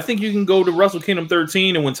know. I think you can go to Wrestle Kingdom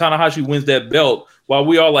 13, and when Tanahashi wins that belt, while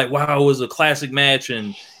we all like, wow, it was a classic match,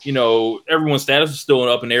 and, you know, everyone's status is still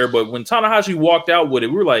up in the air. But when Tanahashi walked out with it,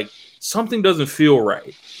 we were like, something doesn't feel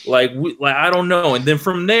right. Like I don't know. And then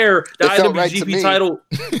from there, the IWGP title.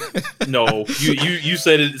 No, you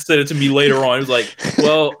said it to me later on. It was like,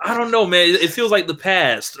 well, I don't know, man. It feels like the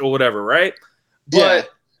past or whatever, right? But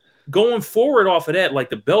going forward off of that, like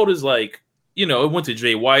the belt is like, you know, it went to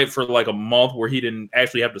Jay White for like a month where he didn't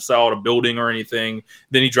actually have to sell out a building or anything.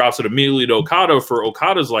 Then he drops it immediately to Okada for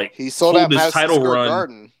Okada's like he sold out his title run.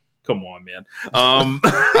 Garden. Come on, man.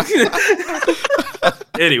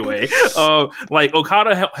 Anyway, like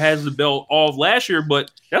Okada has the belt all of last year,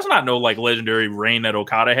 but that's not no like legendary reign that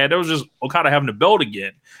Okada had. That was just Okada having the belt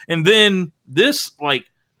again. And then this, like,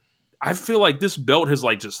 I feel like this belt has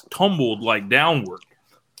like just tumbled like downward.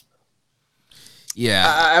 Yeah,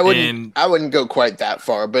 I wouldn't go quite that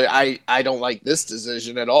far, but I don't like this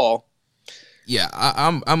decision at all. Yeah,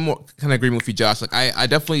 I'm kind of agreeing with you, Josh. Like I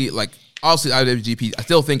definitely like. Obviously, IWGP, I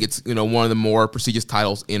still think it's, you know, one of the more prestigious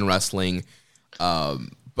titles in wrestling. But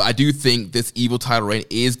I do think this Evil title reign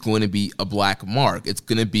is going to be a black mark. It's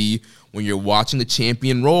going to be when you're watching the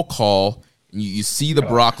champion roll call, and you see the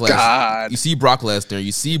Brock Lesnar, you see Brock Lesnar,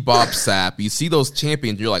 you see Bob Sapp, you see those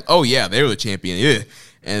champions. You're like, oh yeah, they're the champion. Yeah.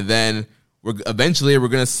 And then eventually we're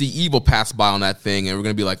going to see Evil pass by on that thing, and we're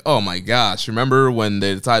going to be like, oh my gosh, remember when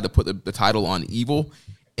they decided to put the title on Evil?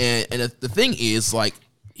 And the thing is, like,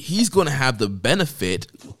 he's going to have the benefit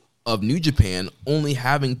of New Japan only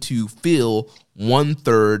having to fill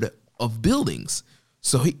 1/3 of buildings.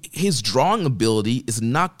 So his drawing ability is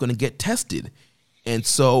not going to get tested. And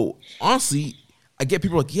so, honestly, I get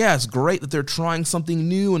people like, yeah, it's great that they're trying something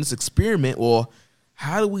new in this experiment. Well,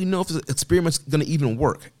 how do we know if this experiment's going to even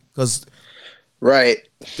work? Because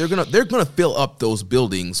they're gonna fill up those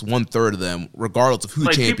buildings, 1/3 of them, regardless of who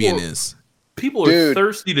the champion is. People are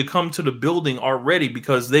thirsty to come to the building already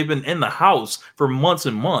because they've been in the house for months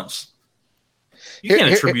and months. You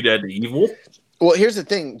can't attribute that to Evil. Well, here's the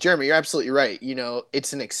thing, Jeremy, you're absolutely right. You know,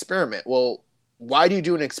 it's an experiment. Well, why do you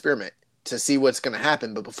do an experiment? To see what's going to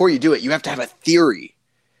happen. But before you do it, you have to have a theory.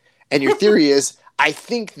 And your theory is, I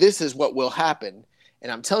think this is what will happen.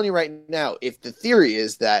 And I'm telling you right now, if the theory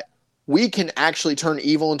is that we can actually turn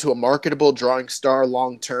Evil into a marketable drawing star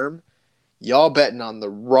long term, y'all betting on the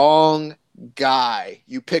wrong guy.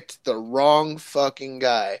 You picked the wrong fucking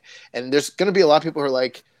guy. And there's going to be a lot of people who are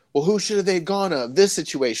like, well, who should have they gone of? This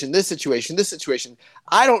situation, this situation, this situation.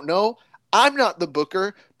 I don't know. I'm not the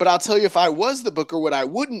booker, but I'll tell you, if I was the booker, what I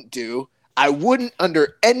wouldn't do, I wouldn't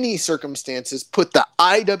under any circumstances put the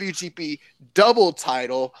IWGP double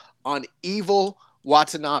title on Evil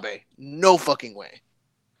Watanabe. No fucking way.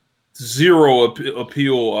 Zero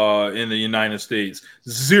appeal in the United States.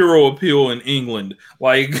 Zero appeal in England.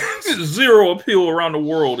 Like, zero appeal around the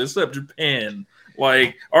world except Japan.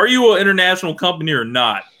 Like, are you an international company or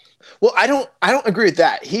not? Well, I don't agree with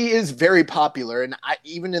that. He is very popular, and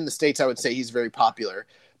even in the States, I would say he's very popular.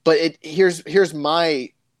 But here's my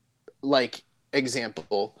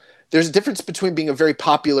example. There's a difference between being a very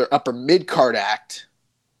popular upper mid card act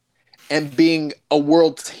and being a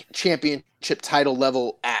world championship title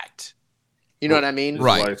level act. You know what I mean?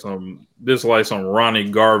 Right. This is like some Ronnie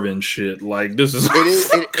Garvin shit. Like, this is.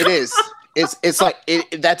 It is. It's like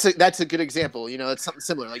that's a good example. You know, it's something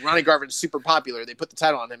similar. Like, Ronnie Garvin's super popular. They put the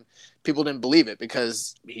title on him. People didn't believe it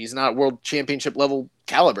because he's not world championship level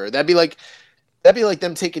caliber. That'd be like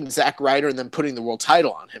them taking Zack Ryder and then putting the world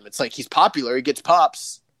title on him. It's like, he's popular. He gets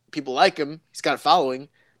pops. People like him. He's got a following.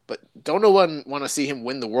 But don't no one want to see him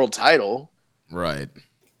win the world title. Right.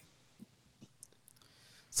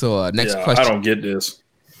 So next question. I don't get this.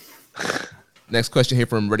 Next question here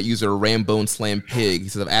from Reddit user Rambone Slam Pig. He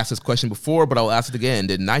says, I've asked this question before, but I'll ask it again.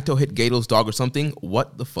 Did Naito hit Gato's dog or something?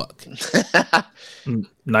 What the fuck?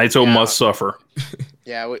 Naito must suffer.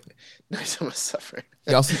 Yeah, Naito must suffer.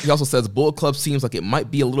 He also says, Bullet Club seems like it might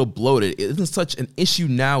be a little bloated. It isn't such an issue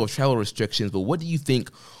now with travel restrictions, but what do you think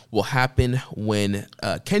will happen when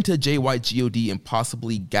Kenta, Jay White, GOD, and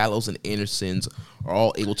possibly Gallows and Andersons are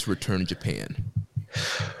all able to return to Japan?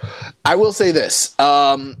 I will say this.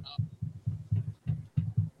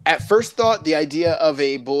 At first thought, the idea of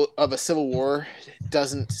a civil war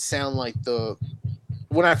doesn't sound like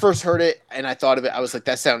when I first heard it and I thought of it, I was like,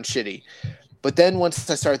 that sounds shitty. But then once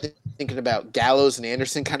I started thinking about Gallows and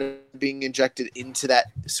Anderson kind of being injected into that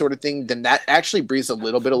sort of thing, then that actually breathes a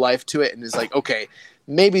little bit of life to it and is like, okay,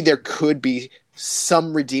 maybe there could be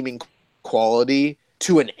some redeeming quality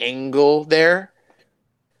to an angle there.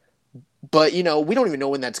 But, we don't even know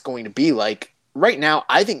when that's going to be. Like, right now,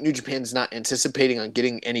 I think New Japan's not anticipating on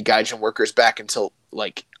getting any Gaijin workers back until,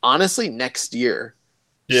 honestly, next year.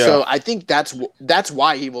 Yeah. So I think that's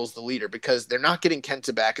why Evil's the leader, because they're not getting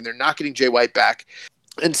Kenta back and they're not getting Jay White back.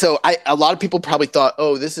 And so a lot of people probably thought,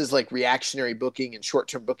 oh, this is like reactionary booking and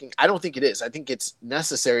short-term booking. I don't think it is. I think it's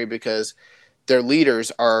necessary because their leaders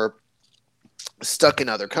are stuck in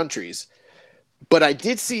other countries. But I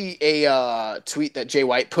did see a tweet that Jay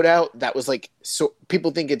White put out that was like, so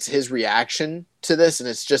people think it's his reaction to this, and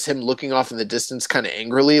it's just him looking off in the distance kind of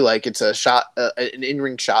angrily, like it's a shot, an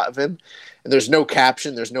in-ring shot of him. And there's no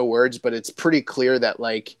caption, there's no words, but it's pretty clear that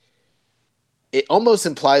it almost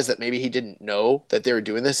implies that maybe he didn't know that they were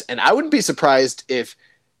doing this. And I wouldn't be surprised if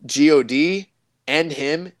GOD and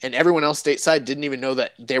him and everyone else stateside didn't even know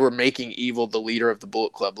that they were making Evil the leader of the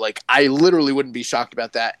Bullet Club. I literally wouldn't be shocked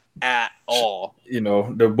about that at all.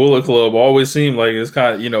 The Bullet Club always seemed like it's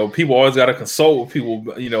kind of, people always got to consult with people,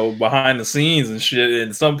 behind the scenes and shit.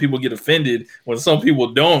 And some people get offended when some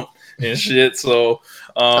people don't and shit. So,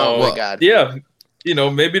 oh my God. Yeah.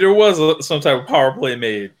 Maybe there was some type of power play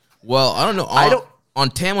made. Well, I don't know. On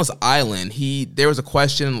Tama's Island, there was a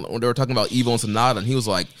question when they were talking about Evil and Sonata, and he was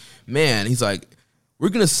like, we're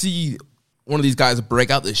going to see one of these guys break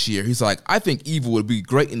out this year. He's like, I think Evil would be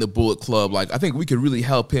great in the Bullet Club. I think we could really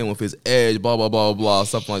help him with his edge, blah, blah, blah, blah,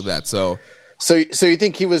 something like that. So you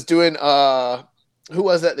think he was doing, who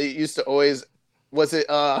was that used to always, was it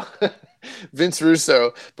Vince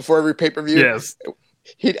Russo before every pay-per-view? Yes.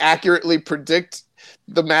 He'd accurately predict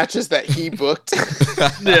the matches that he booked.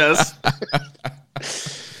 Yes.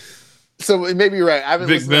 So maybe you're right. I haven't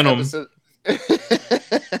Big Venom.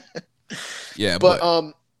 Yeah,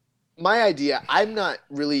 but my idea, I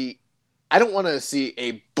don't want to see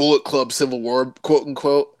a Bullet Club Civil War, quote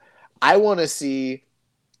unquote. I want to see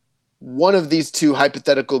one of these two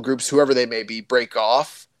hypothetical groups, whoever they may be, break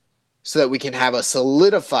off so that we can have a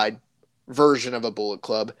solidified version of a Bullet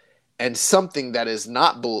Club and something that is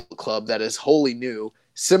not Bullet Club, that is wholly new,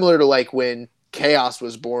 similar to when Chaos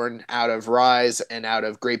was born out of Rise and out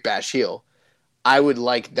of Great Bash Heel. I would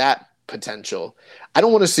like that potential. I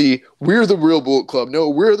don't want to see, we're the real Bullet Club. No,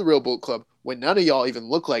 we're the real Bullet Club, when none of y'all even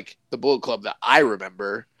look like the Bullet Club that I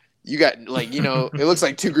remember. You got, it looks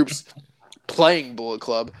like two groups playing Bullet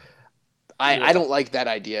Club. I don't like that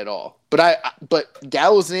idea at all. But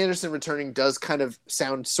Gallows and Anderson returning does kind of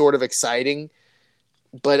sound sort of exciting.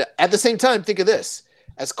 But at the same time, think of this.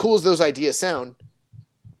 As cool as those ideas sound,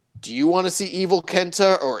 do you want to see Evil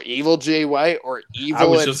Kenta or Evil Jay White or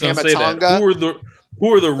Evil and Tama Tonga?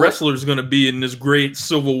 Who are the wrestlers going to be in this great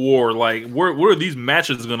Civil War? what are these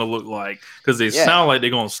matches going to look like? Because they sound like they're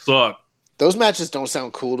going to suck. Those matches don't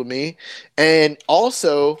sound cool to me. And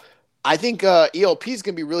also, I think ELP is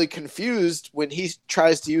going to be really confused when he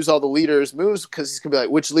tries to use all the leaders' moves, because he's going to be like,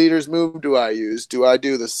 which leader's move do I use? Do I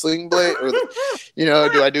do the sling blade or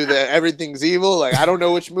do I do the everything's evil? I don't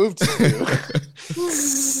know which move to do.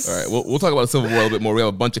 All right, we'll talk about Civil War a little bit more. We have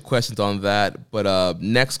a bunch of questions on that. But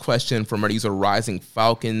next question from our user Rising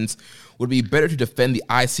Falcons. Would it be better to defend the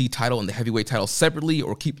IC title and the heavyweight title separately,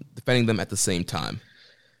 or keep defending them at the same time?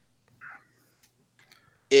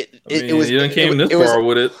 You didn't came this far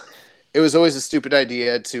with it. It was always a stupid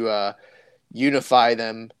idea to unify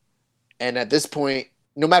them. And at this point,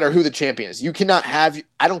 no matter who the champion is, you cannot have,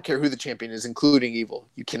 I don't care who the champion is, including Evil.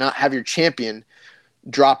 You cannot have your champion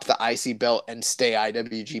drop the IC belt and stay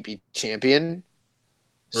IWGP champion.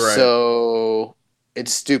 Right. So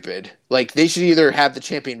it's stupid. They should either have the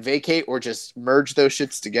champion vacate or just merge those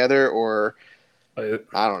shits together, or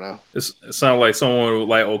I don't know. It sounds like someone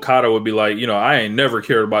like Okada would be like, I ain't never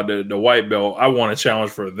cared about the white belt. I want to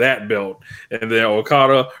challenge for that belt. And then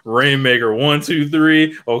Okada, Rainmaker, 1, 2,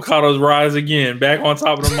 3. Okada's rise again, back on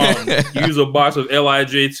top of the mountain. Use a box of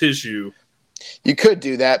LIJ tissue. You could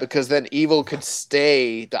do that because then Evil could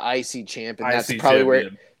stay the IC champ, and that's probably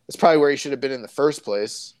where he should have been in the first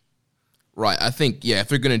place. Right. I think, if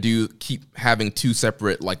they're going to keep having two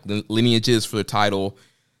separate lineages for the title,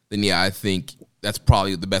 then I think that's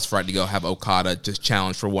probably the best route to go. Have Okada just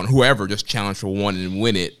challenge for one, whoever just challenge for one and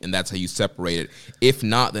win it, and that's how you separate it. If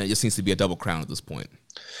not, then it just needs to be a double crown at this point.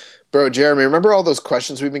 Bro, Jeremy, remember all those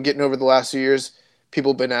questions we've been getting over the last few years?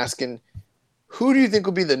 People have been asking, who do you think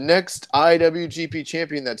will be the next IWGP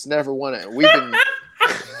champion that's never won it? We've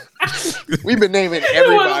been naming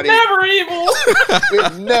everybody. It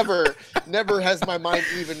was never Evil. never has my mind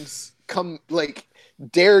even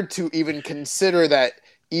dared to even consider that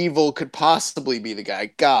Evil could possibly be the guy.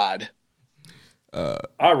 God.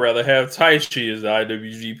 I'd rather have Taichi as the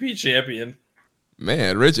IWGP champion.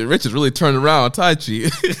 Man, Rich is really turned around Taichi.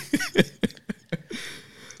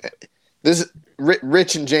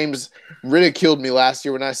 Rich and James ridiculed me last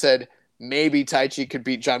year when I said maybe Taichi could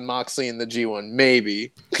beat Jon Moxley in the G1.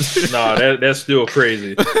 Maybe. No, that's still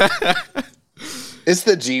crazy. It's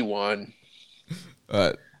the G1.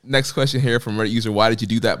 Next question here from Reddit user, why did you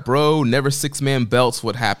do that, bro? Never 6-man belts,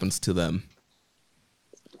 what happens to them?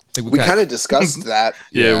 We kind of discussed that.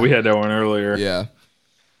 Yeah, we had that one earlier. Yeah.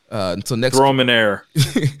 So next, throw them in air.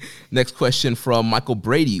 Next question from Michael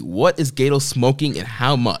Brady. What is Gato smoking and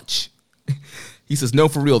how much? He says, no,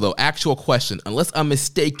 for real, though. Actual question. Unless I'm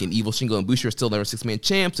mistaken, Evil, Shingo, and Bushi are still never 6-man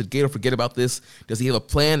champs. Did Gato forget about this? Does he have a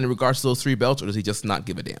plan in regards to those 3 belts, or does he just not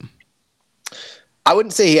give a damn? I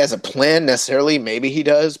wouldn't say he has a plan necessarily. Maybe he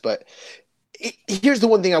does, but here's the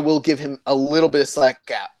one thing I will give him a little bit of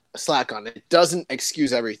slack on. It doesn't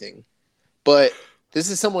excuse everything, but this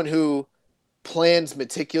is someone who plans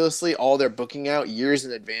meticulously all their booking out years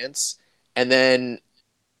in advance, and then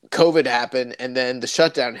COVID happened, and then the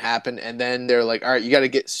shutdown happened, and then they're like, all right, you got to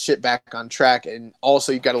get shit back on track, and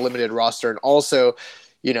also you got a limited roster, and also,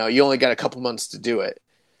 you only got a couple months to do it.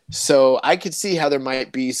 So I could see how there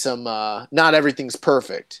might be some not everything's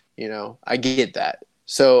perfect, I get that.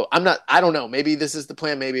 So I don't know, maybe this is the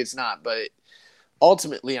plan, maybe it's not, but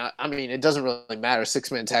ultimately, I mean, it doesn't really matter.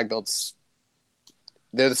 6-man tag belts,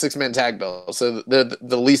 they're the 6-man tag belts, so they're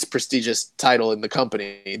the least prestigious title in the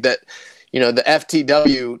company. That, the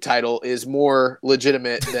FTW title is more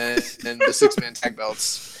legitimate than the 6-man tag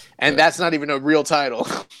belts, and that's not even a real title.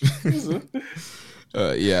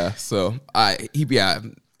 Yeah. So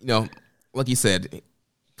like you said,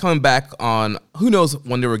 coming back on, who knows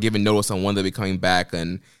when they were given notice on when they'll be coming back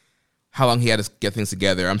and how long he had to get things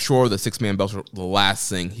together. I'm sure the 6-man belts were the last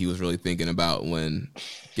thing he was really thinking about when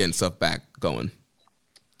getting stuff back going.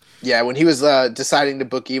 Yeah, when he was deciding to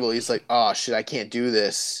book Evil, he's like, oh, shit, I can't do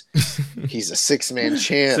this. He's a 6-man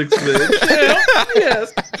champ. 6-man champ,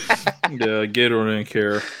 yes. Yeah, Gator didn't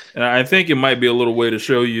care. And I think it might be a little way to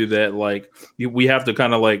show you that, we have to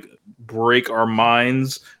kind of, break our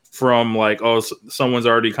minds from, someone's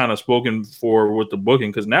already kind of spoken for with the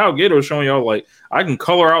booking. Because now Gato's showing y'all, I can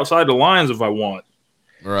color outside the lines if I want.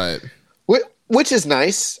 Right. Which is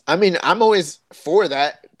nice. I mean, I'm always for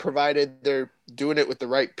that, provided they're doing it with the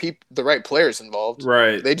right people, the right players involved.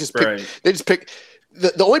 Right. They just pick.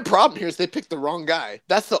 The only problem here is they picked the wrong guy.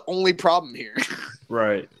 That's the only problem here.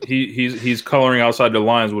 Right. He's coloring outside the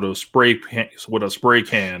lines with a spray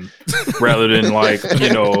can rather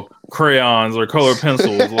than crayons or color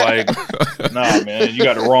pencils. Nah, man, you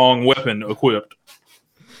got the wrong weapon equipped.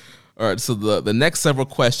 All right, so the next several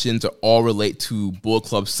questions are all relate to Bullet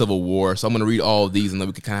Club Civil War. So I'm going to read all of these, and then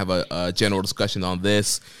we can kind of have a general discussion on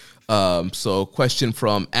this. So question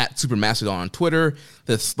from @Supermastodon on Twitter.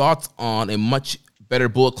 His thoughts on a much better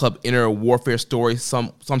Bullet Club inner warfare story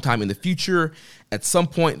sometime in the future. At some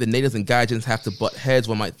point, the natives and Gaijins have to butt heads.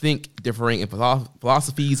 One might think, differing in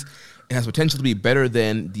philosophies. It has potential to be better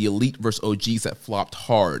than the Elite versus OGs that flopped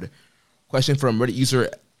hard. Question from Reddit user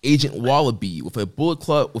Agent Wallaby. With Bullet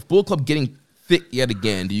Club getting thick yet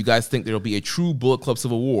again, do you guys think there will be a true Bullet Club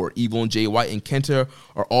Civil War? Evil and Jay White and Kenta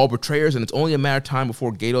are all betrayers, and it's only a matter of time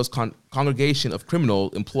before Gato's congregation of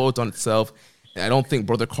criminals implodes on itself. And I don't think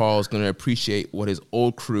Brother Carl is going to appreciate what his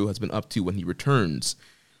old crew has been up to when he returns.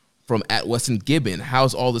 From @Weston Gibbon,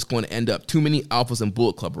 how's all this going to end up? Too many alphas in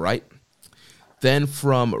Bullet Club, right? Then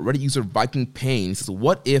from Reddit user Viking Pain, he says,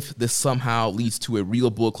 what if this somehow leads to a real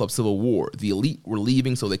Bullet Club Civil War? The Elite were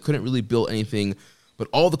leaving, so they couldn't really build anything, but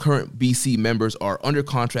all the current BC members are under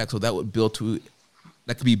contract, so that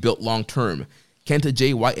could be built long term. Kenta,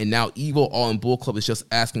 Jay White, and now Evil all in Bullet Club is just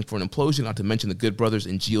asking for an implosion, not to mention the Good Brothers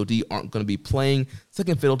and GOD aren't going to be playing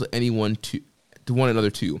second fiddle to anyone to one another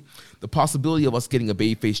too. The possibility of us getting a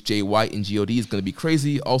babyface Jay White and GOD is going to be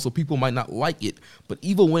crazy. Also, people might not like it, but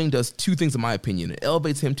Evil winning does two things in my opinion. It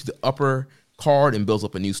elevates him to the upper card and builds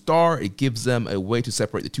up a new star. It gives them a way to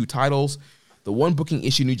separate the two titles. The one booking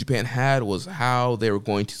issue New Japan had was how they were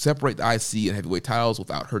going to separate the IC and heavyweight titles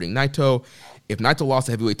without hurting Naito. If Naito lost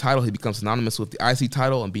the heavyweight title, he becomes synonymous with the IC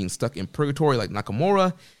title and being stuck in purgatory like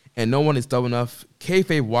Nakamura, and no one is dumb enough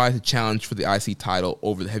kayfabe-wise to challenge for the IC title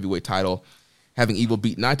over the heavyweight title. Having Evil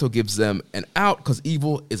beat Naito gives them an out because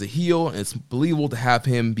Evil is a heel, and it's believable to have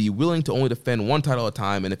him be willing to only defend one title at a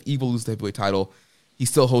time, and if Evil loses the heavyweight title, he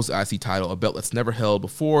still holds the IC title, a belt that's never held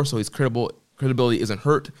before, so his credibility isn't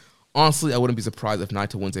hurt. Honestly, I wouldn't be surprised if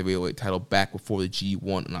Naito wins the heavyweight title back before the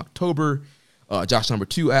G1 in October. Josh number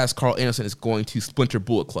 2 asks, Carl Anderson is going to splinter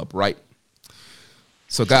Bullet Club, right?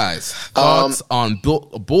 So, guys, thoughts on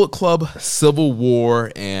Bullet Club, Civil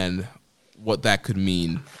War, and what that could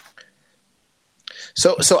mean?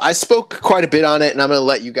 So I spoke quite a bit on it, and I'm going to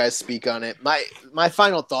let you guys speak on it. My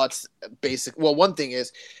final thoughts, one thing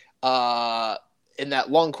is, in that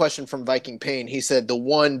long question from Viking Pain, he said the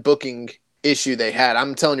one booking issue they had.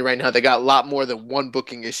 I'm telling you right now, they got a lot more than one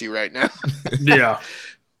booking issue right now. Yeah.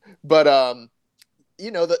 But,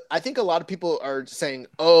 I think a lot of people are saying,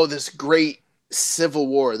 oh, this great Civil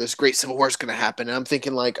War is going to happen. And I'm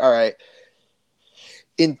thinking like, all right,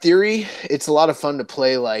 in theory, it's a lot of fun to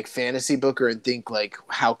play like fantasy booker and think like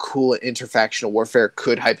how cool an interfactional warfare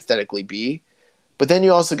could hypothetically be. But then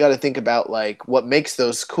you also got to think about like what makes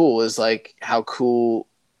those cool is like how cool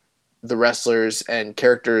the wrestlers and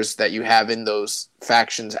characters that you have in those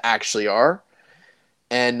factions actually are.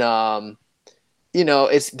 And,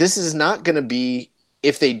 this is not going to be,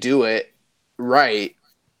 if they do it right,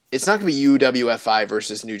 it's not going to be UWFI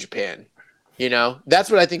versus New Japan.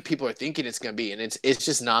 That's what I think people are thinking it's going to be. And it's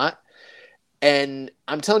just not. And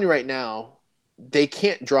I'm telling you right now, they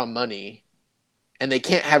can't draw money and they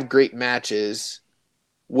can't have great matches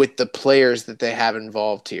with the players that they have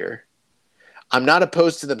involved here. I'm not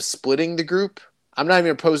opposed to them splitting the group. I'm not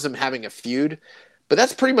even opposed to them having a feud. But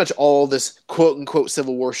that's pretty much all this quote-unquote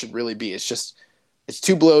Civil War should really be. It's just, it's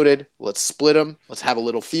too bloated. Let's split them. Let's have a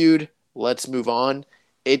little feud. Let's move on.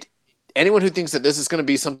 Anyone who thinks that this is going to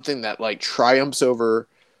be something that like triumphs over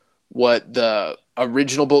what the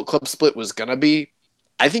original Bullet Club split was going to be,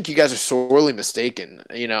 I think you guys are sorely mistaken.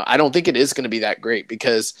 I don't think it is going to be that great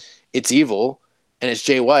because it's Evil and it's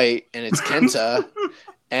Jay White and it's Kenta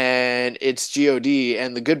and it's GOD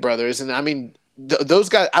and the Good Brothers. And I mean, those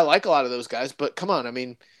guys, I like a lot of those guys, but come on. I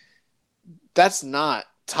mean, that's not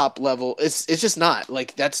top level. It's just not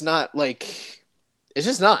like, that's not like, it's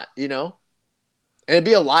just not, and it'd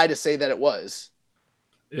be a lie to say that it was.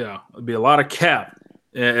 Yeah. It'd be a lot of cap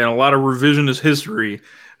and a lot of revisionist history.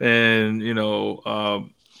 And,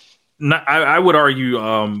 I would argue,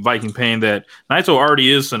 Viking Pain, that Naito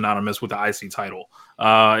already is synonymous with the IC title.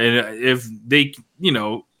 And if they,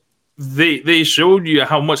 they showed you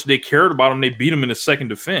how much they cared about him, they beat him in his second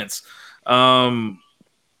defense. They're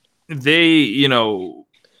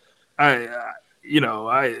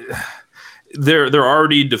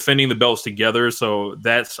already defending the belts together, so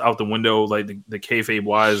that's out the window. Like the kayfabe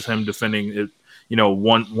wise, him defending it,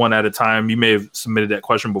 one at a time. You may have submitted that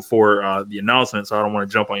question before the announcement, so I don't want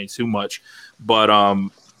to jump on you too much. But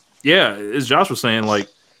as Josh was saying, like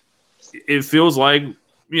it feels like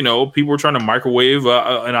people were trying to microwave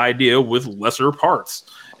an idea with lesser parts,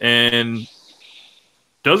 and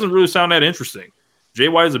doesn't really sound that interesting. Jay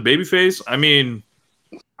White is a babyface. I mean,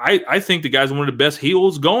 I think the guy's one of the best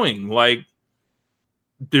heels going. Like,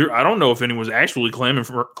 I don't know if anyone's actually clamoring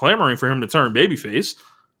for him to turn babyface.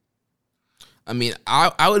 I mean,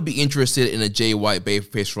 I would be interested in a Jay White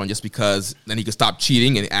babyface run just because then he could stop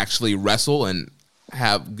cheating and actually wrestle and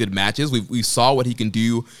have good matches. We saw what he can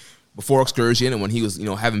do before Excursion and when he was,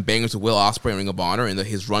 having bangers with Will Ospreay and Ring of Honor and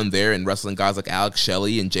his run there and wrestling guys like Alex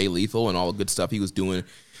Shelley and Jay Lethal and all the good stuff he was doing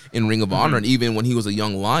in Ring of Honor. And even when he was a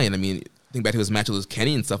young lion, I mean, think back to his match with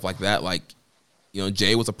Kenny and stuff like that. Like,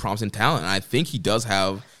 Jay was a promising talent, and I think he does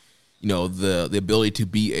have, the ability to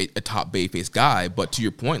be a top babyface guy. But to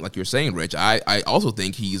your point, like you're saying, Rich, I also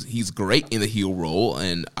think he's great in the heel role,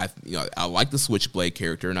 and I like the Switchblade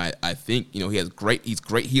character, and I think he's great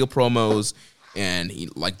heel promos, and he,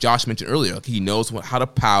 like Josh mentioned earlier, he knows how to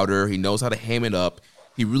powder, he knows how to ham it up,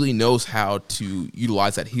 he really knows how to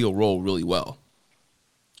utilize that heel role really well.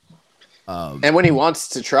 And when he wants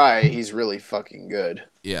to try, he's really fucking good.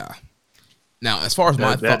 Yeah. Now, as far as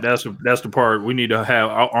that's the part we need to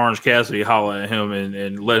have Orange Cassidy holler at him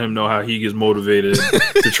and let him know how he gets motivated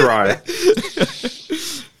to try.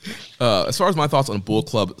 As far as my thoughts on Bullet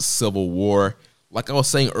Club Civil War, like I was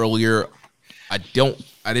saying earlier, I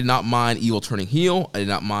did not mind Evil turning heel. I did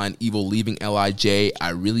not mind Evil leaving LIJ.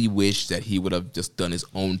 I really wish that he would have just done his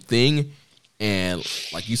own thing And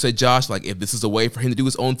like you said, Josh, like if this is a way for him to do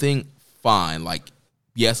his own thing, fine. Like,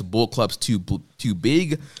 yes, Bullet Club's too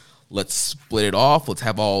big. Let's split it off. Let's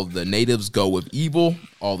have all the natives go with Evil.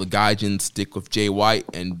 All the Gaijins stick with Jay White,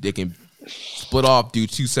 and they can split off, do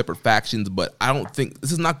 2 separate factions. But I don't think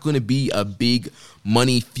this is not going to be a big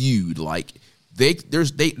money feud. Like they're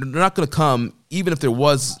not going to come, even if there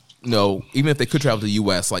was, even if they could travel to the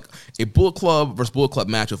U.S. Like a Bullet Club versus Bullet Club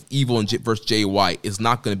match of Evil and versus Jay White is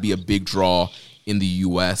not going to be a big draw in the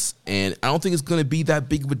U.S. And I don't think it's going to be that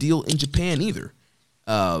big of a deal in Japan either.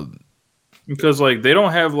 Because like they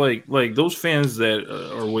don't have like those fans that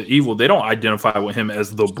are with Evil, they don't identify with him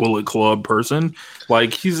as the Bullet Club person.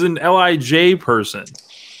 Like he's an LIJ person.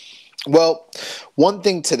 Well, one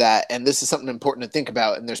thing to that, and this is something important to think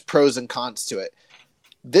about, and there's pros and cons to it.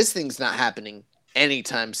 This thing's not happening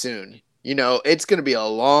anytime soon. It's going to be a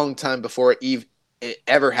long time before it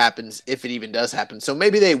ever happens, if it even does happen. So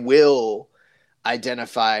maybe they will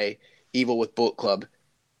identify Evil with Bullet Club,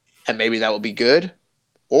 and maybe that will be good,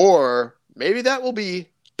 or maybe that will be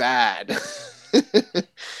bad.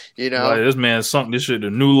 Like, this man sunk this shit to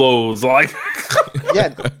new lows. Like,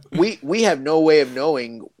 yeah, we have no way of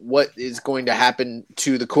knowing what is going to happen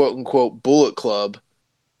to the quote unquote Bullet Club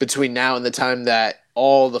between now and the time that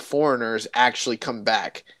all the foreigners actually come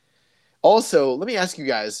back. Also, let me ask you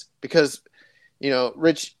guys, because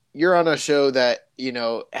Rich, you're on a show that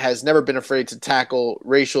has never been afraid to tackle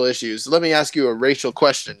racial issues. Let me ask you a racial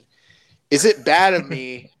question. Is it bad of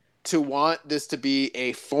me to want this to be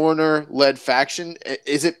a foreigner-led faction?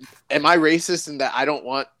 Am I racist in that I don't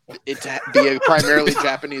want it to be a primarily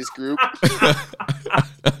Japanese group?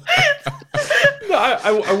 No,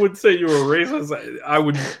 I wouldn't say you were racist. I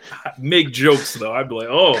would make jokes though. I'd be like,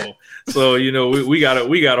 oh, so we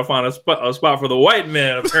gotta find a spot for the white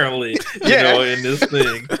man apparently, in this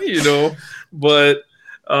thing, But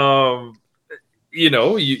you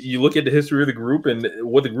look at the history of the group and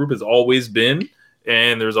what the group has always been.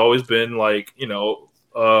 And there's always been like,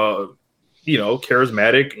 charismatic,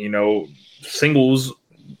 singles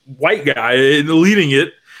white guy leading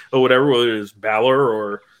it or whatever, whether it's Balor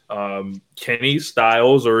or Kenny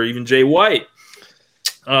Styles or even Jay White.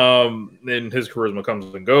 And his charisma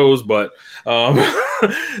comes and goes, but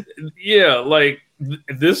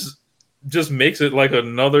this just makes it like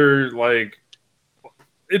another like.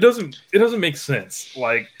 It doesn't make sense.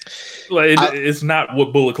 It's not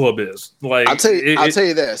what Bullet Club is. Like I'll tell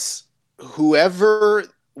you this: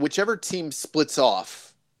 whichever team splits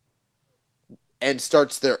off and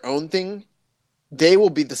starts their own thing, they will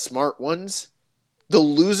be the smart ones. The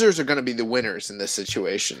losers are going to be the winners in this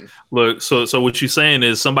situation. Look, so what you're saying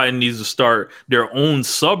is somebody needs to start their own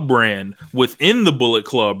sub brand within the Bullet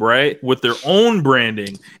Club, right? With their own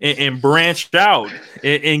branding and branch out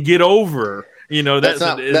and get over. That's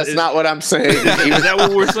not what I'm saying. Is that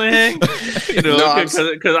what we're saying?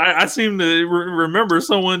 Because I seem to remember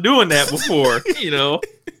someone doing that before.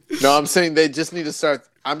 No, I'm saying they just need to start.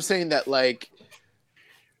 I'm saying that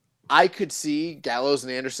I could see Gallows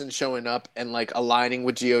and Anderson showing up and aligning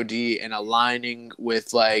with God and aligning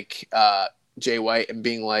with Jay White and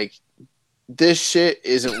being like, this shit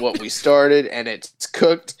isn't what we started and it's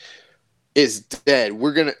cooked. Is dead.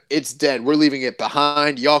 It's dead. We're leaving it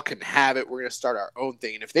behind. Y'all can have it. We're going to start our own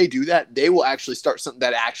thing. And if they do that, they will actually start something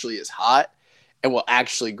that actually is hot and will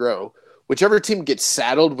actually grow. Whichever team gets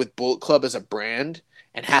saddled with Bullet Club as a brand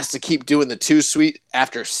and has to keep doing the 2 Sweet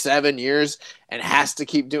after 7 years and has to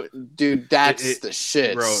keep doing, dude, that's the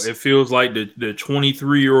shit. Bro, it feels like the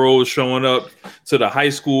 23-year-old showing up to the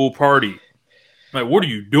high school party. Like, what are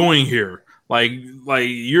you doing here? Like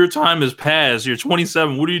your time has passed. You're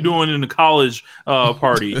 27. What are you doing in the college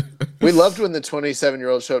party? We loved when the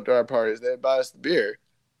 27-year-olds showed up to our parties. They'd buy us the beer.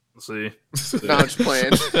 See? No, I'm just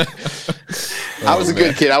playing. I was a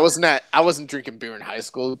good kid. I wasn't drinking beer in high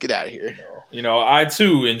school. Get out of here. I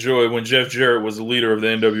too enjoyed when Jeff Jarrett was the leader of the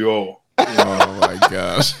NWO. Oh my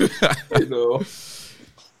gosh.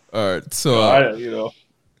 All right, so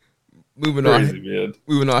moving on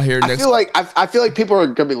here. Next, I feel like people are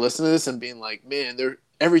gonna be listening to this and being like, "Man, they're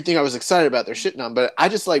everything I was excited about, they're shitting on." But I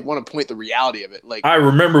just want to point the reality of it. Like, I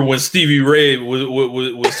remember when Stevie Ray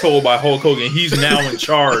was told by Hulk Hogan he's now in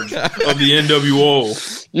charge of the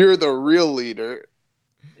NWO. You're the real leader.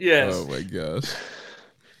 Yes. Oh my gosh.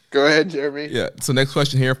 Go ahead, Jeremy. Yeah. So next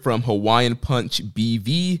question here from Hawaiian Punch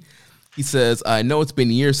BV. He says, I know it's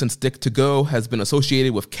been years since Dick to Go has been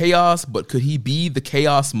associated with chaos, but could he be the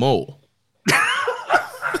chaos mole?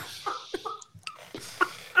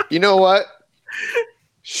 You know what?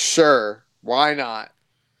 Sure. Why not?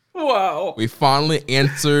 Wow. We finally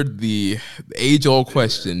answered the age-old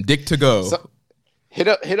question. Dick to Go. Hit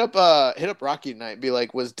up Rocky tonight. Be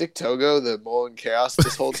like, was Dick Togo the mole in chaos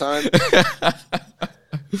this whole time?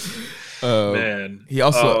 Man, he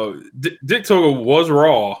also Dick Togo was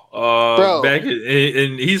Raw Bro. back,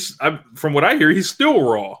 and he's from what I hear, he's still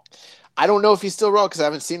Raw. I don't know if he's still Raw because I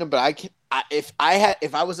haven't seen him, but if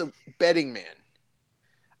I was a betting man,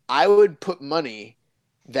 I would put money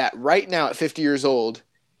that right now at 50 years old,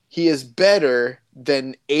 he is better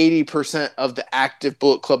than 80% of the active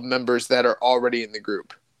Bullet Club members that are already in the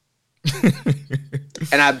group.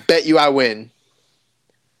 And I bet you I win.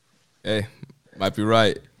 Hey, might be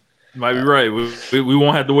right. Might be right. We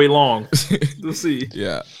won't have to wait long. We'll see.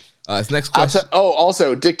 Yeah. His next question.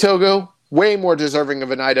 Also, Dick Togo, way more deserving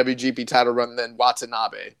of an IWGP title run than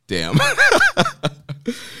Watanabe. Damn.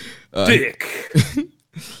 Dick.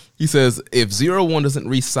 He says, if 0-1 doesn't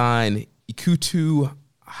re-sign Ikutu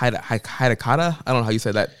Hidakata, I don't know how you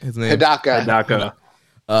say that, his name. Hidaka.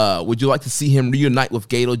 Would you like to see him reunite with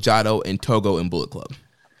Gato, Jado, and Togo in Bullet Club?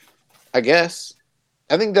 I guess.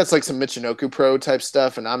 I think that's like some Michinoku Pro type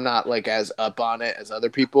stuff, and I'm not like as up on it as other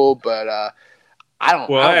people, but I don't.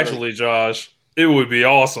 Well, I don't actually, really... Josh, it would be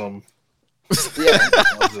awesome. Yeah.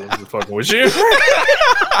 I'm just fucking with you.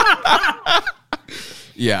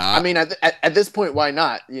 Yeah. I mean, at this point, why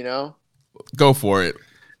not? You know, go for it.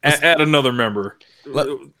 Add another member.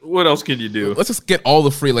 What else can you do? Let's just get all the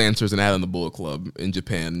freelancers and add in the Bullet Club in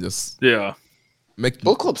Japan. Just make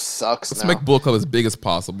Bullet Club sucks. Let's make Bullet Club as big as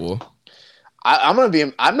possible. I'm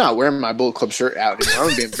not wearing my Bullet Club shirt out anymore. I'm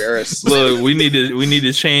gonna be embarrassed. Look, we need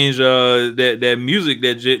to change that music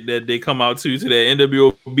that they come out to that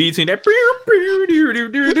NWO team. That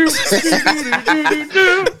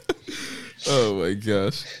oh my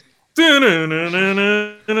gosh.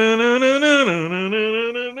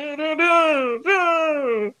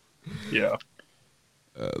 Yeah.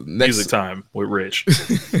 Next, music time with Rich.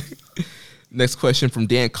 Next question from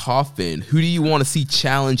Dan Coffin. Who do you want to see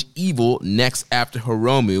challenge Evil next after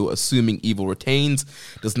Hiromu, assuming Evil retains?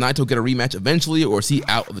 Does Naito get a rematch eventually, or is he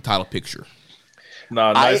out of the title picture?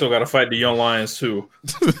 Nah, Naito got to fight the Young Lions too.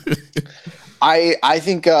 I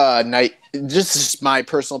think this is my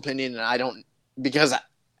personal opinion, and I don't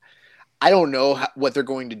know what they're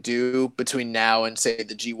going to do between now and say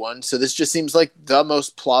the G1. So this just seems like the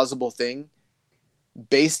most plausible thing.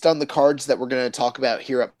 Based on the cards that we're going to talk about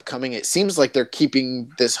here upcoming, it seems like they're keeping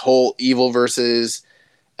this whole Evil versus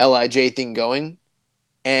LIJ thing going.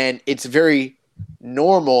 And it's very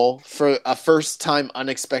normal for a first-time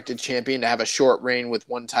unexpected champion to have a short reign with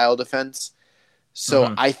one title defense.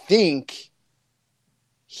 So I think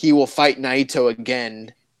he will fight Naito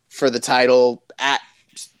again for the title at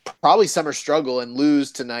probably Summer Struggle and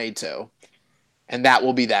lose to Naito. And that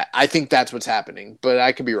will be that. I think that's what's happening, but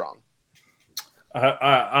I could be wrong.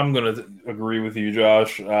 I'm going to agree with you,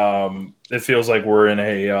 Josh. It feels like we're in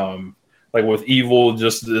a, like with Evil,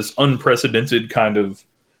 just this unprecedented kind of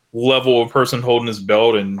level of person holding his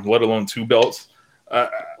belt, and let alone two belts.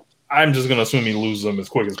 I'm just going to assume he loses them as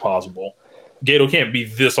quick as possible. Gato can't be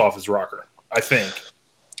this off his rocker, I think.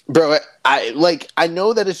 Bro, I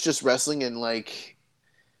know that it's just wrestling and like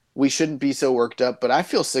we shouldn't be so worked up, but I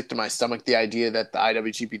feel sick to my stomach the idea that the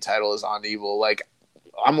IWGP title is on Evil. Like,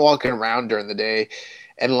 I'm walking around during the day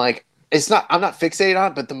and like I'm not fixated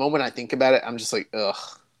on it, but the moment I think about it, I'm just like, ugh,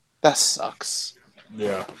 that sucks.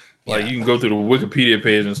 Yeah. Like you can go through the Wikipedia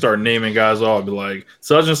page and start naming guys off, be like,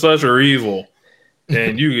 such and such are Evil.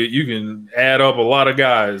 And you can add up a lot of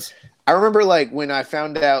guys. I remember like when I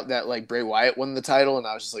found out that like Bray Wyatt won the title, and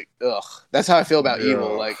I was just like, ugh. That's how I feel about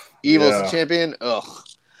Evil. Like Evil's the champion. Ugh.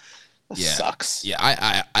 That sucks. Yeah,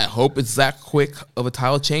 I hope it's that quick of a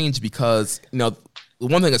title change because, you know, the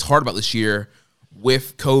one thing that's hard about this year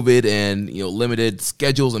with COVID and, you know, limited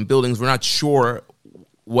schedules and buildings, we're not sure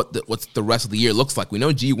what's the rest of the year looks like. We know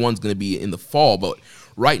G1's going to be in the fall, but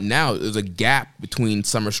right now there's a gap between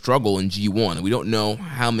Summer Struggle and G1, and we don't know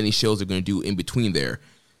how many shows they're going to do in between there.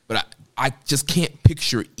 But I just can't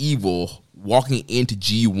picture Evil walking into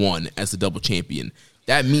G1 as the double champion.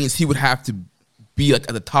 That means he would have to be like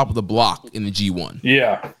at the top of the block in the G1.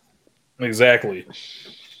 Yeah, exactly.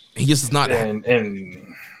 He just is not. Yeah,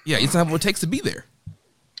 he doesn't have what it takes to be there.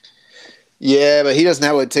 Yeah, but he doesn't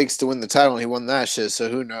have what it takes to win the title, and he won that shit, so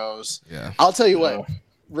who knows? Yeah. I'll tell you what,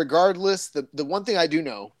 regardless, the one thing I do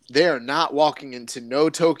know, they are not walking into no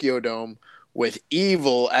Tokyo Dome with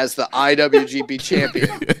Evil as the IWGP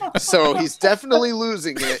champion. So he's definitely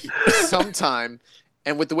losing it sometime.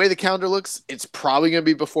 And with the way the calendar looks, it's probably going to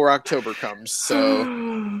be before October comes.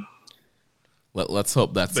 So let's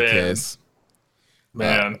hope that's the case.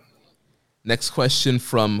 Man. Next question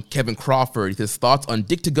from Kevin Crawford. He says, thoughts on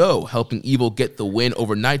Dick Togo helping Evil get the win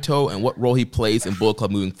over Naito and what role he plays in Bullet Club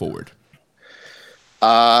moving forward?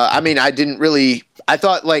 I mean, I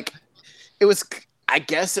thought like it was, I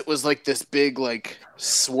guess it was like this big like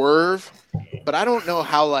swerve, but I don't know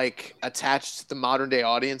how like attached the modern day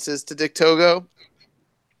audience is to Dick Togo.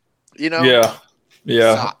 You know? Yeah.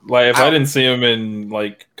 So, like if I didn't see him in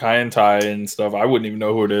like Kai and Tai and stuff, I wouldn't even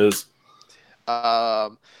know who it is.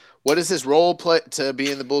 What is his role play to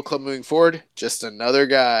be in the Bullet Club moving forward? Just another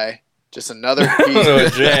guy. Just another a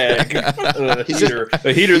jag. A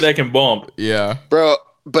heater that can bump. Yeah. Bro,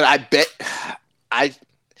 but I bet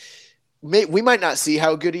we might not see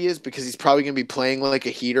how good he is because he's probably going to be playing like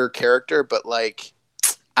a heater character, but like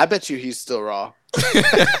I bet you he's still raw.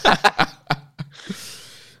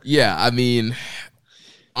 Yeah, I mean,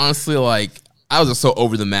 honestly, like I was just so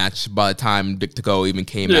over the match by the time Dick Togo even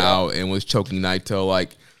came out and was choking Naito.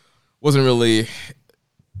 Like, wasn't really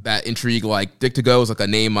that intrigued. Like, Dick Togo is like a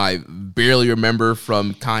name I barely remember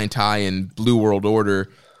from Kai and Tai and Blue World Order.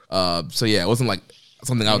 So yeah, it wasn't like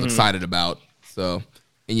something I was excited about. So,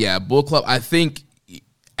 and yeah, Bullet Club, I think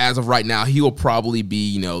as of right now, he will probably be,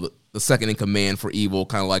 you know, the second in command for Evil,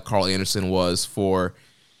 kind of like Carl Anderson was for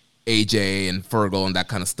AJ and Fergal and that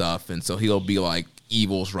kind of stuff. And so he'll be like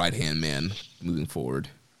Evil's right-hand man moving forward.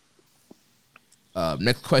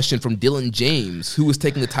 Next question from Dylan James. Who is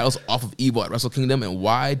taking the titles off of Evil at Wrestle Kingdom, and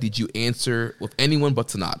why did you answer with anyone but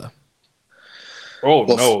Sonata? Oh,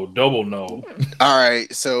 well, no. Double no. All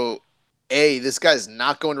right. So, A, this guy's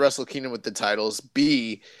not going to Wrestle Kingdom with the titles.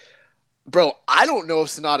 B, bro, I don't know if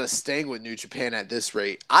Sonata's staying with New Japan at this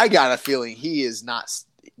rate. I got a feeling he is not,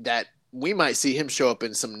 that we might see him show up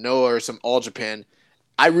in some Noah or some All Japan.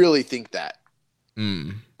 I really think that.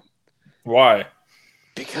 Why?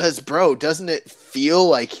 Because, bro, doesn't it feel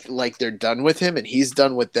like they're done with him and he's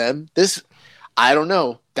done with them? This, I don't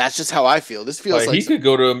know. That's just how I feel. This feels like he could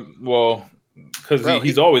go to, well, because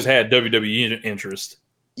he's always had WWE interest.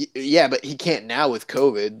 Yeah, but he can't now with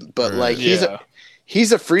COVID. But like he's a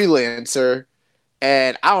freelancer,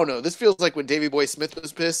 and I don't know. This feels like when Davey Boy Smith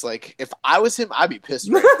was pissed. Like if I was him, I'd be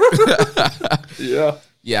pissed. Right? Yeah.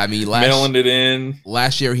 Yeah, I mean, mailing it in.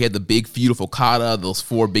 Last year he had the big feud with Okada, those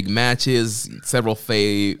 4 big matches, several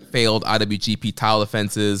failed IWGP title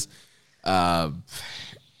defenses. Yeah,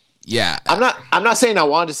 I'm not saying I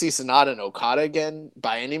wanted to see Sonata and Okada again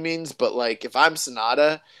by any means, but like if I'm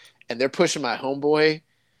Sonata and they're pushing my homeboy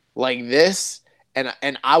like this, and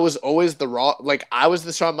I was always the Raw, like I was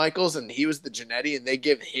the Shawn Michaels and he was the Jannetty, and they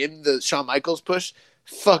give him the Shawn Michaels push.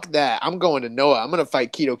 Fuck that. I'm going to Noah. I'm going to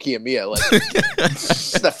fight Kito Kiyomiya. Like,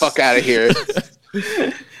 get the fuck out of here.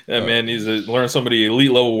 That man needs to learn some of the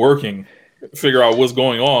elite level working. Figure out what's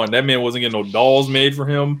going on. That man wasn't getting no dolls made for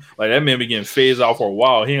him. Like, that man been getting phased out for a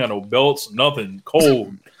while. He ain't got no belts, nothing.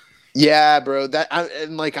 Cold. Yeah, bro.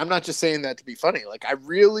 I'm not just saying that to be funny. Like, I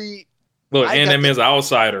really... Look, and that man's an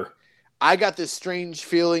outsider. I got this strange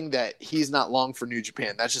feeling that he's not long for New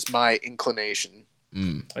Japan. That's just my inclination.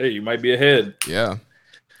 Hey, you might be ahead. Yeah.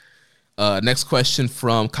 Next question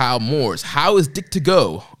from Kyle Moores. How is Dick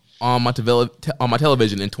Togo on my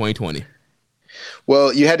television in 2020?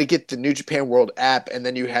 Well, you had to get the New Japan World app, and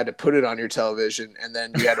then you had to put it on your television, and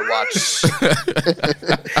then you had to watch.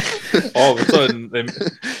 All of a sudden,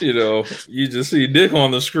 you just see Dick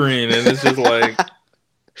on the screen, and it's just like,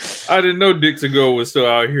 I didn't know Dick Togo was still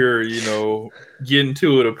out here, getting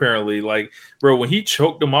to it, apparently. Like, bro, when he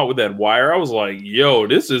choked him out with that wire, I was like, yo,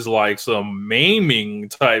 this is like some maiming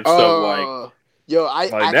type stuff. Like, yo,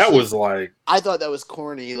 that was like, I thought that was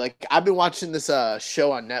corny. Like, I've been watching this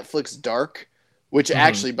show on Netflix, Dark, which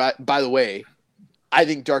actually, by the way, I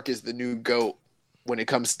think Dark is the new GOAT when it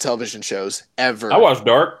comes to television shows ever. I watched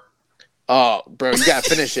Dark. Oh, bro, you gotta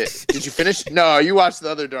finish it. Did you finish? No, you watched the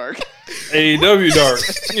other Dark. AEW Dark,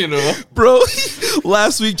 Bro,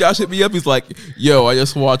 last week Josh hit me up. He's like, yo, I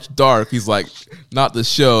just watched Dark. He's like, not the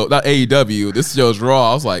show, not AEW. This show's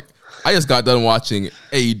Raw. I was like, I just got done watching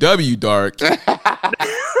AEW Dark.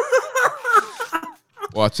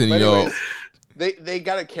 Watching, They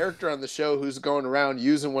got a character on the show who's going around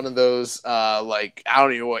using one of those, like, I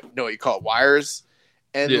don't even know what you call it, wires.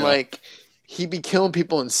 And, like, he'd be killing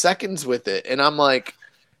people in seconds with it. And I'm like,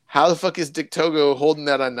 how the fuck is Dick Togo holding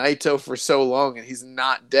that on Naito for so long and he's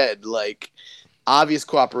not dead? Like, obvious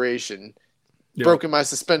cooperation. Yep. Broken my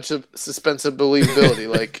suspense of believability.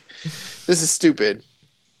 Like, this is stupid.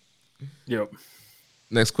 Yep.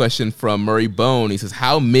 Next question from Murray Bone. He says,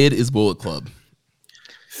 how mid is Bullet Club?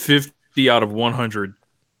 50 out of 100.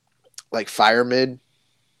 Like fire mid?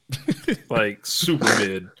 Like super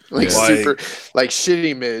mid. Like super, like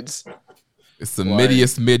shitty mids. It's the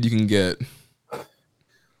middiest mid you can get.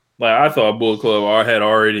 Like I thought Bullet Club had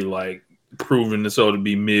already like proven itself to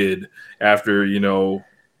be mid after the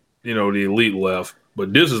Elite left,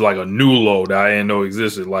 but this is like a new low that I didn't know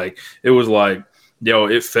existed. Like it was like,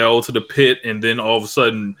 it fell to the pit, and then all of a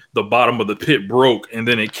sudden the bottom of the pit broke, and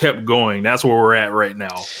then it kept going. That's where we're at right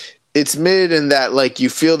now. It's mid in that like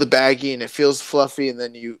you feel the baggie and it feels fluffy, and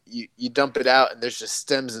then you dump it out and there's just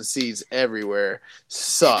stems and seeds everywhere.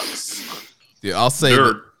 Sucks. Yeah,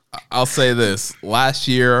 I'll say this. Last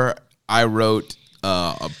year I wrote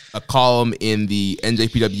a column in the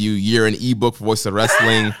NJPW Year in ebook for Voice of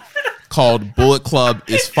Wrestling called "Bullet Club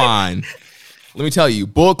is Fine." Let me tell you,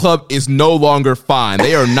 Bullet Club is no longer fine.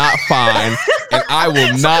 They are not fine, and I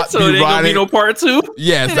will not so be it ain't gonna be riding. no part two.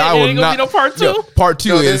 Yes, I will not. Be no part two. No, part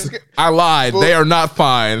two is I lied. They are not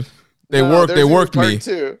fine. They worked me.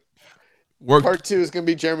 Part two is gonna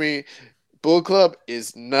be Jeremy. Bullet Club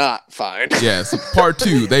is not fine. Yes, part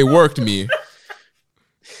two. They worked me.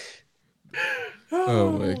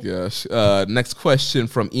 Oh my gosh. Next question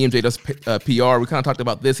from EMJ Does PR. We kind of talked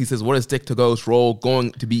about this. He says, what is Dick Togo's role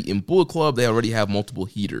going to be in Bullet Club? They already have multiple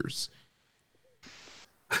heaters.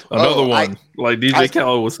 Another one, like DJ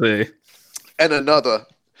Khaled would say. And another.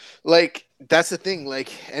 Like, that's the thing. Like,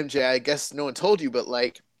 MJ, I guess no one told you, but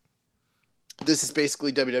like, this is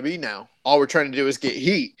basically WWE now. All we're trying to do is get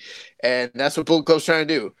heat. And that's what Bullet Club's trying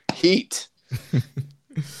to do. Heat.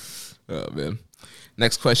 Oh, man.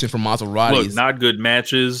 Next question from Maserati. Look, not good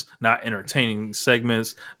matches, not entertaining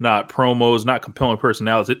segments, not promos, not compelling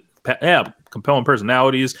personalities. Compelling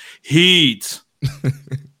personalities. Heat.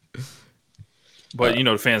 But,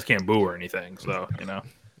 the fans can't boo or anything. So,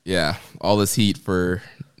 Yeah, all this heat for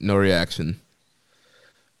no reaction.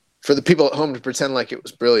 For the people at home to pretend like it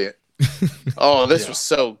was brilliant. Oh, this was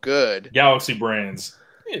so good. Galaxy brands.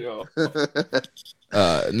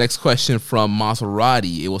 Next question from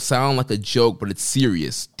Maserati. It will sound like a joke, but it's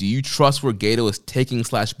serious. Do you trust where Gato is taking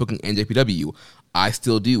 / booking NJPW? I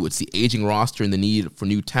still do. It's the aging roster and the need for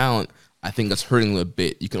new talent. I think that's hurting them a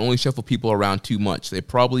bit. You can only shuffle people around too much. They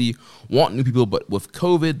probably want new people, but with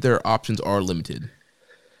COVID, their options are limited.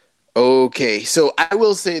 Okay, so I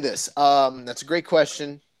will say this. That's a great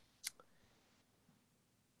question.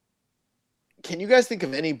 Can you guys think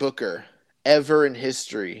of any booker ever in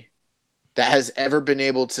history that has ever been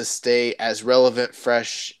able to stay as relevant,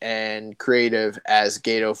 fresh, and creative as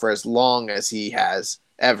Gato for as long as he has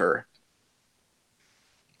ever?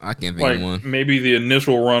 I can't think of one. Maybe the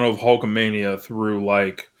initial run of Hulkamania through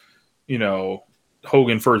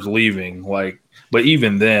Hogan first leaving, but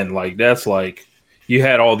even then, that's you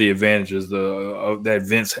had all the advantages that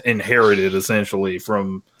Vince inherited essentially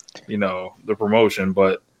from the promotion,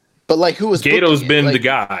 but who was Gato's been the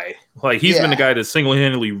guy. He's been the guy to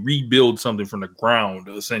single-handedly rebuild something from the ground,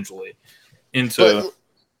 essentially. But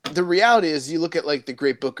the reality is, you look at the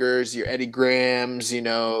great bookers, your Eddie Grahams,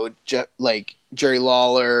 Jerry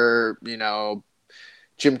Lawler,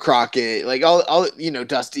 Jim Crockett, all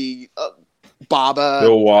Dusty, Baba,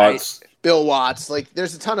 Bill Watts. Right? Bill Watts.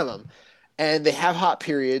 There's a ton of them, and they have hot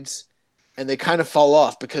periods, and they kind of fall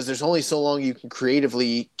off because there's only so long you can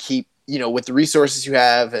creatively keep. With the resources you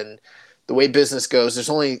have and the way business goes, there's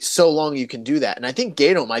only so long you can do that. And I think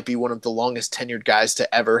Gato might be one of the longest tenured guys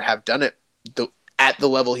to ever have done it at the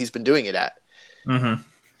level he's been doing it at. Mm-hmm.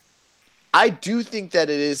 I do think that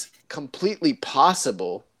it is completely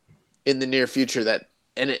possible in the near future that,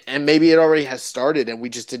 and maybe it already has started and we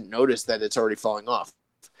just didn't notice that it's already falling off.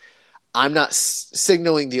 I'm not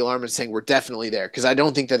signaling the alarm and saying we're definitely there, because I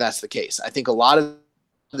don't think that that's the case. I think a lot of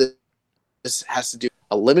this has to do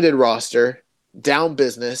a limited roster, down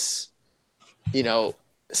business,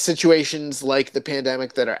 situations like the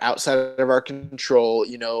pandemic that are outside of our control,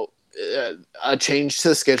 a change to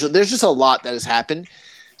the schedule. There's just a lot that has happened.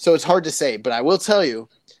 So it's hard to say, but I will tell you,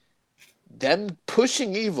 them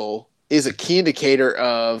pushing Evil is a key indicator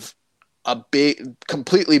of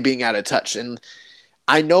completely being out of touch. And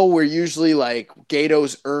I know we're usually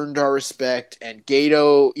Gato's earned our respect, and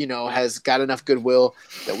Gato, has got enough goodwill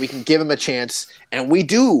that we can give him a chance. And we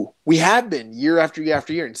do. We have been year after year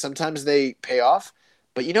after year. And sometimes they pay off,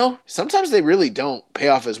 but sometimes they really don't pay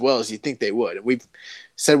off as well as you think they would. And we've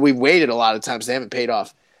said we've waited a lot of times. They haven't paid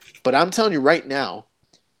off. But I'm telling you right now,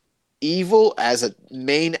 Evil as a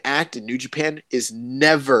main act in New Japan is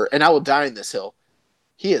never, and I will die on this hill,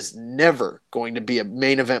 he is never going to be a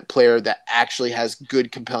main event player that actually has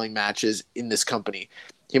good, compelling matches in this company.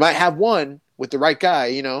 He might have one with the right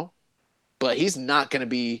guy, but he's not going to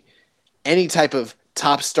be any type of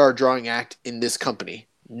top star drawing act in this company.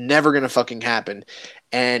 Never going to fucking happen.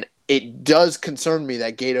 And it does concern me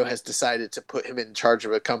that Gato has decided to put him in charge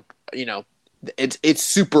of It's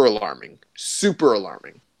super alarming. Super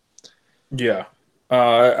alarming. Yeah.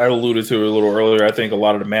 I alluded to it a little earlier. I think a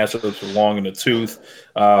lot of the matchups are long in the tooth.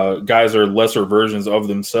 Guys are lesser versions of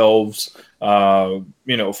themselves, from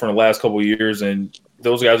the last couple of years, and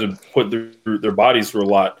those guys have put their bodies through a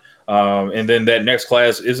lot. And then that next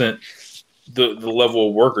class isn't the level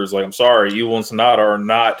of workers. Like, I'm sorry, Evil and Sonata are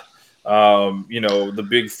not, the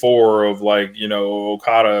big four of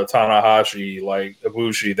Okada, Tanahashi, like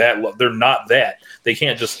Ibushi. That they're not that. They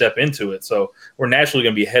can't just step into it. So we're naturally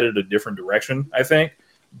going to be headed a different direction, I think.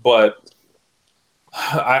 But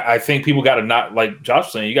I think people got to not, like Josh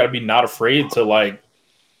was saying, you got to be not afraid to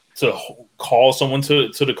call someone to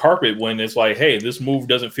the carpet when it's like, hey, this move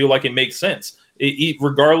doesn't feel like it makes sense.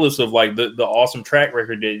 Regardless of like the awesome track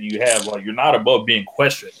record that you have, like you're not above being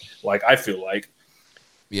questioned. Like I feel like,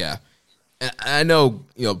 yeah. And I know,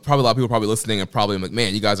 probably a lot of people probably listening and probably like,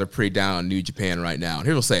 man, you guys are pretty down on New Japan right now. And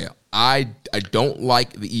here's what I'll say. I don't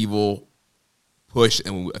like the Evil push,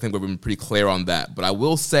 and I think we've been pretty clear on that. But I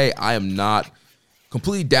will say I am not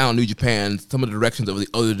completely down New Japan, some of the directions of the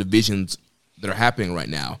other divisions that are happening right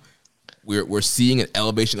now. We're seeing an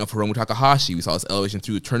elevation of Hiromu Takahashi. We saw this elevation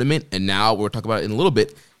through the tournament, and now we're talking about it in a little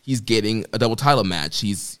bit. He's getting a double title match.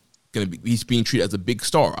 He's being treated as a big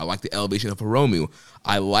star. I like the elevation of Hiromu.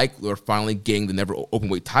 I like we're finally getting the never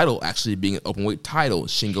openweight title actually being an openweight title.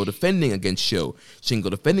 Shingo defending against Sho. Shingo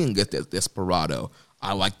defending against Desperado.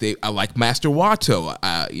 I like Master Wato.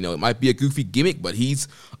 It might be a goofy gimmick, but he's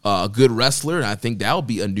a good wrestler, and I think that'll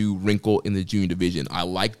be a new wrinkle in the junior division. I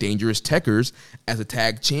like Dangerous Tekkers as a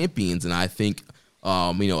tag champions, and I think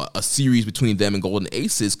a series between them and Golden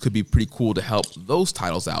Aces could be pretty cool to help those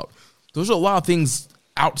titles out. Those are a lot of things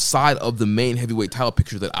outside of the main heavyweight title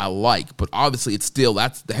picture that I like, but obviously it's still,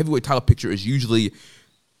 that's the heavyweight title picture is usually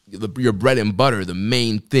your bread and butter, the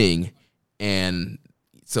main thing. And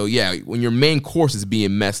so, yeah, when your main course is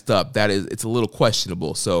being messed up, it's a little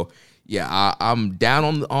questionable. So, yeah, I'm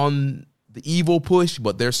down on the Evil push,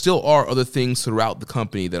 but there still are other things throughout the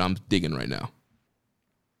company that I'm digging right now.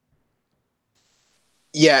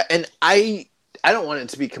 Yeah, and I don't want it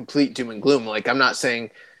to be complete doom and gloom. Like, I'm not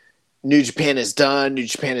saying New Japan is done, New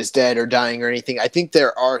Japan is dead or dying or anything. I think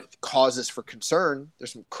there are causes for concern.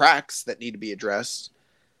 There's some cracks that need to be addressed.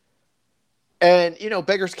 And,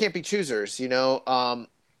 beggars can't be choosers,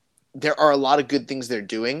 there are a lot of good things they're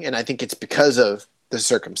doing, and I think it's because of the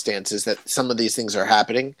circumstances that some of these things are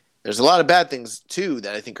happening. There's a lot of bad things, too,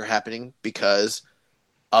 that I think are happening because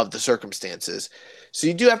of the circumstances. So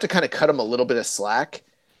you do have to kind of cut them a little bit of slack,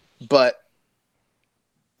 but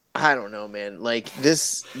I don't know, man. Like,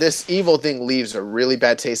 this Evil thing leaves a really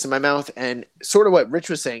bad taste in my mouth, and sort of what Rich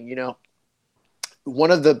was saying,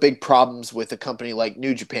 one of the big problems with a company like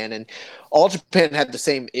New Japan, and All Japan had the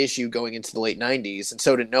same issue going into the late 90s, and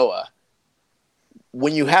so did Noah.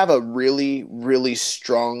 When you have a really, really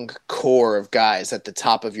strong core of guys at the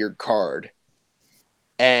top of your card,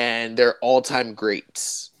 and they're all-time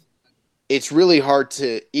greats, it's really hard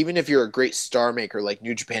to, even if you're a great star maker like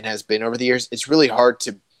New Japan has been over the years, it's really hard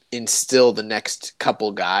to instill the next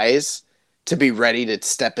couple guys to be ready to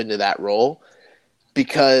step into that role,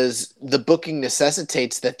 because the booking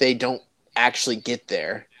necessitates that they don't actually get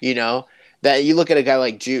there. That you look at a guy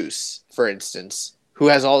like Juice, for instance, who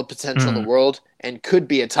has all the potential in the world and could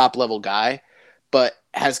be a top level guy, but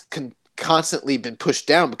has constantly been pushed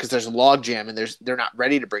down because there's a logjam and they're not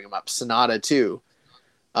ready to bring him up. Sonata too,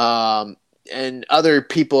 and other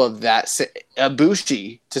people of that,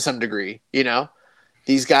 Ibushi to some degree.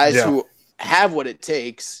 These guys who have what it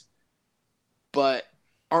takes, but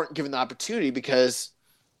aren't given the opportunity because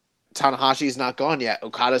Tanahashi's not gone yet.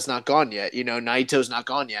 Okada's not gone yet. Naito's not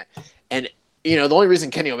gone yet. And, the only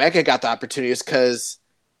reason Kenny Omega got the opportunity is because,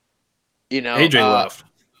 AJ left.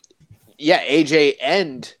 Yeah, AJ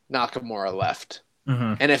and Nakamura left.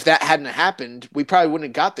 Mm-hmm. And if that hadn't happened, we probably wouldn't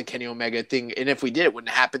have got the Kenny Omega thing. And if we did, it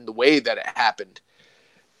wouldn't have happened the way that it happened.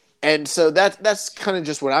 And so that's kind of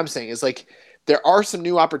just what I'm saying is like, there are some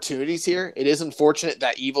new opportunities here. It is unfortunate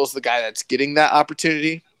that Evil's the guy that's getting that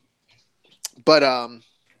opportunity. But,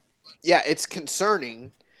 it's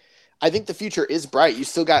concerning. I think the future is bright. You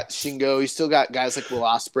still got Shingo. You still got guys like Will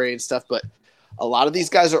Ospreay and stuff. But a lot of these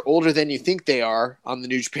guys are older than you think they are on the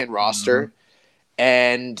New Japan roster. Mm-hmm.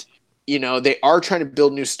 And, they are trying to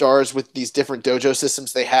build new stars with these different dojo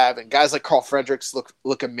systems they have. And guys like Carl Fredericks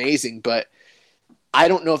look amazing. But I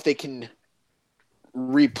don't know if they can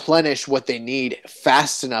replenish what they need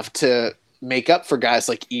fast enough to make up for guys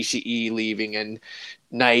like Ishii leaving and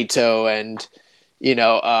Naito and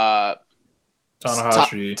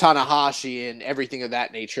Tanahashi and everything of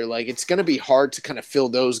that nature. Like, it's going to be hard to kind of fill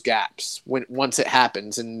those gaps once it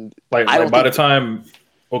happens. And by the time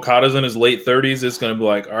Okada's in his late 30s, it's going to be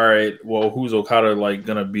like, all right, well, who's Okada like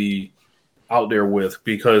going to be out there with?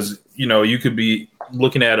 Because, you know, you could be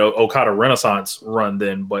looking at a Okada Renaissance run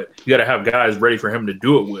then, but you got to have guys ready for him to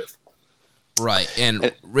do it with. Right.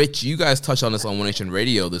 And Rich, you guys touched on this on One Nation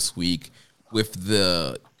Radio this week with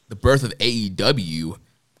the birth of AEW.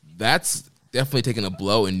 That's definitely taking a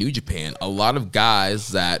blow in New Japan. A lot of guys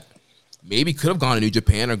that maybe could have gone to New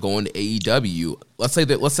Japan are going to AEW. Let's say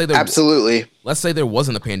there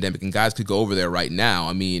wasn't a pandemic and guys could go over there right now.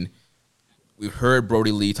 I mean, we've heard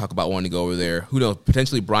Brody Lee talk about wanting to go over there. Who knows?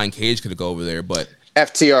 Potentially Brian Cage could go over there, but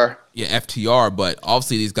FTR. Yeah, FTR. But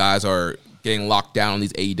obviously these guys are getting locked down on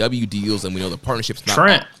these AEW deals, and we know the partnership's not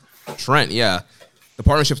Trent. Yeah, the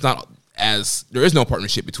partnership's not. As there is no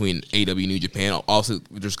partnership between AEW and New Japan. Also,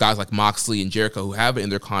 there's guys like Moxley and Jericho who have it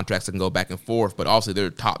in their contracts that can go back and forth, but also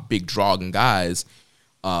they're top big drawing guys.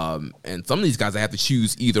 And some of these guys, I have to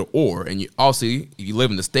choose either or. And obviously, if you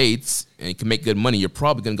live in the States and you can make good money, you're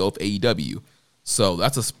probably going to go with AEW. So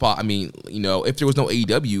that's a spot. I mean, you know, if there was no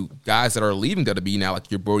AEW, guys that are leaving WWE now,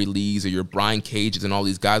 like your Brody Lees or your Brian Cages and all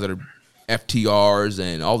these guys that are FTRs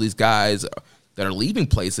and all these guys that are leaving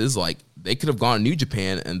places, like, they could have gone to New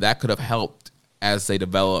Japan, and that could have helped as they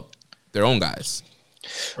develop their own guys.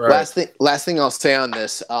 Right. Last thing I'll say on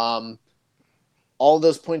this, all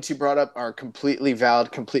those points you brought up are completely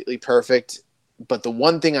valid, completely perfect. But the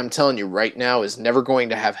one thing I'm telling you right now is never going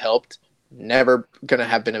to have helped, never going to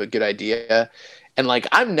have been a good idea. And, like,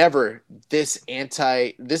 I'm never this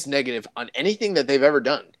negative on anything that they've ever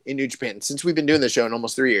done in New Japan since we've been doing this show in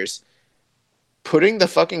almost 3 years. Putting the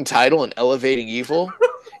fucking title and elevating Evil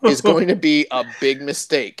is going to be a big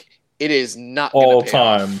mistake. It is not all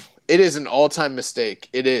time. It is an all-time mistake.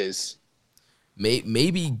 It is.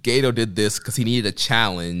 Maybe Gato did this because he needed a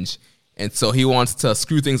challenge, and so he wants to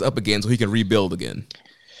screw things up again so he can rebuild again.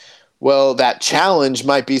 Well, that challenge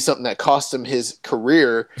might be something that cost him his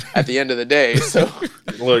career at the end of the day. So,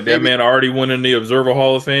 look, that man already won in the Observer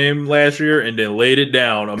Hall of Fame last year and then laid it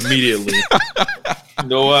down immediately. You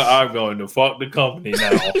know what? I'm going to fuck the company now.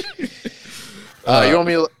 You want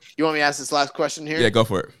me to ask this last question here? Yeah, go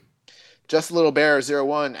for it. Just a Little Bear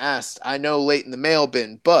 01 asked, I know late in the mail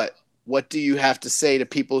bin, but what do you have to say to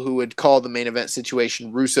people who would call the main event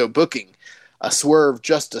situation Russo booking? A swerve,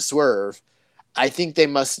 just a swerve. I think they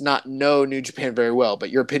must not know New Japan very well, but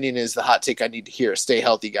your opinion is the hot take I need to hear. Stay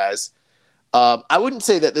healthy, guys. I wouldn't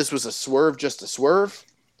say that this was a swerve, just a swerve.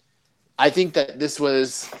 I think that this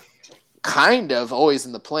was kind of always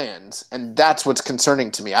in the plans, and that's what's concerning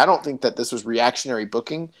to me. I don't think that this was reactionary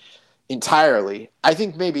booking entirely. I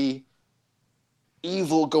think maybe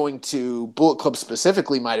Evil going to Bullet Club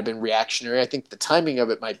specifically might have been reactionary. I think the timing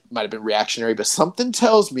of it might have been reactionary, but something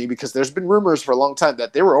tells me, because there's been rumors for a long time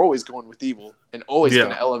that they were always going with Evil and always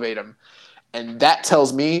going to elevate him, and that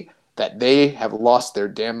tells me that they have lost their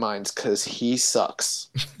damn minds because he sucks.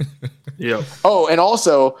 Yeah. Oh, and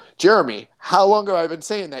also, Jeremy, how long have I been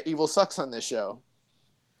saying that Evil sucks on this show?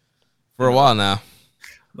 For a while now.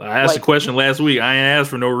 I asked the question last week. I ain't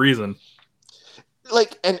asked for no reason.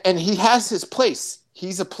 Like, and he has his place.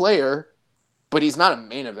 He's a player, but he's not a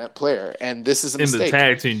main event player. And this is a mistake. In the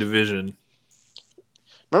tag team division.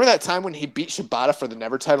 Remember that time when he beat Shibata for the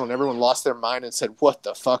Never title and everyone lost their mind and said, "What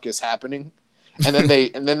the fuck is happening?" And then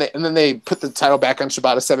they put the title back on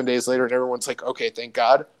Shibata 7 days later, and everyone's like, "Okay, thank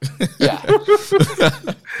God." Yeah.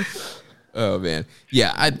 Oh man,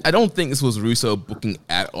 yeah. I don't think this was Russo booking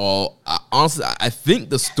at all. Honestly, I think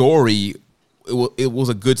the story it was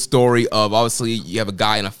a good story of, obviously you have a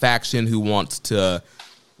guy in a faction who wants to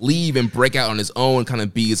leave and break out on his own, kind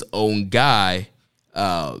of be his own guy.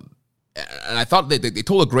 And I thought they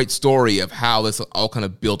told a great story of how this all kind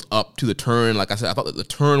of built up to the turn. Like I said, I thought that the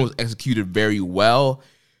turn was executed very well.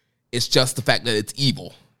 It's just the fact that it's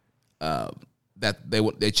Evil that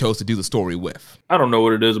they chose to do the story with. I don't know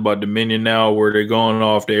what it is about Dominion now, where they're going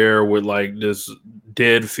off the air with like this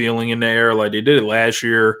dead feeling in the air. Like they did it last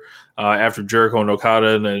year after Jericho and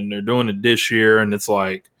Okada, and then they're doing it this year, and it's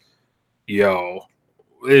like, yo,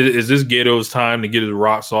 is this Gato's time to get his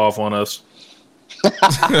rocks off on us?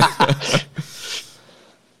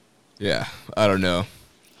 Yeah, I don't know,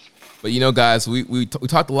 but guys, we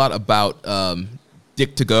talked a lot about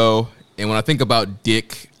Dick to Go, and when I think about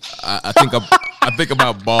Dick, I think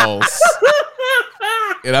about balls,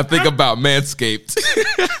 and I think about Manscaped.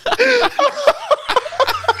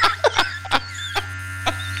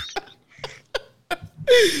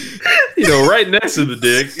 Right next to the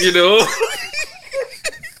dick,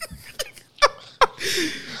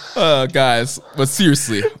 Guys, but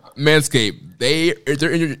seriously, Manscaped, their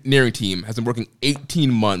engineering team has been working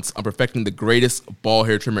 18 months on perfecting the greatest ball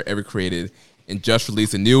hair trimmer ever created and just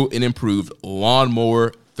released a new and improved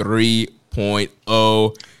Lawnmower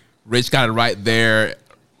 3.0. Rich got it right there.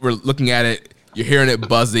 We're looking at it. You're hearing it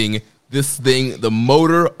buzzing. This thing, the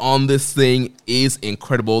motor on this thing is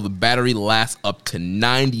incredible. The battery lasts up to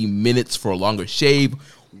 90 minutes for a longer shave.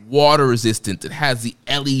 Water resistant. It has the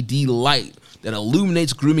LED light that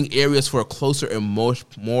illuminates grooming areas for a closer and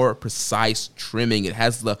more precise trimming. It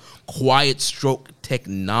has the quiet stroke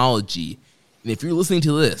technology. And if you're listening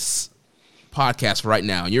to this podcast right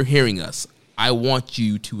now and you're hearing us, I want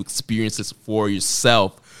you to experience this for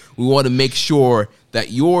yourself. We want to make sure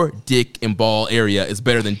that your dick and ball area is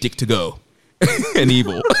better than dick to go and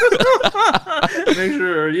evil. Make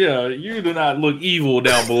sure, you do not look evil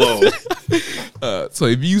down below. So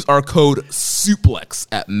if you use our code SUPLEX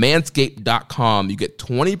at manscaped.com, you get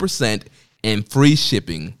 20% and free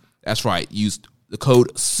shipping. That's right. Use the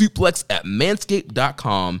code SUPLEX at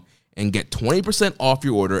manscaped.com and get 20% off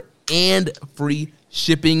your order and free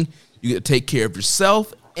shipping. You get to take care of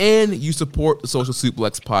yourself and you support the Social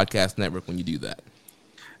Suplex Podcast Network when you do that.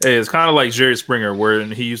 Hey, it's kind of like Jerry Springer, where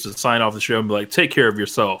he used to sign off the show and be like, take care of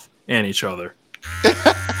yourself and each other.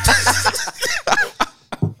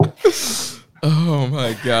 Oh,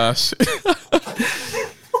 my gosh.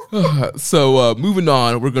 So, moving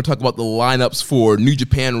on, we're going to talk about the lineups for New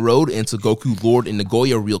Japan Road and Sengoku Lord in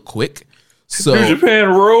Nagoya real quick. So, New Japan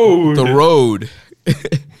Road. The road.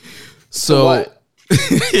 So, what?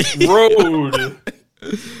 Road.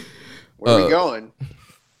 Where are we going?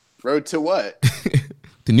 Road to what?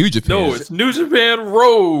 To New Japan. No, it's New Japan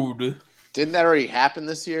Road. Didn't that already happen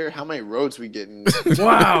this year? How many roads we getting?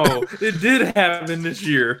 Wow, it did happen this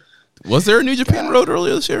year. Was there a New Japan Road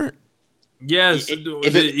earlier this year? Yes, the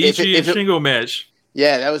Ishii and Shingo match.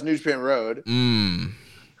 Yeah, that was New Japan Road.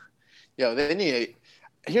 Yo, they need.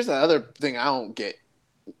 Here's the other thing I don't get.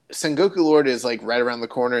 Sengoku Lord is like right around the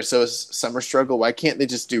corner, so is Summer Struggle. Why can't they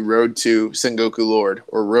just do Road to Sengoku Lord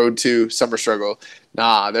or Road to Summer Struggle?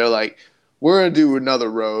 Nah, they're like, we're gonna do another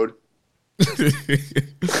road. You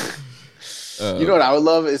know what I would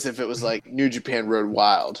love is if it was like New Japan Road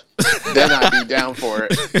Wild. Then I'd be down for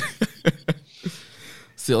it.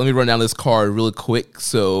 So let me run down this card really quick.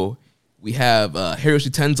 So we have Hiroshi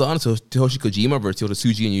Tenzan, so Toshi Kojima versus Yota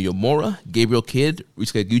Tsuji and Yuya Uemura. Gabriel Kidd,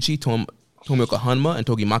 Ryusuke Higuchi, Tomioka Hanma, and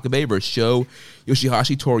Togi Makabe versus Sho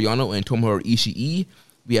Yoshihashi, Toru Yano, and Tomohiro Ishii.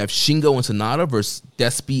 We have Shingo and Sonata versus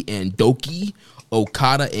Despi and Doki.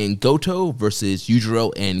 Okada and Goto versus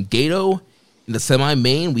Yujiro and Gato. In the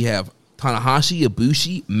semi-main, we have Tanahashi,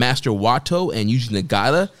 Ibushi, Master Wato, and Yuji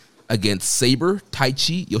Nagata against Sabre,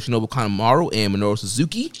 Taichi, Yoshinobu Kanemaru, and Minoru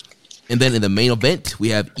Suzuki. And then in the main event, we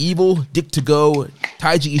have Evil, Dick to Go,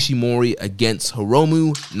 Taiji Ishimori against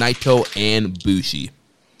Hiromu, Naito, and Bushi.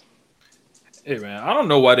 Hey, man, I don't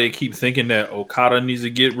know why they keep thinking that Okada needs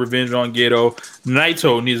to get revenge on Gato.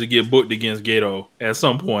 Naito needs to get booked against Gato at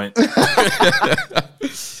some point.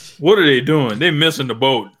 What are they doing? They're missing the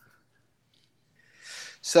boat.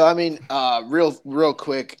 So, I mean, real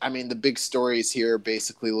quick, I mean, the big stories here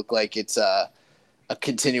basically look like it's a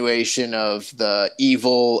continuation of the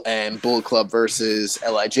Evil and Bullet Club versus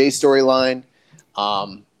LIJ storyline.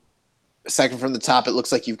 Second from the top, it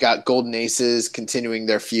looks like you've got Golden Aces continuing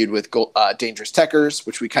their feud with Dangerous Tekkers,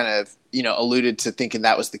 which we kind of, alluded to thinking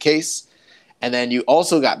that was the case. And then you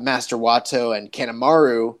also got Master Wato and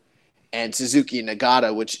Kanemaru and Suzuki and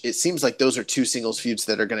Nagata, which it seems like those are two singles feuds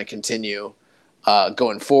that are going to continue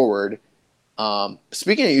going forward.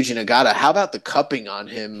 Speaking of Yuji Nagata, how about the cupping on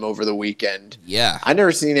him over the weekend? Yeah. I've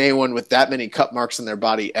never seen anyone with that many cup marks on their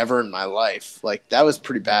body ever in my life. Like, that was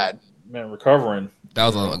pretty bad. Man, recovering. That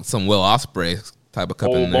was like some Will Ospreay type of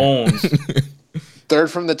cupping Old bones. Third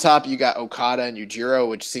from the top, you got Okada and Yujiro,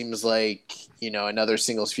 which seems like, another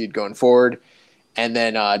singles feud going forward. And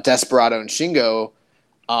then Desperado and Shingo.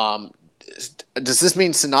 Does this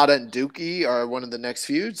mean Sonata and Dookie are one of the next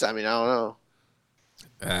feuds? I mean, I don't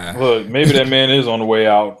know. Look, maybe that man is on the way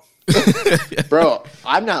out. Bro,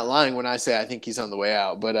 I'm not lying when I say I think he's on the way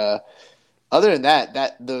out. But other than that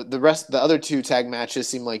the other two tag matches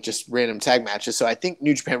seem like just random tag matches. So I think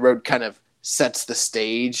New Japan Road kind of sets the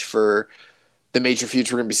stage for the major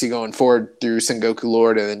feuds we're going to see going forward through Sengoku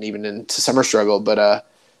Lord and then even into Summer Struggle. But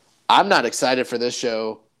I'm not excited for this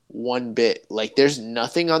show one bit. Like, there's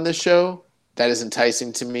nothing on this show that is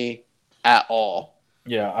enticing to me at all.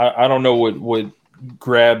 Yeah, I don't know what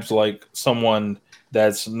grabs like someone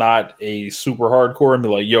that's not a super hardcore and be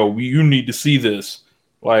like, yo, you need to see this.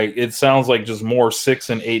 Like, it sounds like just more 6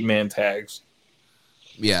 and 8 man tags.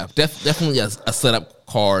 Yeah, definitely a setup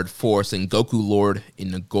card for Sengoku Lord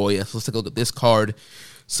in Nagoya. So let's take a look at this card.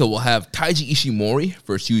 So we'll have Taiji Ishimori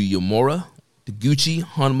versus Yuya Uemura, Taguchi,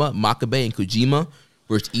 Honma, Makabe, and Kojima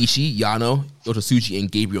versus Ishii, Yano, Yotasuji,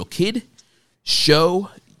 and Gabriel Kidd. Sho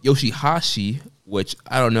Yoshihashi, which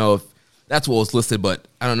I don't know if that's what was listed, but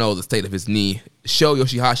I don't know the state of his knee. Sho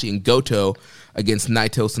Yoshihashi and Goto against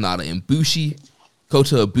Naito, Sonata, and Bushi.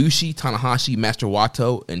 Kota Ibushi, Tanahashi, Master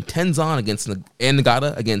Wato, and Tenzan and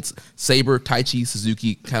Nagata against Sabre, Taichi,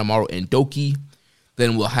 Suzuki, Kanemaru, and Doki.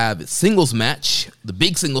 Then we'll have a singles match, the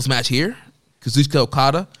big singles match here. Kazuchika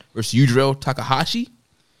Okada versus Yujiro Takahashi.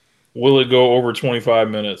 Will it go over 25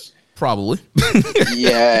 minutes? Probably.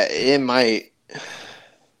 Yeah, it might.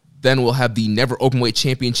 Then we'll have the Never Openweight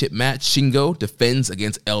Championship match. Shingo defends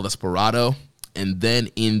against El Desperado. And then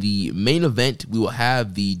in the main event, we will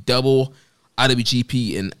have the double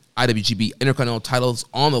IWGP and IWGP Intercontinental titles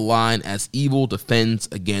on the line as Evil defends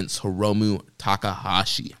against Hiromu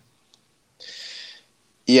Takahashi.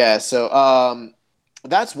 Yeah, so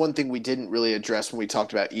that's one thing we didn't really address when we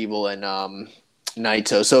talked about Evil and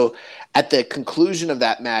Naito. So at the conclusion of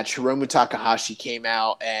that match, Hiromu Takahashi came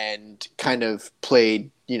out and kind of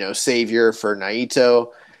played, savior for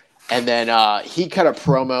Naito. And then he cut a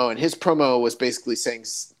promo, and his promo was basically saying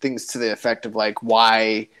things to the effect of like,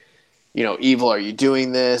 why, Evil, are you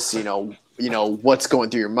doing this? What's going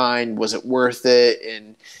through your mind? Was it worth it?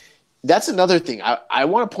 And that's another thing. I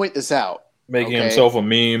want to point this out. Making himself a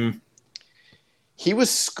meme. He was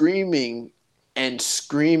screaming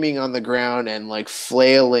on the ground and like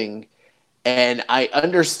flailing. And I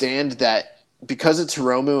understand that because it's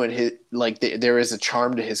Hiromu and his, there is a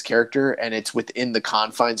charm to his character and it's within the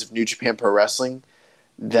confines of New Japan Pro Wrestling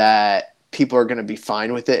that people are going to be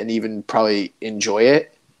fine with it and even probably enjoy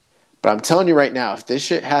it. But I'm telling you right now, if this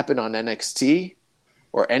shit happened on NXT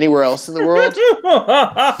or anywhere else in the world,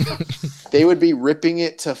 they would be ripping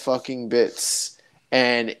it to fucking bits.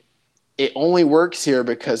 And it only works here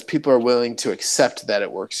because people are willing to accept that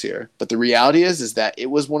it works here. But the reality is that it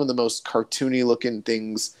was one of the most cartoony looking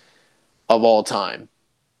things of all time,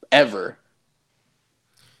 ever.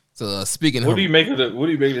 So speaking, what do you make of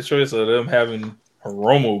the choice of them having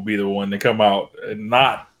Hiromu be the one to come out and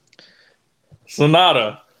not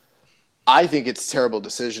Sonata? I think it's a terrible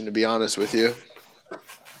decision, to be honest with you.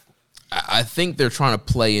 I think they're trying to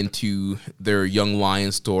play into their Young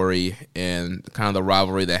Lions story and kind of the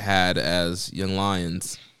rivalry they had as Young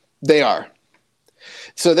Lions. They are.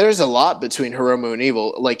 So there's a lot between Hiromu and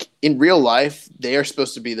Evil. Like, in real life, they are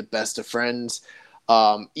supposed to be the best of friends.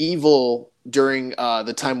 Evil, during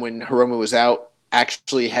the time when Hiromu was out,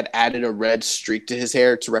 actually had added a red streak to his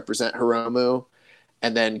hair to represent Hiromu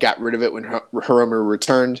and then got rid of it when Hiromu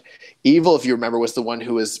returned. Evil, if you remember, was the one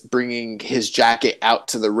who was bringing his jacket out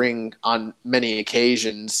to the ring on many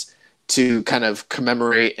occasions to kind of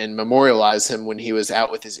commemorate and memorialize him when he was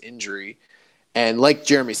out with his injury. And like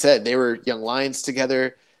Jeremy said, they were Young Lions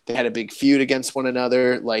together. They had a big feud against one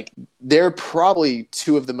another. Like, they're probably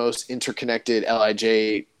two of the most interconnected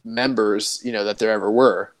LIJ members, that there ever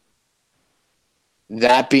were.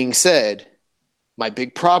 That being said, my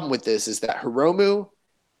big problem with this is that Hiromu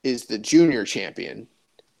is the junior champion.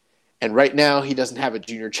 And right now he doesn't have a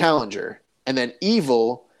junior challenger. And then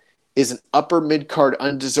Evil is an upper mid-card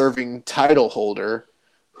undeserving title holder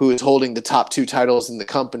who is holding the top two titles in the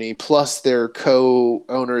company, plus they're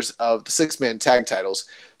co-owners of the six-man tag titles.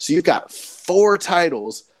 So you've got 4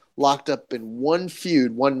 titles locked up in one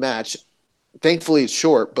feud, one match. Thankfully it's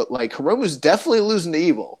short, but like Hiromu's definitely losing to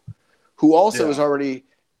Evil, who also is already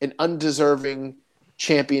an undeserving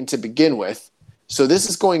champion to begin with. So this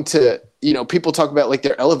is going to, people talk about like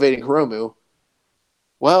they're elevating Hiromu.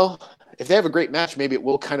 Well, if they have a great match, maybe it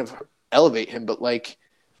will kind of elevate him. But like,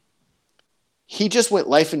 he just went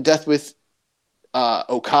life and death with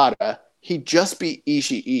Okada. He just beat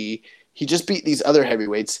Ishii. He just beat these other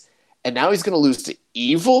heavyweights, and now he's going to lose to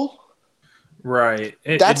Evil. Right.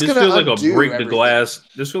 That's going to feels like a break everything. the glass.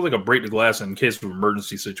 This feels like a break the glass in case of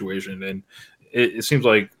emergency situation, and it seems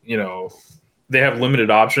like they have limited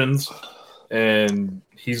options. And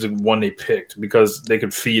he's the one they picked because they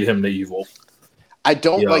could feed him to Evil. I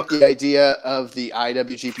don't like the idea of the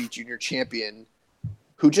IWGP Junior Champion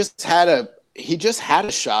who just had a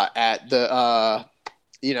shot at the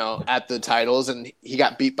at the titles, and he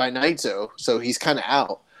got beat by Naito, so he's kind of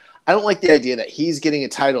out. I don't like the idea that he's getting a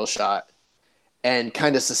title shot and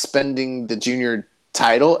kind of suspending the junior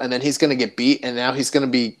title, and then he's going to get beat, and now he's going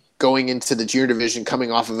to be going into the junior division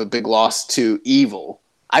coming off of a big loss to Evil.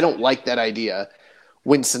 I don't like that idea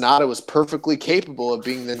when Sonata was perfectly capable of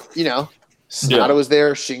being the, Sonata was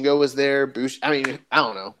there. Shingo was there. Bush. I mean, I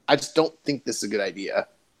don't know. I just don't think this is a good idea.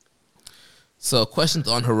 So, questions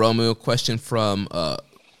on Hiromu. Question from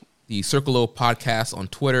the Circle O podcast on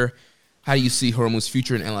Twitter. How do you see Hiromu's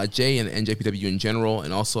future in LIJ and NJPW in general?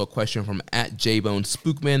 And also a question from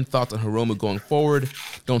 @JBoneSpookman. Thoughts on Hiromu going forward?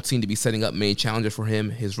 Don't seem to be setting up many challenges for him.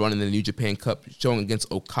 His run in the New Japan Cup showing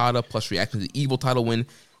against Okada plus reaction to the Evil title win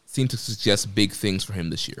seem to suggest big things for him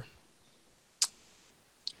this year.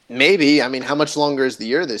 Maybe. I mean, how much longer is the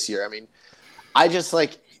year this year? I mean, I just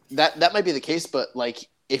like that might be the case, but like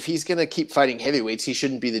if he's going to keep fighting heavyweights, he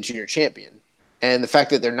shouldn't be the junior champion. And the fact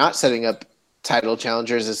that they're not setting up title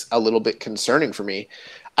challengers is a little bit concerning for me.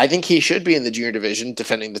 I think he should be in the junior division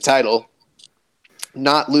defending the title,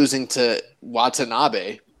 not losing to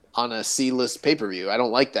Watanabe on a C-list pay-per-view. I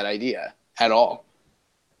don't like that idea at all.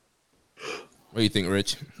 What do you think,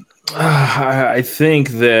 Rich? I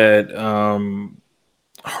think that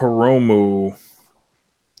Hiromu,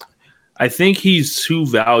 I think he's too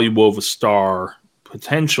valuable of a star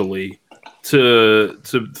potentially to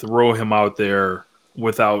throw him out there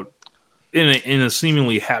without in a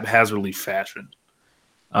seemingly haphazardly fashion.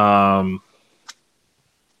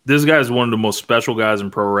 This guy's one of the most special guys in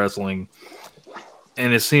pro wrestling,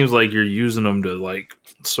 and it seems like you're using him to like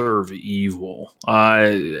serve evil.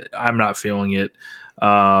 I'm not feeling it.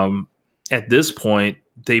 At this point,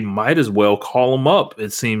 they might as well call him up,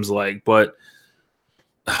 it seems like, but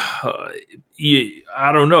yeah,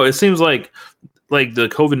 I don't know. It seems like the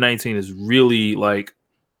COVID-19 is really like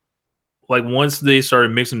once they started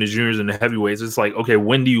mixing the juniors and the heavyweights, it's like, okay,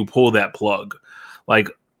 when do you pull that plug? Like,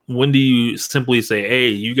 when do you simply say, hey,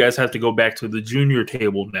 you guys have to go back to the junior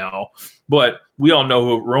table now? But we all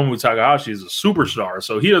know Hiromu Takahashi is a superstar,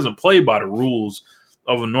 so he doesn't play by the rules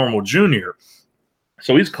of a normal junior.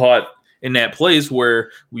 So he's caught in that place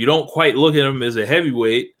where we don't quite look at him as a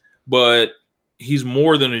heavyweight, but he's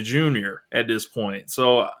more than a junior at this point.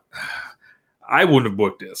 So I wouldn't have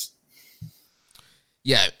booked this.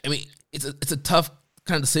 Yeah, I mean, it's a tough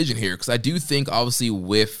kind of decision here because I do think, obviously,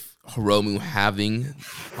 with Hiromu having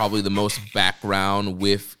probably the most background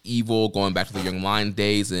with Evil, going back to the Young Lion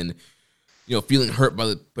days, and feeling hurt by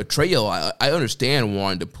the betrayal, I understand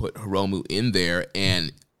wanting to put Hiromu in there.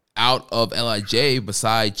 And out of LIJ,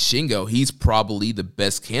 besides Shingo, he's probably the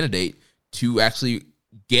best candidate to actually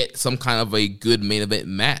get some kind of a good main event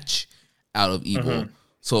match out of Evil. Mm-hmm.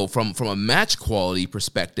 So from a match quality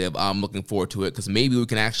perspective, I'm looking forward to it because maybe we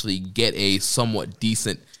can actually get a somewhat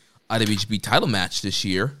decent IWGP title match this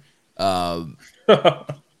year. But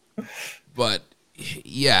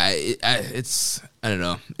yeah, it's I don't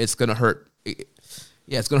know. It's gonna hurt.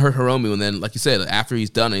 It's gonna hurt Hiromu, and then like you said, after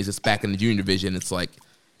he's done and he's just back in the junior division, it's like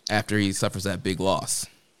after he suffers that big loss.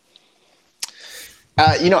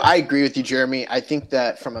 I agree with you, Jeremy. I think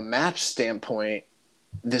that from a match standpoint,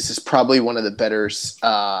 this is probably one of the better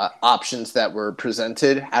options that were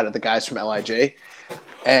presented out of the guys from LIJ.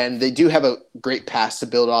 And they do have a great past to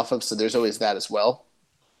build off of, so there's always that as well.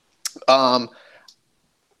 My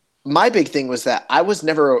big thing was that I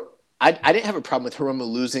didn't have a problem with Hiromu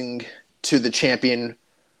losing to the champion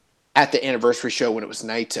at the anniversary show when it was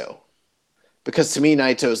Naito. Because to me,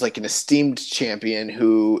 Naito is like an esteemed champion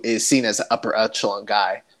who is seen as an upper echelon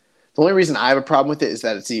guy. The only reason I have a problem with it is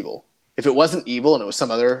that it's Evil. If it wasn't Evil and it was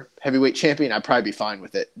some other heavyweight champion, I'd probably be fine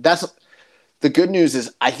with it. That's the good news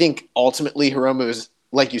is I think ultimately Hiromu is,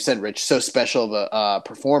 like you said, Rich, so special of a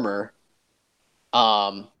performer.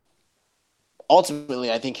 Ultimately,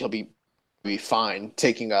 I think he'll be fine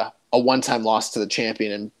taking a one-time loss to the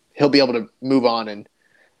champion, and he'll be able to move on and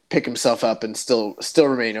pick himself up and still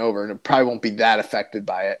remain over, and it probably won't be that affected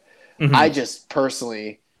by it. Mm-hmm. I just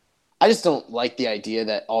don't like the idea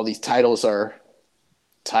that all these titles are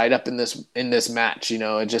tied up in this match.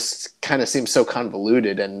 It just kind of seems so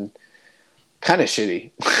convoluted and kind of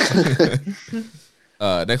shitty.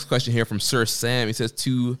 Next question here from Sir Sam. He says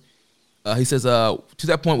to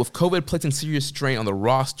that point, with COVID placing serious strain on the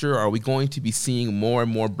roster, are we going to be seeing more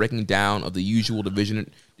and more breaking down of the usual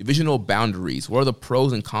divisional boundaries? What are the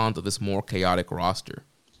pros and cons of this more chaotic roster?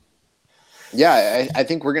 Yeah, I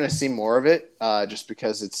think we're going to see more of it just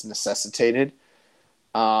because it's necessitated.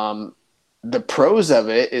 The pros of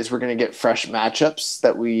it is we're going to get fresh matchups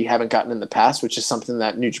that we haven't gotten in the past, which is something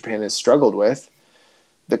that New Japan has struggled with.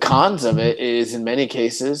 The cons of it is in many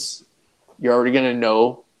cases, you're already going to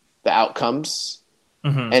know the outcomes,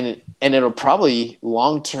 and it'll probably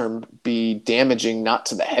long-term be damaging not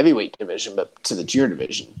to the heavyweight division, but to the junior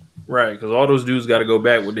division. Right, because all those dudes got to go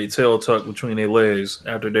back with their tail tucked between their legs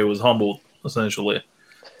after they was humbled, essentially.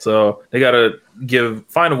 So they got to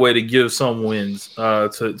find a way to give some wins to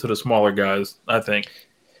the smaller guys, I think.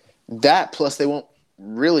 That plus they won't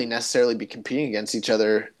really necessarily be competing against each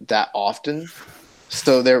other that often.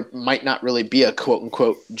 So there might not really be a quote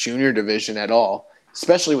unquote junior division at all,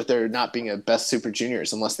 especially with there not being a best super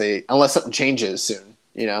juniors unless something changes soon,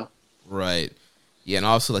 you know? Right. Yeah, and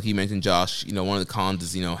also like you mentioned, Josh, you know, one of the cons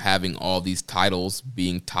is, you know, having all these titles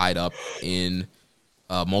being tied up in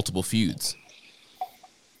multiple feuds.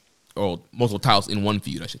 Or multiple titles in one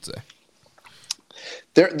feud, I should say.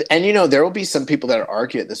 There will be some people that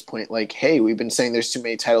argue at this point, like, hey, we've been saying there's too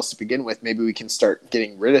many titles to begin with. Maybe we can start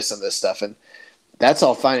getting rid of some of this stuff. And that's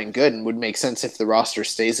all fine and good and would make sense if the roster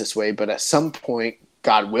stays this way. But at some point,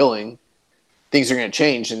 God willing, things are going to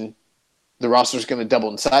change and the roster is going to double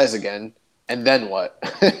in size again. And then what?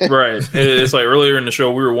 Right. It's like earlier in the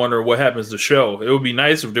show, we were wondering what happens to Show. It would be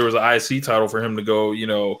nice if there was an IC title for him to go, you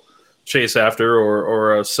know, chase after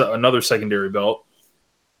or another secondary belt.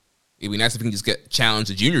 It'd be nice if he can just get challenged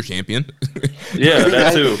a junior champion. Yeah,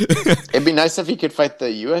 that too. It'd be nice if he could fight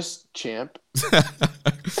the U.S. champ.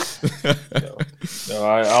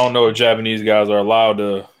 I don't know if Japanese guys are allowed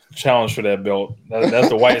to challenge for that belt. That's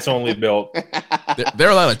the whites only belt. They're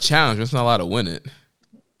allowed to challenge, but it's not allowed to win it.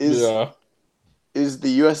 Is the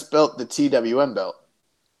U.S. belt the TWM belt?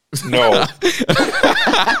 No.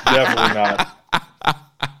 Definitely not.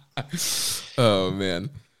 Oh, man.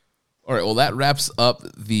 All right, well, that wraps up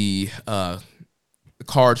the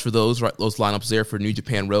cards for those lineups there for New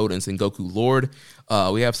Japan Road and Sengoku Lord.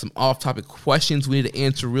 We have some off-topic questions we need to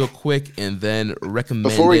answer real quick, and then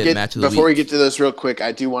recommended match of the week. Before we get to those real quick,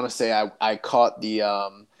 I do want to say I caught the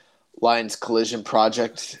Lions Collision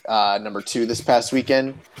Project number 2 this past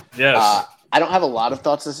weekend. Yes. I don't have a lot of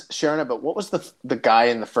thoughts to share on it, but what was the guy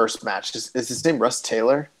in the first match? Is his name Russ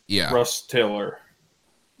Taylor? Yeah. Russ Taylor.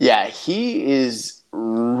 Yeah, he is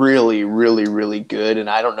really, really, really good, and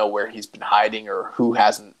I don't know where he's been hiding or who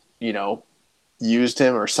hasn't, you know, used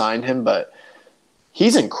him or signed him, but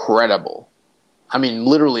he's incredible. I mean,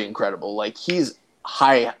 literally incredible. Like, he's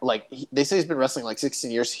high. Like, they say he's been wrestling like 16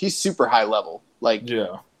 years. He's super high level. Like,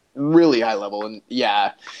 yeah, really high level. And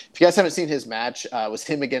yeah, if you guys haven't seen his match, it was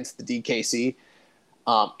him against the DKC.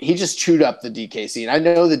 He just chewed up the DKC, and I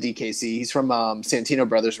know the DKC. He's from Santino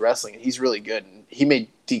Brothers Wrestling, and he's really good. And he made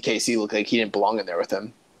DKC look like he didn't belong in there with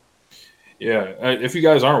him. Yeah, if you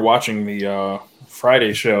guys aren't watching the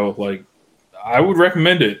Friday show, like, I would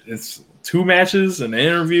recommend it. It's 2 matches, an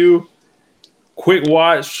interview, quick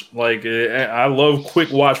watch. Like, I love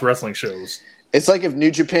quick watch wrestling shows. It's like if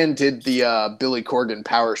New Japan did the Billy Corgan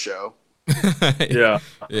Power Show.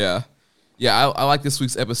 Yeah, I like this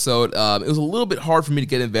week's episode. It was a little bit hard for me to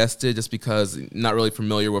get invested just because I'm not really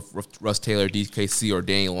familiar with Russ Taylor, DKC, or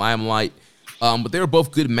Danny Limelight. But they were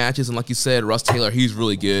both good matches, and like you said, Russ Taylor, he's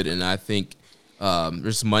really good, and I think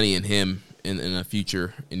there's money in him in the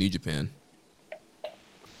future in New Japan.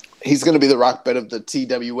 He's going to be the rock bed of the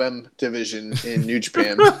TWM division in New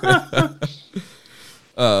Japan.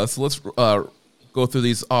 So let's go through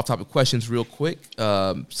these off-topic questions real quick.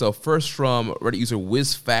 So first from Reddit user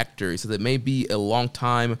Wiz Factor, he says it may be a long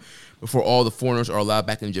time before all the foreigners are allowed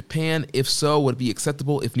back in Japan. If so, would it be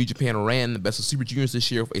acceptable if New Japan ran the Best of Super Juniors this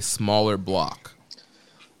year with a smaller block?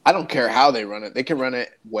 I don't care how they run it. They can run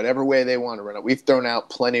it whatever way they want to run it. We've thrown out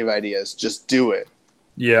plenty of ideas. Just do it.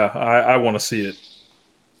 Yeah, I want to see it.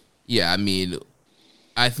 Yeah, I mean,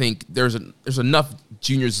 I think there's enough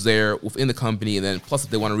juniors there within the company, and then plus if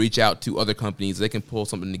they want to reach out to other companies, they can pull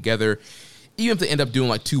something together. Even if they end up doing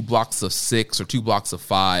like 2 blocks of 6 or 2 blocks of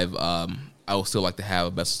 5, I would still like to have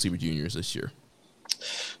a Best of Super Juniors this year.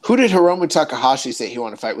 Who did Hiromu Takahashi say he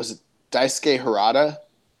wanted to fight? Was it Daisuke Harada?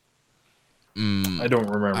 I don't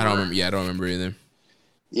remember. Yeah, I don't remember either.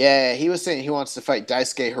 Yeah, he was saying he wants to fight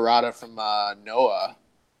Daisuke Harada from Noah.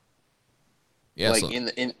 Yeah, like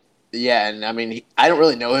and I mean, I don't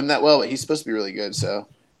really know him that well, but he's supposed to be really good. So,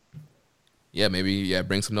 yeah, maybe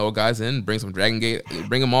bring some Noah guys in, bring some Dragon Gate,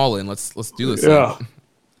 bring them all in. Let's do this. Yeah.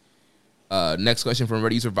 Next question from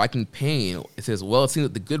Reddit user Viking Pain. It says, well, it seems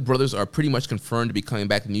that the Good Brothers are pretty much confirmed to be coming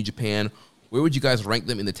back to New Japan. Where would you guys rank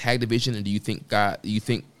them in the tag division? And do you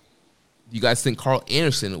guys think Carl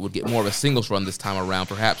Anderson would get more of a singles run this time around?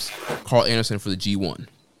 Perhaps Carl Anderson for the G1.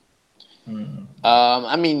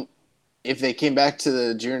 I mean, if they came back to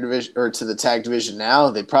the junior division or to the tag division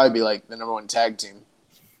now, they'd probably be like the #1 tag team.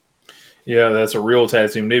 Yeah, that's a real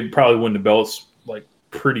tag team. They'd probably win the belts like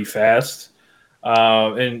pretty fast.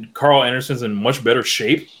 And Carl Anderson's in much better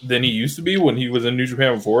shape than he used to be when he was in New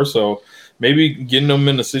Japan before. So maybe getting him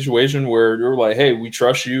in a situation where you're like, hey, we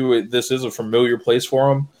trust you. This is a familiar place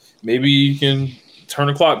for him. Maybe you can turn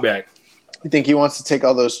the clock back. You think he wants to take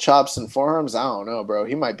all those chops and forearms? I don't know, bro.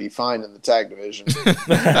 He might be fine in the tag division.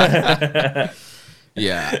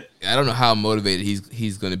 Yeah, I don't know how motivated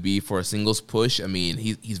he's going to be for a singles push. I mean,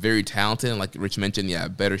 he's very talented, and like Rich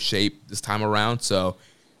mentioned, better shape this time around. So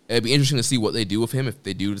it'd be interesting to see what they do with him if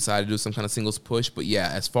they do decide to do some kind of singles push. But yeah,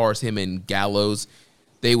 as far as him and Gallows,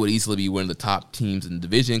 they would easily be one of the top teams in the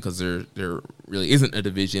division because there really isn't a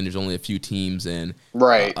division. There's only a few teams, and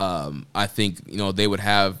right. I think they would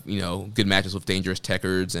have good matches with Dangerous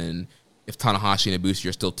Tekkers, and if Tanahashi and Ibushi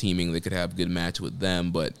are still teaming, they could have a good match with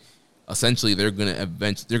them. But essentially, they're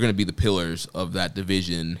gonna be the pillars of that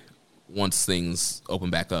division once things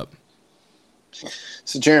open back up.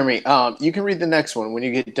 So Jeremy, you can read the next one when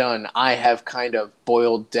you get done. I have kind of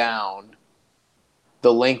boiled down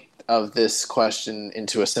the length of this question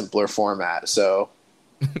into a simpler format. So,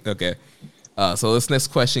 okay. So this next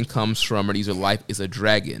question comes from our user Life is a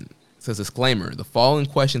Dragon. It says, disclaimer, the following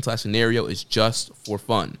question/scenario is just for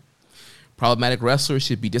fun. Problematic wrestlers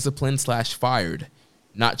should be disciplined/fired,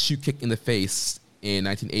 not shoot kicked in the face. In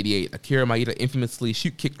 1988, Akira Maeda infamously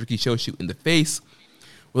shoot kicked Riki Choshu in the face.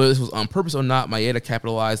 Whether this was on purpose or not, Maeda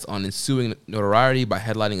capitalized on ensuing notoriety by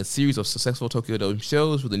headlining a series of successful Tokyo Dome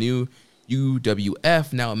shows with the new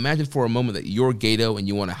UWF. Now imagine for a moment that you're Gato and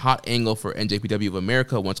you want a hot angle for NJPW of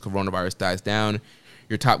America once coronavirus dies down.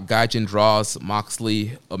 Your top gaijin draws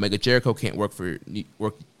Moxley, Omega Jericho can't work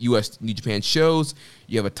U.S. New Japan shows.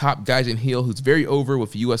 You have a top gaijin heel who's very over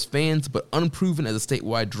with U.S. fans but unproven as a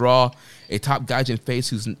statewide draw. A top gaijin face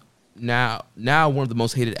who's now one of the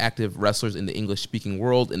most hated active wrestlers in the English-speaking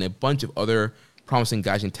world, and a bunch of other promising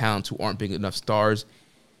gaijin talents who aren't big enough stars.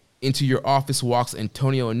 Into your office walks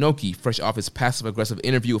Antonio Inoki, fresh off his passive-aggressive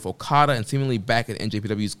interview with Okada and seemingly back at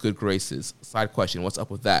NJPW's good graces. Side question, what's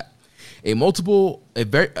up with that? A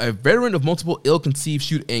veteran of multiple ill-conceived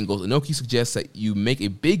shoot angles, Inoki suggests that you make a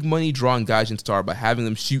big money drawing gaijin star by having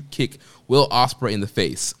them shoot kick Will Ospreay in the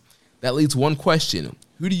face. That leaves one question.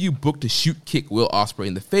 Who do you book to shoot kick Will Ospreay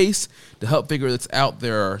in the face? To help figure this out,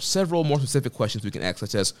 there are several more specific questions we can ask,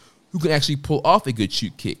 such as who can actually pull off a good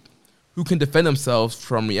shoot kick? Who can defend themselves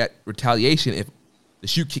from retaliation if the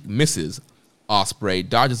shoot kick misses? Ospreay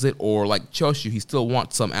dodges it, or like Choshu, he still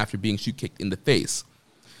wants some after being shoot kicked in the face.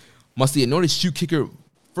 Must the anointed shoot kicker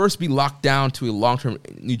first be locked down to a long-term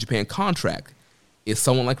New Japan contract? Is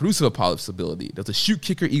someone like Rusev a possibility? Does a shoot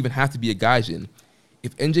kicker even have to be a gaijin?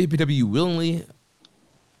 If NJPW willingly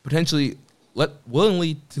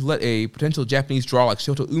to let a potential Japanese draw like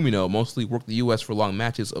Shota Umino mostly work the U.S. for long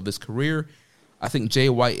matches of this career, I think Jay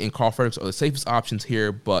White and Carl Fredericks are the safest options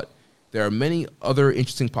here, but there are many other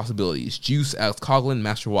interesting possibilities. Juice, Alex Coughlin,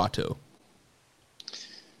 Master Wato.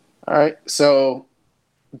 All right, so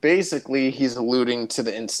basically he's alluding to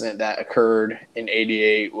the incident that occurred in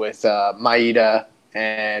 '88 with Maeda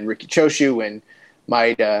and Riki Choshu, when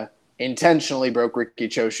Maeda intentionally broke Riki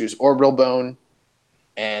Choshu's orbital bone,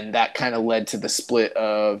 and that kind of led to the split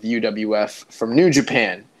of UWF from New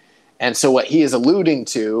Japan. And so what he is alluding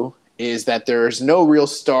to is that there's no real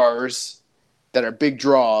stars that are big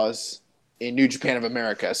draws in New Japan of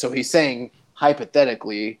America. So he's saying,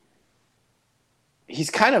 hypothetically, he's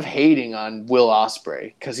kind of hating on Will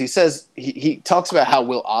Ospreay, because he says he talks about how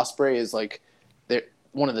Will Ospreay is like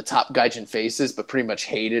one of the top gaijin faces, but pretty much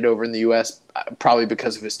hated over in the U.S., probably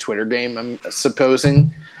because of his Twitter game, I'm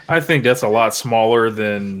supposing. I think that's a lot smaller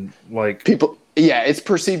than like people. Yeah, it's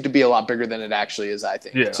perceived to be a lot bigger than it actually is, I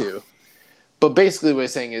think, too. But basically what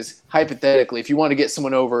he's saying is, hypothetically, if you want to get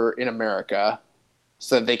someone over in America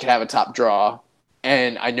so that they can have a top draw,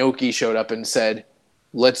 and Inoki showed up and said,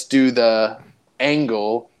 let's do the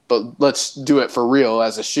angle, but let's do it for real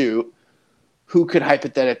as a shoot, who could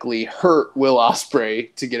hypothetically hurt Will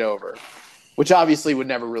Ospreay to get over? Which obviously would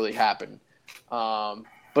never really happen.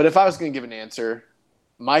 But if I was going to give an answer,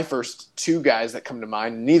 my first two guys that come to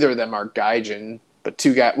mind, neither of them are gaijin, but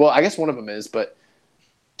two guys, well, I guess one of them is, but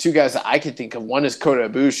two guys that I could think of, one is Kota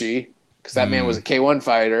Ibushi, because that man was a K1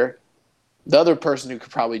 fighter. The other person who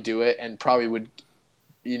could probably do it and probably would,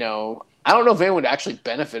 I don't know if anyone would actually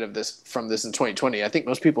benefit from this in 2020. I think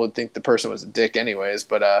most people would think the person was a dick anyways,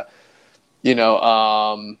 but,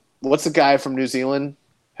 what's the guy from New Zealand?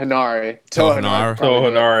 Hanare. Toa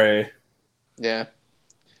Hanare. Yeah.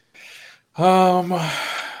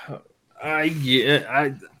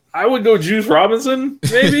 I would go Juice Robinson,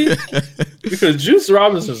 maybe, because Juice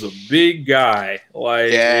Robinson's a big guy.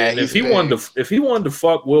 Like, and if he wanted to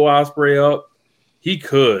fuck Will Ospreay up, he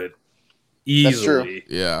could easily. That's true.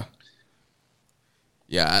 Yeah.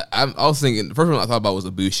 Yeah, I was thinking, the first one I thought about was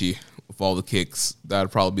Ibushi with all the kicks. That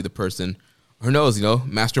would probably be the person. Who knows,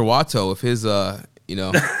 Master Wato with his,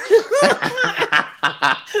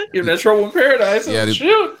 Give that Trouble in Paradise. Yeah,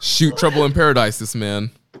 shoot Trouble in Paradise, this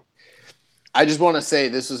man. I just want to say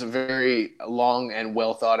this was a very long and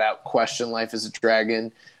well thought out question. Life is a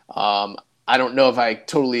Dragon. I don't know if I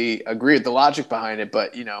totally agree with the logic behind it,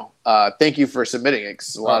 but thank you for submitting it.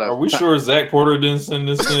 Are we sure Zach Porter didn't send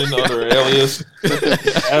this in under alias,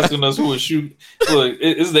 asking us who would shoot? Look,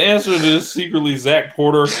 is the answer to this secretly Zach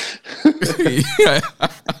Porter?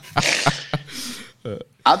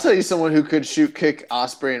 I'll tell you someone who could shoot kick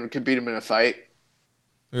Ospreay and could beat him in a fight.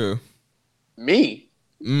 Who? Me.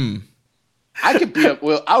 I could beat up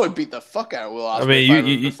Will. I would beat the fuck out of Will Ospreay. I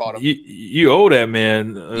mean, you owe that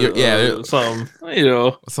man something.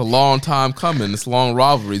 It's a long time coming. This long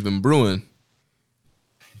rivalry's been brewing.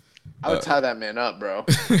 I would tie that man up, bro.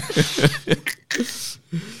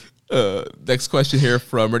 Next question here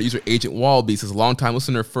from Reddit user Agent Wallaby says, long time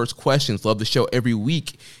listener, first questions. Love the show every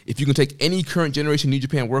week. If you can take any current generation New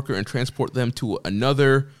Japan worker and transport them to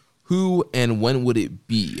another, who and when would it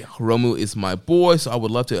be? Hiromu is my boy, so I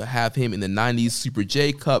would love to have him in the 90s Super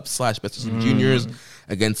J Cup / Best of Super Juniors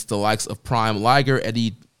against the likes of Prime Liger,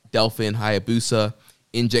 Eddie, Delphin, Hayabusa.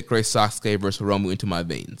 Inject Grace Sasuke versus Hiromu into my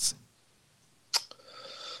veins.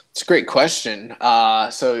 It's a great question.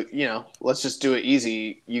 So, let's just do it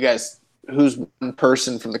easy. You guys, who's one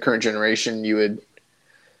person from the current generation you would,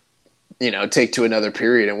 take to another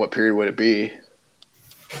period, and what period would it be?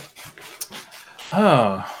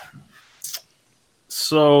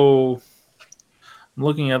 So I'm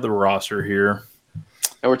looking at the roster here.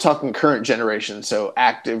 And we're talking current generation, so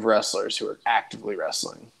active wrestlers who are actively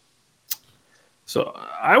wrestling. So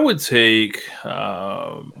I would take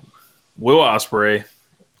Will Ospreay,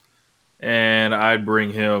 and I'd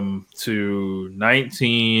bring him to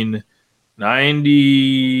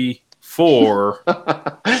 1994.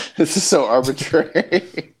 This is so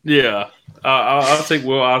arbitrary. Yeah. I'll take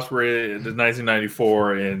Will Ospreay to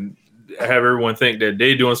 1994 and have everyone think that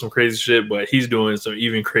they doing some crazy shit, but he's doing some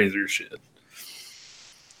even crazier shit.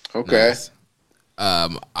 Okay. Nice.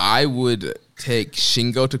 I would take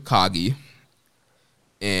Shingo Takagi,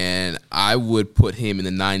 and I would put him in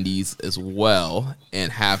the 90s as well,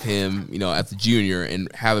 and have him, as a junior,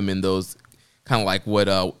 and have him in those kind of like what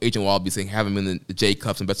Agent Wallaby saying, have him in the J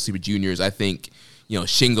Cups and Best of Super Juniors. I think,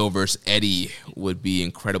 Shingo versus Eddie would be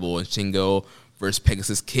incredible, and Shingo versus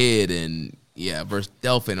Pegasus Kid, and versus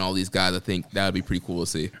Delphin, and all these guys. I think that would be pretty cool to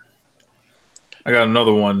see. I got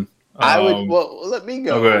another one. I would. Well, let me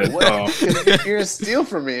go. Okay. You're gonna steal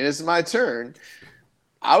from me, and it's my turn.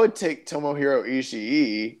 I would take Tomohiro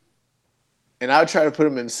Ishii, and I would try to put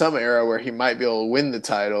him in some era where he might be able to win the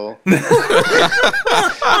title.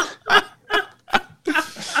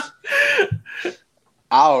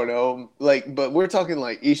 I don't know, but we're talking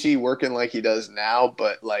like Ishii working like he does now,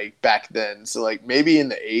 but like back then. So like maybe in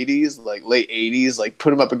the 80s, like late 80s, like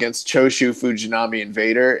put him up against Choshu, Fujinami, and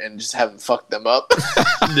Vader, and just have him fuck them up.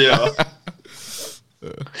 Yeah.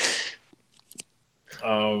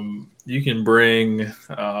 You can bring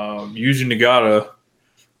Yuji Nagata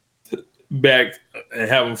back and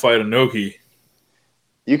have him fight Inoki.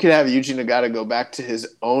 You could have Yuji Nagata go back to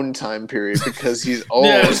his own time period because he's old.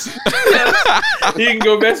 Yes. He can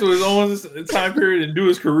go back to his own time period and do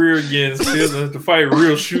his career again, so he doesn't have to fight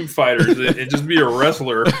real shoot fighters and just be a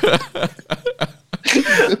wrestler.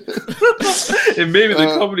 And maybe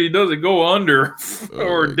the company doesn't go under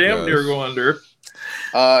or damn near go under.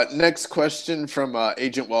 Next question from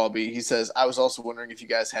Agent Wallaby. He says, I was also wondering if you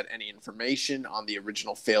guys had any information on the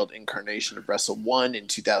original failed incarnation of Wrestle 1 in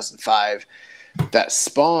 2005 that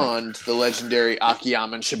spawned the legendary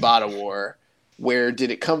Akiyama and Shibata War. Where did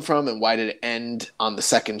it come from, and why did it end on the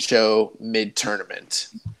second show mid-tournament?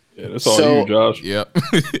 Yeah, that's all you, Josh. Yep.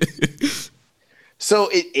 So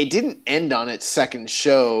it didn't end on its second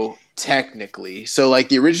show, technically. So, like,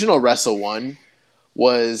 the original Wrestle 1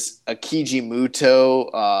 was a Keiji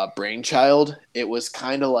Muto brainchild. It was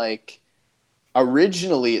kind of like,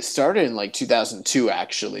 originally it started in like 2002,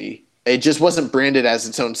 actually. It just wasn't branded as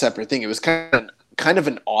its own separate thing. It was kind of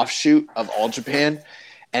an offshoot of All Japan,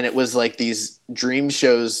 and it was like these dream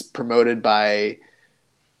shows promoted by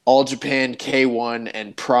All Japan, K1,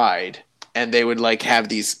 and Pride, and they would like have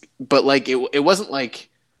these, but like it wasn't like,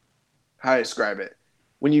 how do I describe it?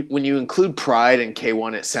 When you include Pride and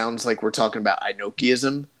K1, it sounds like we're talking about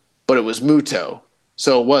Inokiism, but it was Muto,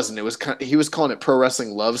 so it wasn't. It was he was calling it Pro Wrestling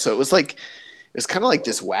Love, so it was like. It's kind of like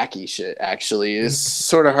this wacky shit, actually. It's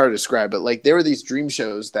sort of hard to describe, but like there were these dream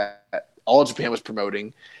shows that All Japan was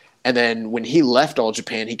promoting, and then when he left All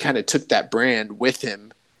Japan, he kind of took that brand with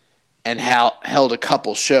him and held a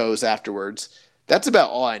couple shows afterwards. That's about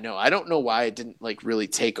all I know. I don't know why it didn't like really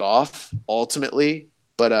take off ultimately,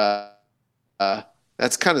 but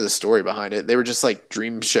that's kind of the story behind it. They were just like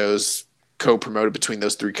dream shows co-promoted between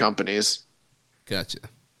those three companies. Gotcha.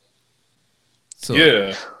 So,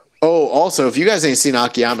 Yeah. Oh, also, if you guys ain't seen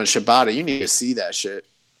Akiyama and Shibata, you need to see that shit.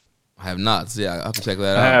 I have not. So yeah, I have to check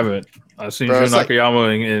that I out. haven't. I've seen Bro, Jun it's like- Akiyama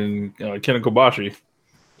and Ken Kobashi.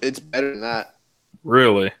 It's better than that.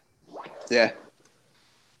 Really? Yeah.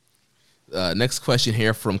 Next question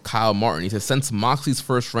here from Kyle Martin. He says, since Moxley's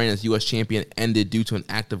first reign as U.S. champion ended due to an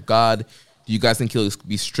act of God, do you guys think he'll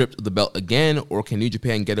be stripped of the belt again, or can New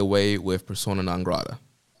Japan get away with persona non grata?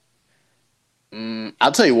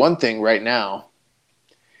 I'll tell you one thing right now.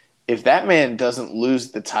 If that man doesn't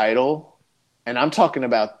lose the title, and I'm talking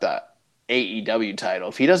about the AEW title,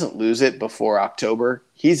 if he doesn't lose it before October,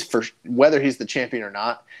 whether he's the champion or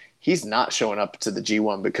not, he's not showing up to the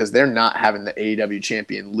G1 because they're not having the AEW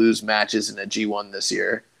champion lose matches in a G1 this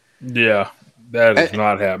year. Yeah, that is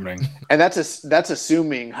not happening. And that's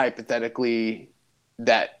assuming hypothetically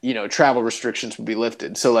that, travel restrictions would be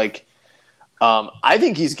lifted. So like, I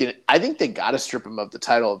think they got to strip him of the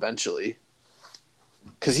title eventually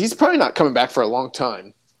because he's probably not coming back for a long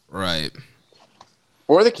time. Right.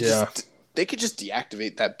 Or they could just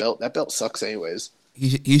deactivate that belt. That belt sucks anyways.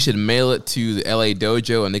 He should mail it to the LA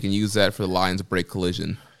Dojo, and they can use that for the Lions Break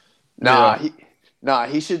Collision. He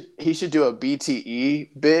should do a BTE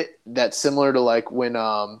bit that's similar to like when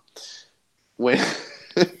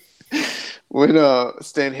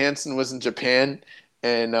Stan Hansen was in Japan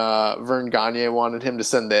and Vern Gagne wanted him to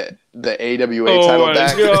send the AWA title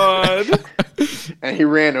back. Oh my god! And he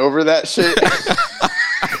ran over that shit.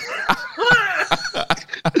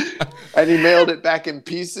 And he mailed it back in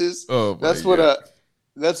pieces. Oh, that's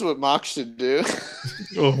what Mox should do.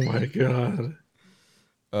 Oh my god!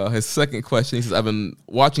 His second question, he says, I've been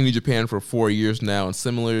watching New Japan for 4 years now, and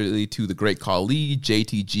similarly to the great Khali,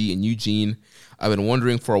 JTG, and Eugene, I've been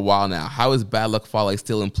wondering for a while now, how is Bad Luck Fale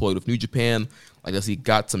still employed with New Japan? Like, does he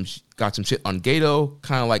got some shit on Gato?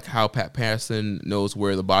 Kind of like how Pat Patterson knows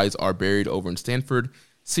where the bodies are buried over in Stanford.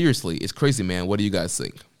 Seriously, it's crazy, man. What do you guys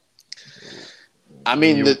think? I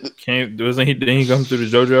mean, Didn't he come through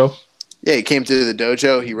the dojo? Yeah, he came to the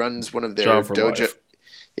dojo. He runs one of their Job for dojo. life.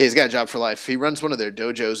 Yeah, he's got a job for life. He runs one of their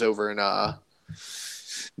dojos over in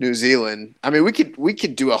New Zealand. I mean, we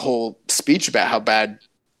could do a whole speech about how bad,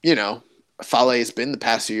 Fale has been the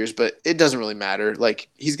past few years, but it doesn't really matter. Like,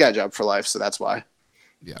 he's got a job for life, so that's why.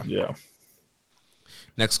 Yeah.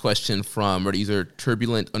 Next question from Reddit user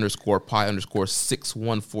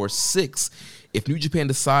turbulent_pi_6146. If New Japan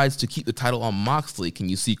decides to keep the title on Moxley, can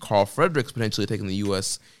you see Carl Fredericks potentially taking the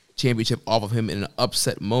U.S. Championship off of him in an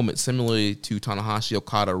upset moment, similarly to Tanahashi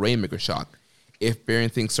Okada Rainmaker shock, if bearing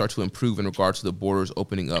things start to improve in regards to the borders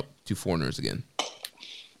opening up to foreigners again?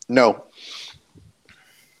 No.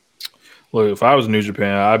 Look, if I was New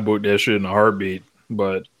Japan, I'd book that shit in a heartbeat.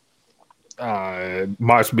 But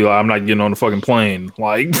Mox would be like, I'm not getting on the fucking plane.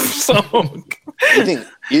 Like, so. You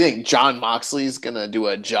think John Moxley's gonna do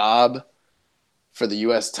a job for the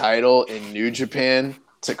U.S. title in New Japan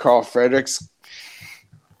to Carl Fredericks?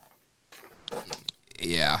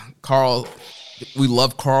 Yeah, Carl. We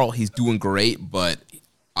love Carl. He's doing great, but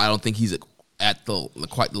I don't think he's at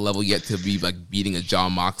quite the level yet to be like beating a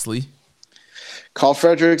John Moxley. Carl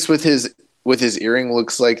Fredericks with his earring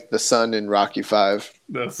looks like the sun in Rocky V.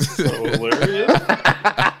 That's so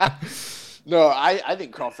hilarious. No, I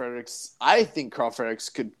think Carl Fredericks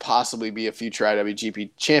could possibly be a future IWGP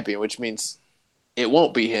champion, which means it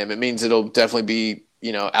won't be him. It means it'll definitely be,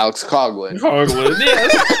 Alex Coughlin.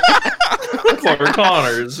 yes. Clark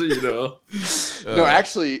Connors, No,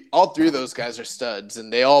 actually, all three of those guys are studs,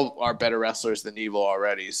 and they all are better wrestlers than Evil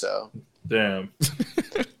already, so. Damn.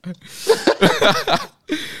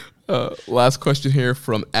 Last question here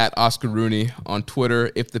from @Oscar Rooney on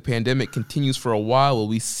Twitter. If the pandemic continues for a while, will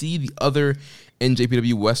we see the other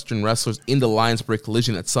NJPW Western wrestlers in the Lions Break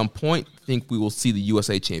Collision at some point? I think we will see the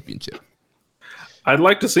USA Championship. I'd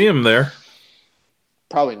like to see him there.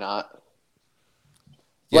 Probably not.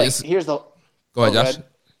 Yeah, here's the... Go ahead, Josh.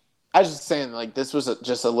 I was just saying, this was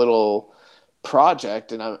just a little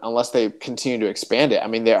project, and unless they continue to expand it, I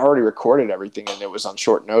mean, they already recorded everything, and it was on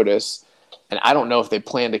short notice, and I don't know if they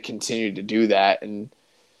plan to continue to do that. And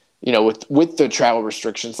with the travel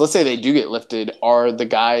restrictions, let's say they do get lifted, are the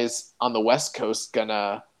guys on the West Coast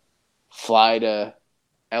gonna fly to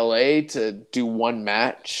LA to do one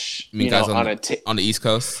match? You mean guys on the East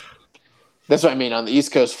Coast? That's what I mean. On the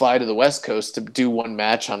East Coast, fly to the West Coast to do one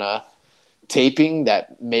match on a taping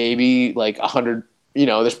that maybe 100.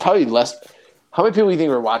 There's probably less. How many people do you think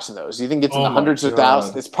were watching those? Do you think it's in the hundreds or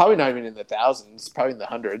thousands? It's probably not even in the thousands. It's probably in the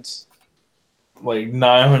hundreds. Like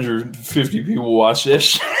 950 people watch this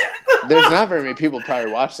shit. There's not very many people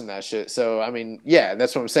probably watching that shit. So, I mean, yeah,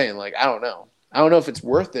 that's what I'm saying. I don't know. I don't know if it's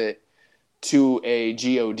worth it to a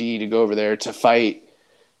God to go over there to fight,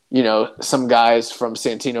 some guys from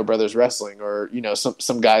Santino Brothers Wrestling, or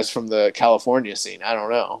some guys from the California scene. I don't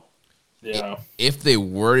know. Yeah. If they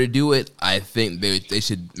were to do it, I think they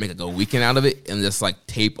should make like a weekend out of it and just like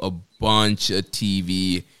tape a bunch of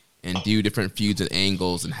TV and do different feuds and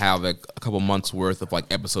angles and have like a couple months worth of like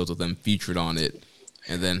episodes of them featured on it.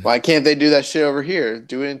 And then why can't they do that shit over here?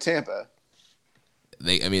 Do it in Tampa.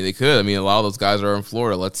 They could. I mean, a lot of those guys are in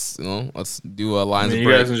Florida. Let's do a lines. You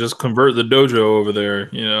guys can just convert the dojo over there.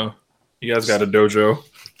 You guys got a dojo.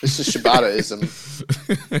 This is Shibata-ism.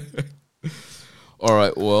 All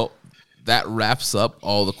right. Well, that wraps up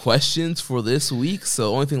all the questions for this week. So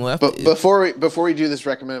the only thing left. But before we do this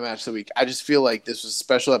recommended match of the week, I just feel like this was a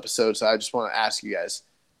special episode. So I just want to ask you guys: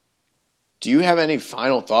 do you have any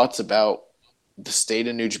final thoughts about the state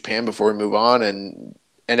of New Japan before we move on and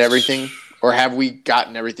everything? Or have we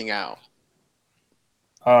gotten everything out?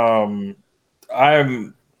 I'm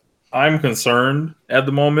concerned at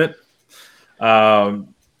the moment.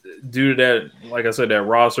 Due to that, like I said, that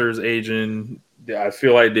roster's aging. I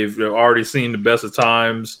feel like they've already seen the best of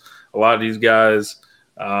times. A lot of these guys,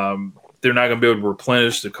 they're not going to be able to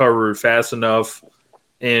replenish the cover fast enough.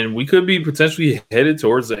 And we could be potentially headed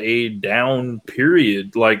towards a down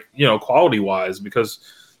period, quality-wise, because,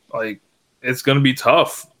 it's going to be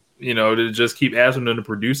tough. To just keep asking them to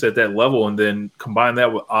produce at that level and then combine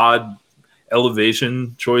that with odd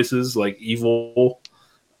elevation choices like Evil.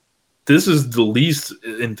 This is the least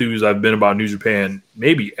enthused I've been about New Japan,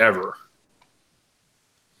 maybe ever.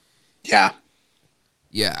 Yeah.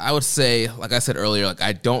 Yeah, I would say, like I said earlier,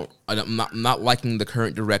 I'm not liking the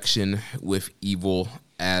current direction with Evil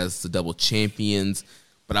as the double champions.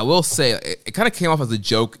 But I will say, it kind of came off as a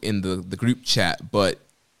joke in the group chat, but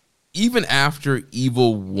even after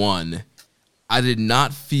Evil won, I did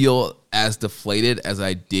not feel as deflated as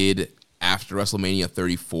I did after WrestleMania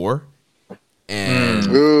 34. And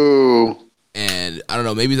I don't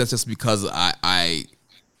know, maybe that's just because I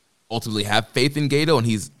ultimately have faith in Gato, and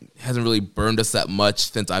hasn't really burned us that much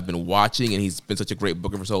since I've been watching, and he's been such a great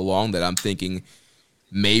booker for so long that I'm thinking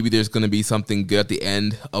maybe there's going to be something good at the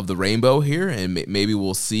end of the rainbow here, and maybe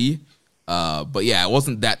we'll see. But yeah, I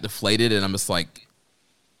wasn't that deflated, and I'm just like,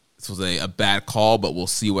 this was a bad call, but we'll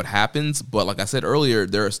see what happens. But like I said earlier,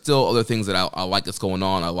 there are still other things that I like that's going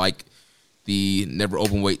on. I like the never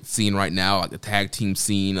open weight scene right now. I like the tag team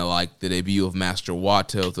scene. I like the debut of Master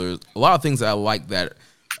Wato. There's a lot of things that I like that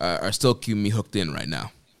are still keeping me hooked in right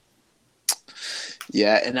now.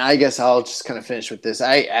 Yeah, and I guess I'll just kind of finish with this.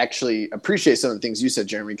 I actually appreciate some of the things you said,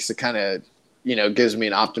 Jeremy, because it kind of, gives me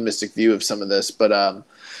an optimistic view of some of this. But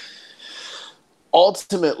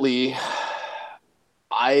ultimately,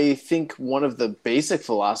 I think one of the basic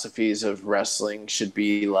philosophies of wrestling should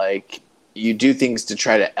be like you do things to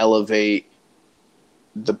try to elevate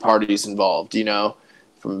the parties involved,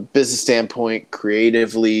 from a business standpoint,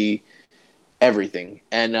 creatively, everything.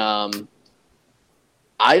 And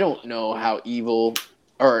I don't know how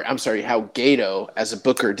how Gato as a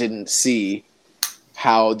booker didn't see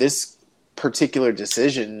how this particular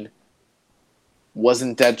decision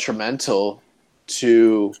wasn't detrimental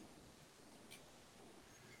to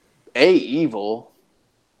A, Evil,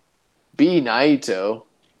 B, Naito,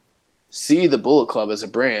 C, the Bullet Club as a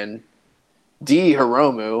brand, D,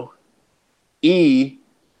 Hiromu, E,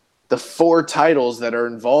 the 4 titles that are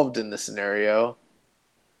involved in the scenario,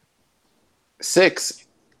 6,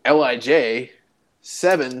 LIJ,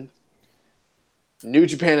 7, New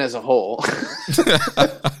Japan as a whole.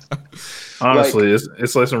 Honestly,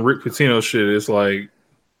 it's like some Rick Pitino shit. It's like,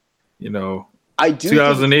 I do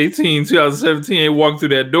 2018, 2017, they walked through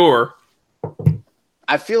that door.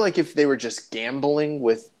 I feel like if they were just gambling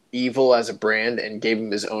with Evil as a brand and gave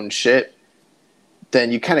him his own shit,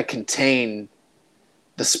 then you kind of contain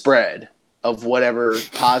the spread of whatever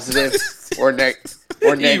positive or negative.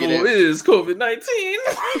 Evil is COVID-19.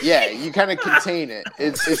 Yeah, you kind of contain it.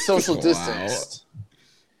 It's social distanced.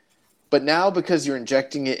 But now because you're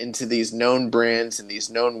injecting it into these known brands and these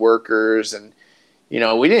known workers, and we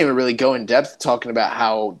didn't even really go in depth talking about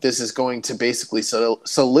how this is going to basically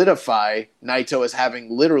solidify Naito as having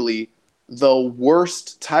literally the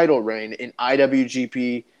worst title reign in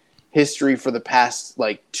IWGP history for the past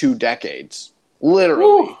 2 decades.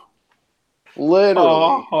 Literally.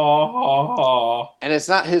 Literally. And it's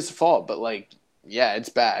not his fault, but it's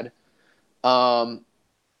bad.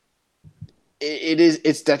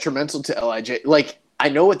 It's detrimental to LIJ. I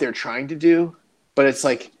know what they're trying to do, but it's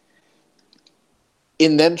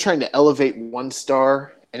in them trying to elevate one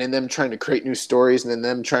star and in them trying to create new stories and in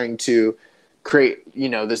them trying to create,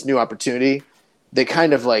 this new opportunity, they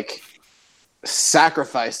kind of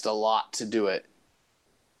sacrificed a lot to do it.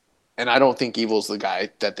 And I don't think Evil's the guy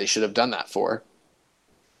that they should have done that for.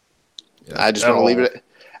 Yeah, I just want to leave it at,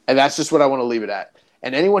 and that's just what I want to leave it at.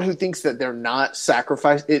 And anyone who thinks that they're not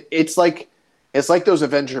sacrificed, it's like those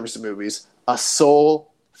Avengers movies, a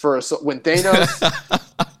soul for a soul. When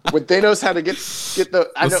Thanos had to get the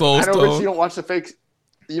I know Rich, you don't watch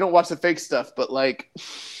the fake stuff, but like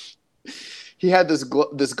he had this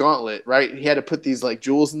gauntlet, right? He had to put these like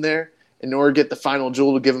jewels in there in order to get the final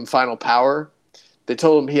jewel to give him final power. They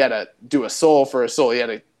told him he had to do a soul for a soul. He had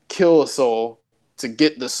to kill a soul to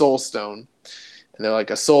get the soul stone. And they're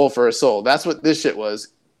like, a soul for a soul. That's what this shit was.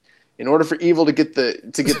 In order for Evil to get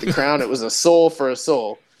the crown, it was a soul for a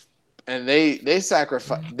soul. And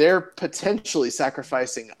they're potentially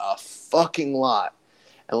sacrificing a fucking lot.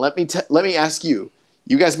 And let me ask you,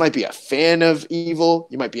 you guys might be a fan of Evil,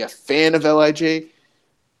 you might be a fan of LIJ.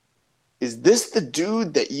 Is this the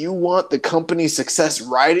dude that you want the company's success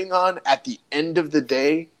riding on at the end of the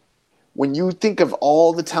day? When you think of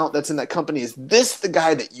all the talent that's in that company, is this the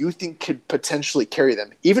guy that you think could potentially carry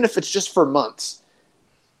them, even if it's just for months?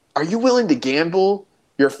 Are you willing to gamble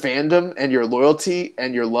your fandom and your loyalty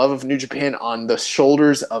and your love of New Japan on the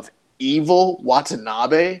shoulders of Evil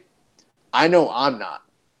Watanabe? I know I'm not.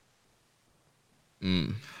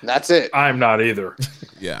 That's it. I'm not either.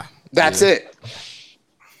 Yeah. That's it.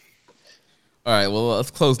 All right, well,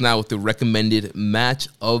 let's close now with the recommended match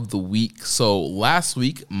of the week. So last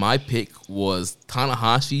week, my pick was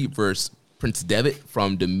Tanahashi versus Prince Devitt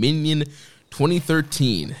from Dominion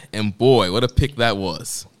 2013. And boy, what a pick that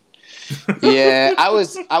was. Yeah,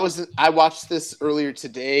 I watched this earlier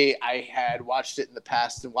today. I had watched it in the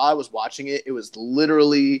past, and while I was watching it, it was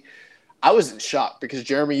literally, I was in shock because,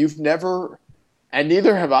 Jeremy, you've never, and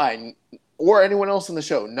neither have I, or anyone else on the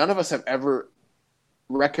show, none of us have ever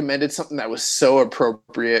recommended something that was so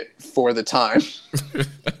appropriate for the time.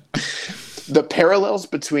 The parallels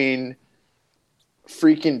between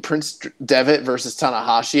freaking Prince Devitt versus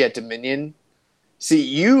Tanahashi at Dominion. See,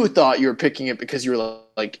 you thought you were picking it because you were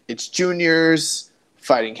like, it's juniors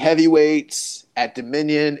fighting heavyweights at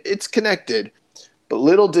Dominion. It's connected. But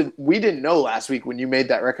we didn't know last week when you made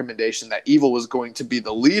that recommendation that Evil was going to be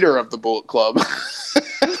the leader of the Bullet Club.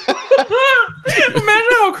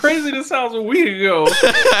 Imagine how crazy this sounds a week ago. Bro.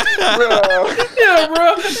 Yeah,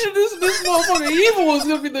 bro. This motherfucker Evil was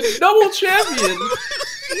gonna be the double champion.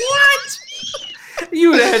 What?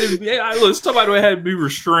 You would have had to be. Look, somebody would have to be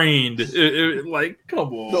restrained. Like,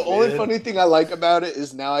 come on. The only funny thing I like about it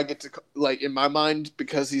is now I get to, like, in my mind,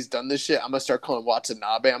 because he's done this shit, I'm gonna start calling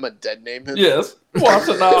Watanabe. I'm gonna dead name him. Yes,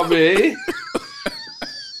 Watanabe.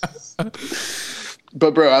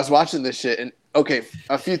 But bro, I was watching this shit, and okay,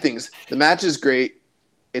 a few things. The match is great.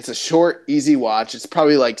 It's a short, easy watch. It's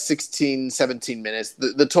probably like 16, 17 minutes.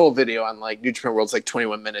 The total video on like New Japan World's like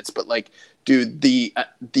 21 minutes. But like, dude, the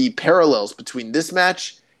parallels between this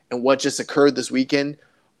match and what just occurred this weekend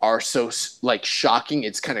are so like shocking.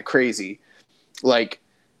 It's kind of crazy. Like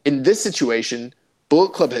in this situation,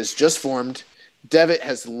 Bullet Club has just formed. Devitt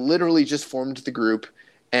has literally just formed the group.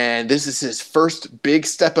 And this is his first big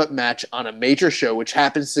step-up match on a major show, which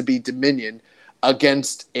happens to be Dominion,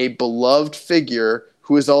 against a beloved figure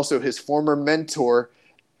who is also his former mentor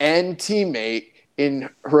and teammate in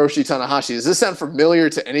Hiroshi Tanahashi. Does this sound familiar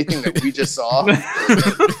to anything that we just saw?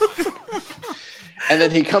 And then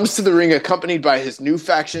he comes to the ring accompanied by his new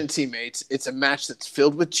faction teammates. It's a match that's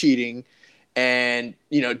filled with cheating. And,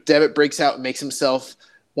 you know, Devitt breaks out and makes himself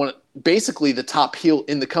basically the top heel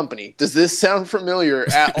in the company. Does this sound familiar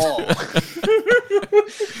at all?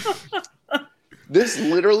 This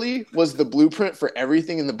literally was the blueprint for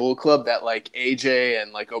everything in the Bullet Club that like AJ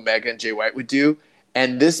and like Omega and Jay White would do.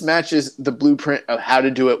 And this match is the blueprint of how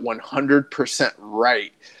to do it 100%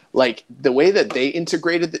 right. Like the way that they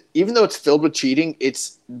integrated, even though it's filled with cheating,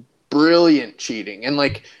 it's brilliant cheating. And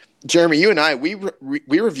like Jeremy, you and I, we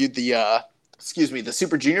reviewed the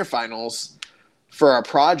Super Junior finals for our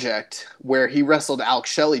project where he wrestled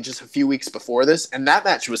Alex Shelley just a few weeks before this, and that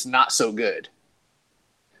match was not so good.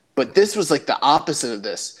 But this was like the opposite of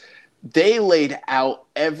this. They laid out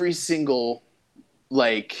every single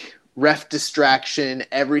like ref distraction,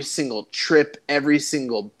 every single trip, every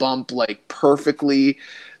single bump like perfectly.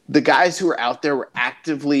 The guys who were out there were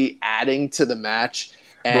actively adding to the match.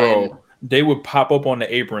 And bro, they would pop up on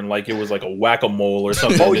the apron like it was like a whack-a-mole or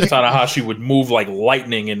something. And Tanahashi would move like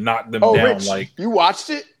lightning and knock them down. Rich, like you watched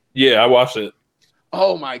it? Yeah, I watched it.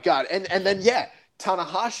 Oh my god! And then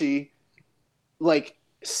Tanahashi like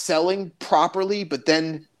selling properly, but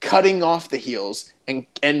then cutting off the heels and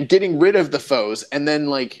getting rid of the foes, and then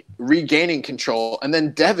like regaining control, and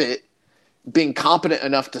then Devitt being competent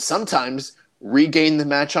enough to sometimes regained the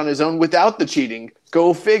match on his own without the cheating.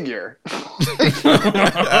 Go figure.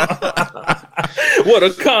 What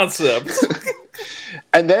a concept.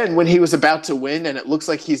 And then when he was about to win and it looks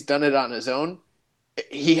like he's done it on his own,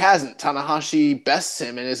 he hasn't. Tanahashi bests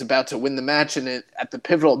him and is about to win the match. And at the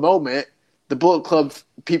pivotal moment, the Bullet Club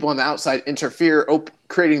people on the outside interfere,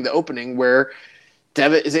 creating the opening where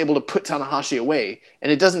Devitt is able to put Tanahashi away.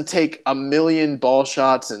 And it doesn't take a million ball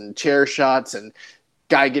shots and chair shots and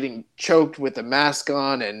guy getting choked with a mask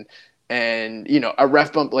on and you know, a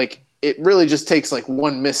ref bump. Like, it really just takes like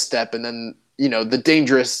one misstep and then, you know, the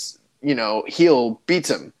dangerous, you know, heel beats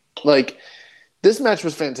him. Like, this match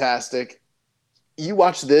was fantastic. You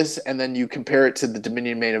watch this and then you compare it to the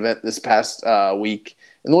Dominion main event this past week.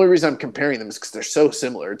 And the only reason I'm comparing them is because they're so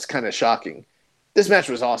similar. It's kind of shocking. This match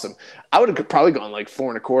was awesome. I would have probably gone like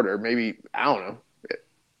 4.25, maybe. I don't know,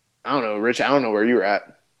 Rich. I don't know where you were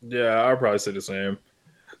at. Yeah, I'd probably say the same.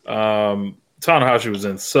 Tanahashi was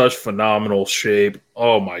in such phenomenal shape.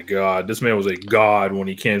 Oh my God, this man was a god when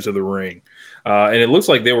he came to the ring. And it looks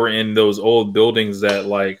like they were in those old buildings that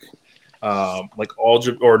like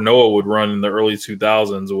Aldrich or Noah would run in the early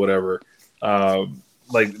 2000s or whatever.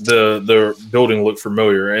 Like the building looked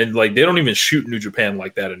familiar, and like they don't even shoot New Japan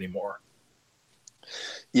like that anymore.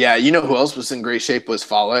 Yeah, you know who else was in great shape was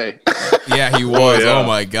Fale. Yeah, he was. Oh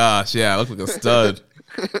my gosh, yeah, looked like a stud.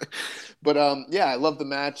 But yeah, I love the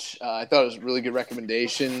match. I thought it was a really good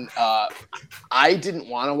recommendation. I didn't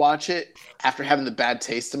want to watch it after having the bad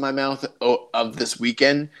taste in my mouth of this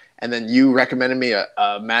weekend, and then you recommended me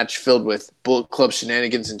a match filled with Bullet Club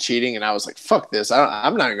shenanigans and cheating, and I was like, "Fuck this!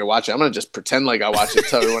 I'm not even gonna watch it. I'm gonna just pretend like I watched it."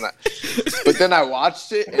 Tell everyone. But then I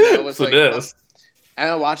watched it, and I was like, and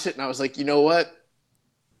I watched it, and I was like, you know what?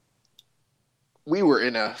 We were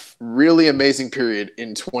in a really amazing period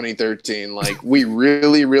in 2013. Like, we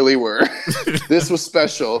really, really were. This was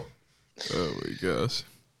special. Oh my gosh!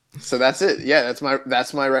 So that's it. Yeah,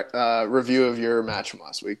 that's my review of your match from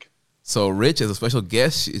last week. So, Rich, as a special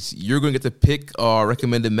guest, you're going to get to pick our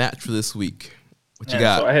recommended match for this week. What you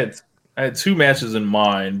got? So I had two matches in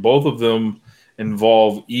mind. Both of them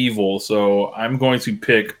involve Evil. So I'm going to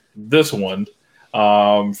pick this one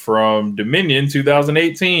from Dominion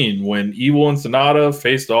 2018 when Evil and Sonata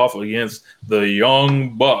faced off against the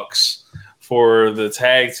Young Bucks for the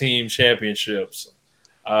tag team championships.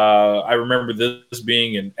 I remember this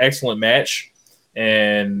being an excellent match,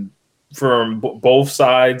 and from both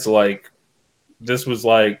sides, like, this was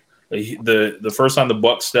like the first time the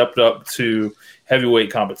Bucks stepped up to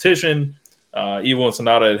heavyweight competition. Evil and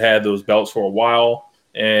Sonata had those belts for a while,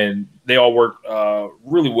 and they all worked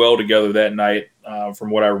really well together that night, from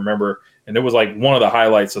what I remember. And it was like one of the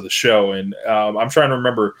highlights of the show. And I'm trying to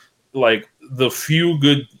remember, like, the few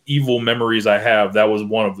good Evil memories I have, that was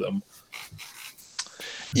one of them.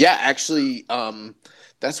 Yeah, actually,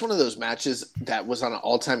 that's one of those matches that was on an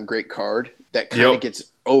all-time great card that kind of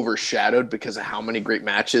gets overshadowed because of how many great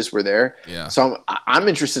matches were there. Yeah. So I'm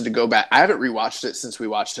interested to go back. I haven't rewatched it since we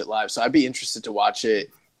watched it live, so I'd be interested to watch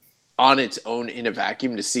it on its own in a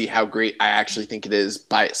vacuum to see how great I actually think it is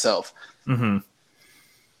by itself. Mm-hmm.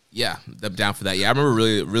 Yeah, I'm down for that. Yeah, I remember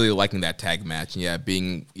really, really liking that tag match. And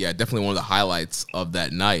being definitely one of the highlights of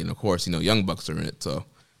that night. And of course, Young Bucks are in it, so of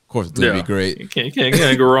course it's gonna be great. You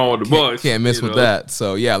can't go wrong with the Bucks. Can't miss with that.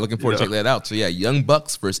 So yeah, looking forward to check that out. So yeah, Young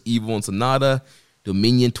Bucks versus Evil and Sonata,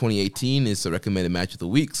 Dominion 2018 is the recommended match of the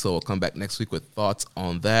week. So we'll come back next week with thoughts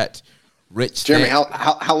on that. Rich, Jeremy,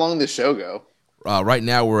 how long did the show go? Right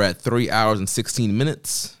now we're at 3 hours and 16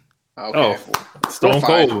 minutes. Okay. Stone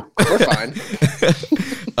cold. We're fine.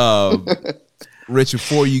 Rich,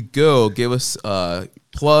 before you go, give us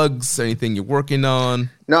plugs, anything you're working on.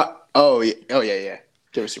 No. Oh yeah.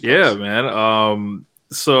 Give us your plugs. Man.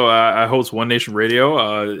 So I host One Nation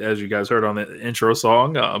Radio, as you guys heard on the intro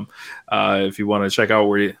song. If you want to check out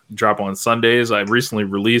where you drop on Sundays, I recently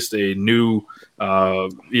released a new,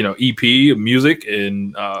 EP of music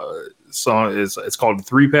and song. It's called the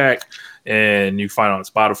 3-Pack, and you can find it on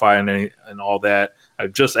Spotify and all that.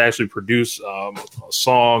 I've just actually produced a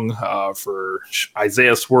song for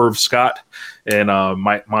Isaiah Swerve Scott and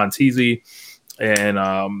Mike Montesi,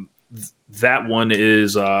 and that one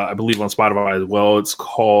is, I believe, on Spotify as well. It's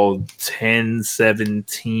called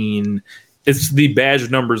 1017. It's the badge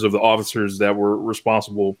numbers of the officers that were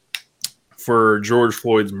responsible for George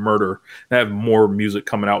Floyd's murder. I have more music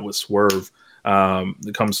coming out with Swerve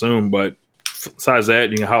to come soon. But besides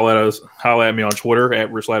that, you can holler at me on Twitter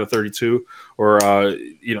at RichLadder32, or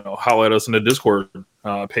holler at us in the Discord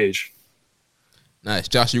page. Nice.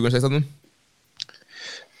 Josh, you going to say something?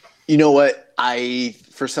 You know what?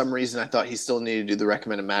 for some reason I thought he still needed to do the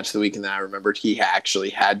recommended match of the week, and then I remembered he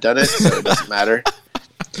actually had done it, so it doesn't matter.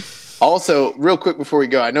 Also, real quick before we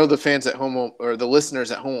go, I know the fans at home or the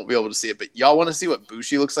listeners at home won't be able to see it, but y'all want to see what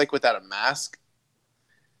Bushi looks like without a mask?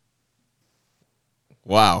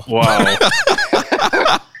 Wow.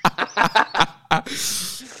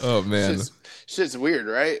 Oh man, shit's weird,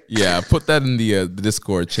 right? Yeah, put that in the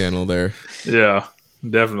Discord channel there. Yeah,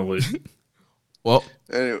 definitely. Well,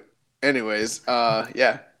 anyways,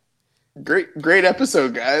 yeah, great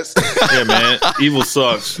episode, guys. Yeah, man, evil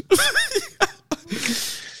sucks.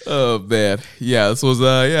 Oh man, yeah, this was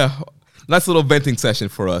nice little venting session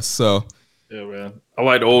for us. So yeah, man, I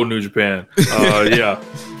like the old New Japan.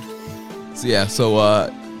 Yeah. So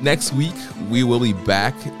next week we will be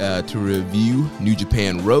back to review New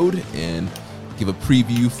Japan Road and give a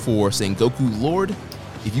preview for Sengoku Lord.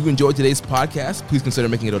 If you enjoyed today's podcast, please consider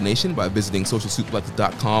making a donation by visiting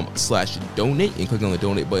socialsuplex.com/donate and clicking on the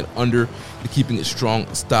donate button under the Keeping It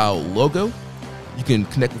Strong Style logo. You can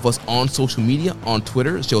connect with us on social media. On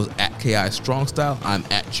Twitter, it shows at KI Strong Style. I'm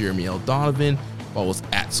at Jeremy L. Donovan. Follow us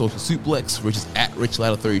at Social Suplex. Rich is at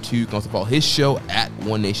RichLatta32. You can also follow his show at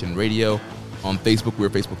One Nation Radio. On Facebook, we're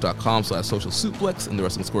facebook.com/Social Suplex. And the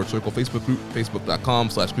Wrestling Squared Circle Facebook group,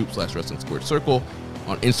 facebook.com/group/Wrestling Squared Circle.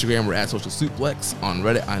 On Instagram, we're at Social Suplex. On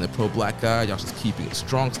Reddit, I'm the Pro Black Guy. Josh is Keeping It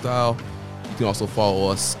Strong Style. You can also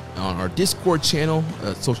follow us on our Discord channel,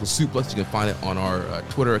 Social Suplex. You can find it on our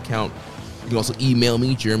Twitter account. You can also email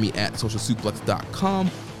me,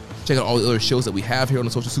 jeremy@socialsuplex.com. Check out all the other shows that we have here on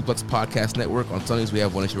the Social Suplex Podcast Network. On Sundays, we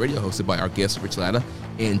have One Nation Radio, hosted by our guests, Rich Latta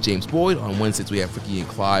and James Boyd. On Wednesdays, we have Ricky and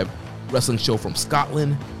Clive, wrestling show from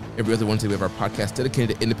Scotland. Every other Wednesday, we have our podcast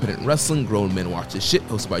dedicated to independent wrestling, Grown Men Watch This Shit,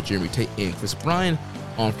 hosted by Jeremy Tate and Chris Bryan.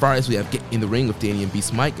 On Fridays, we have Get in the Ring with Danny and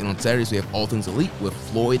Beast Mike. And on Saturdays, we have All Things Elite with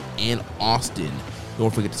Floyd and Austin.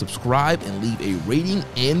 Don't forget to subscribe and leave a rating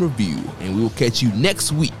and review. And we will catch you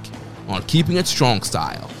next week on Keeping It Strong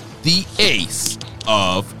Style, the ace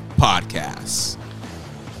of podcasts.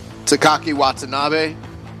 Takaki Watanabe,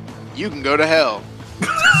 you can go to hell.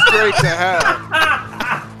 Straight to hell.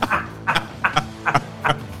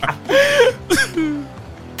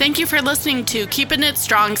 Thank you for listening to Keeping It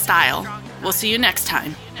Strong Style. We'll see you next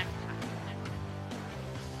time.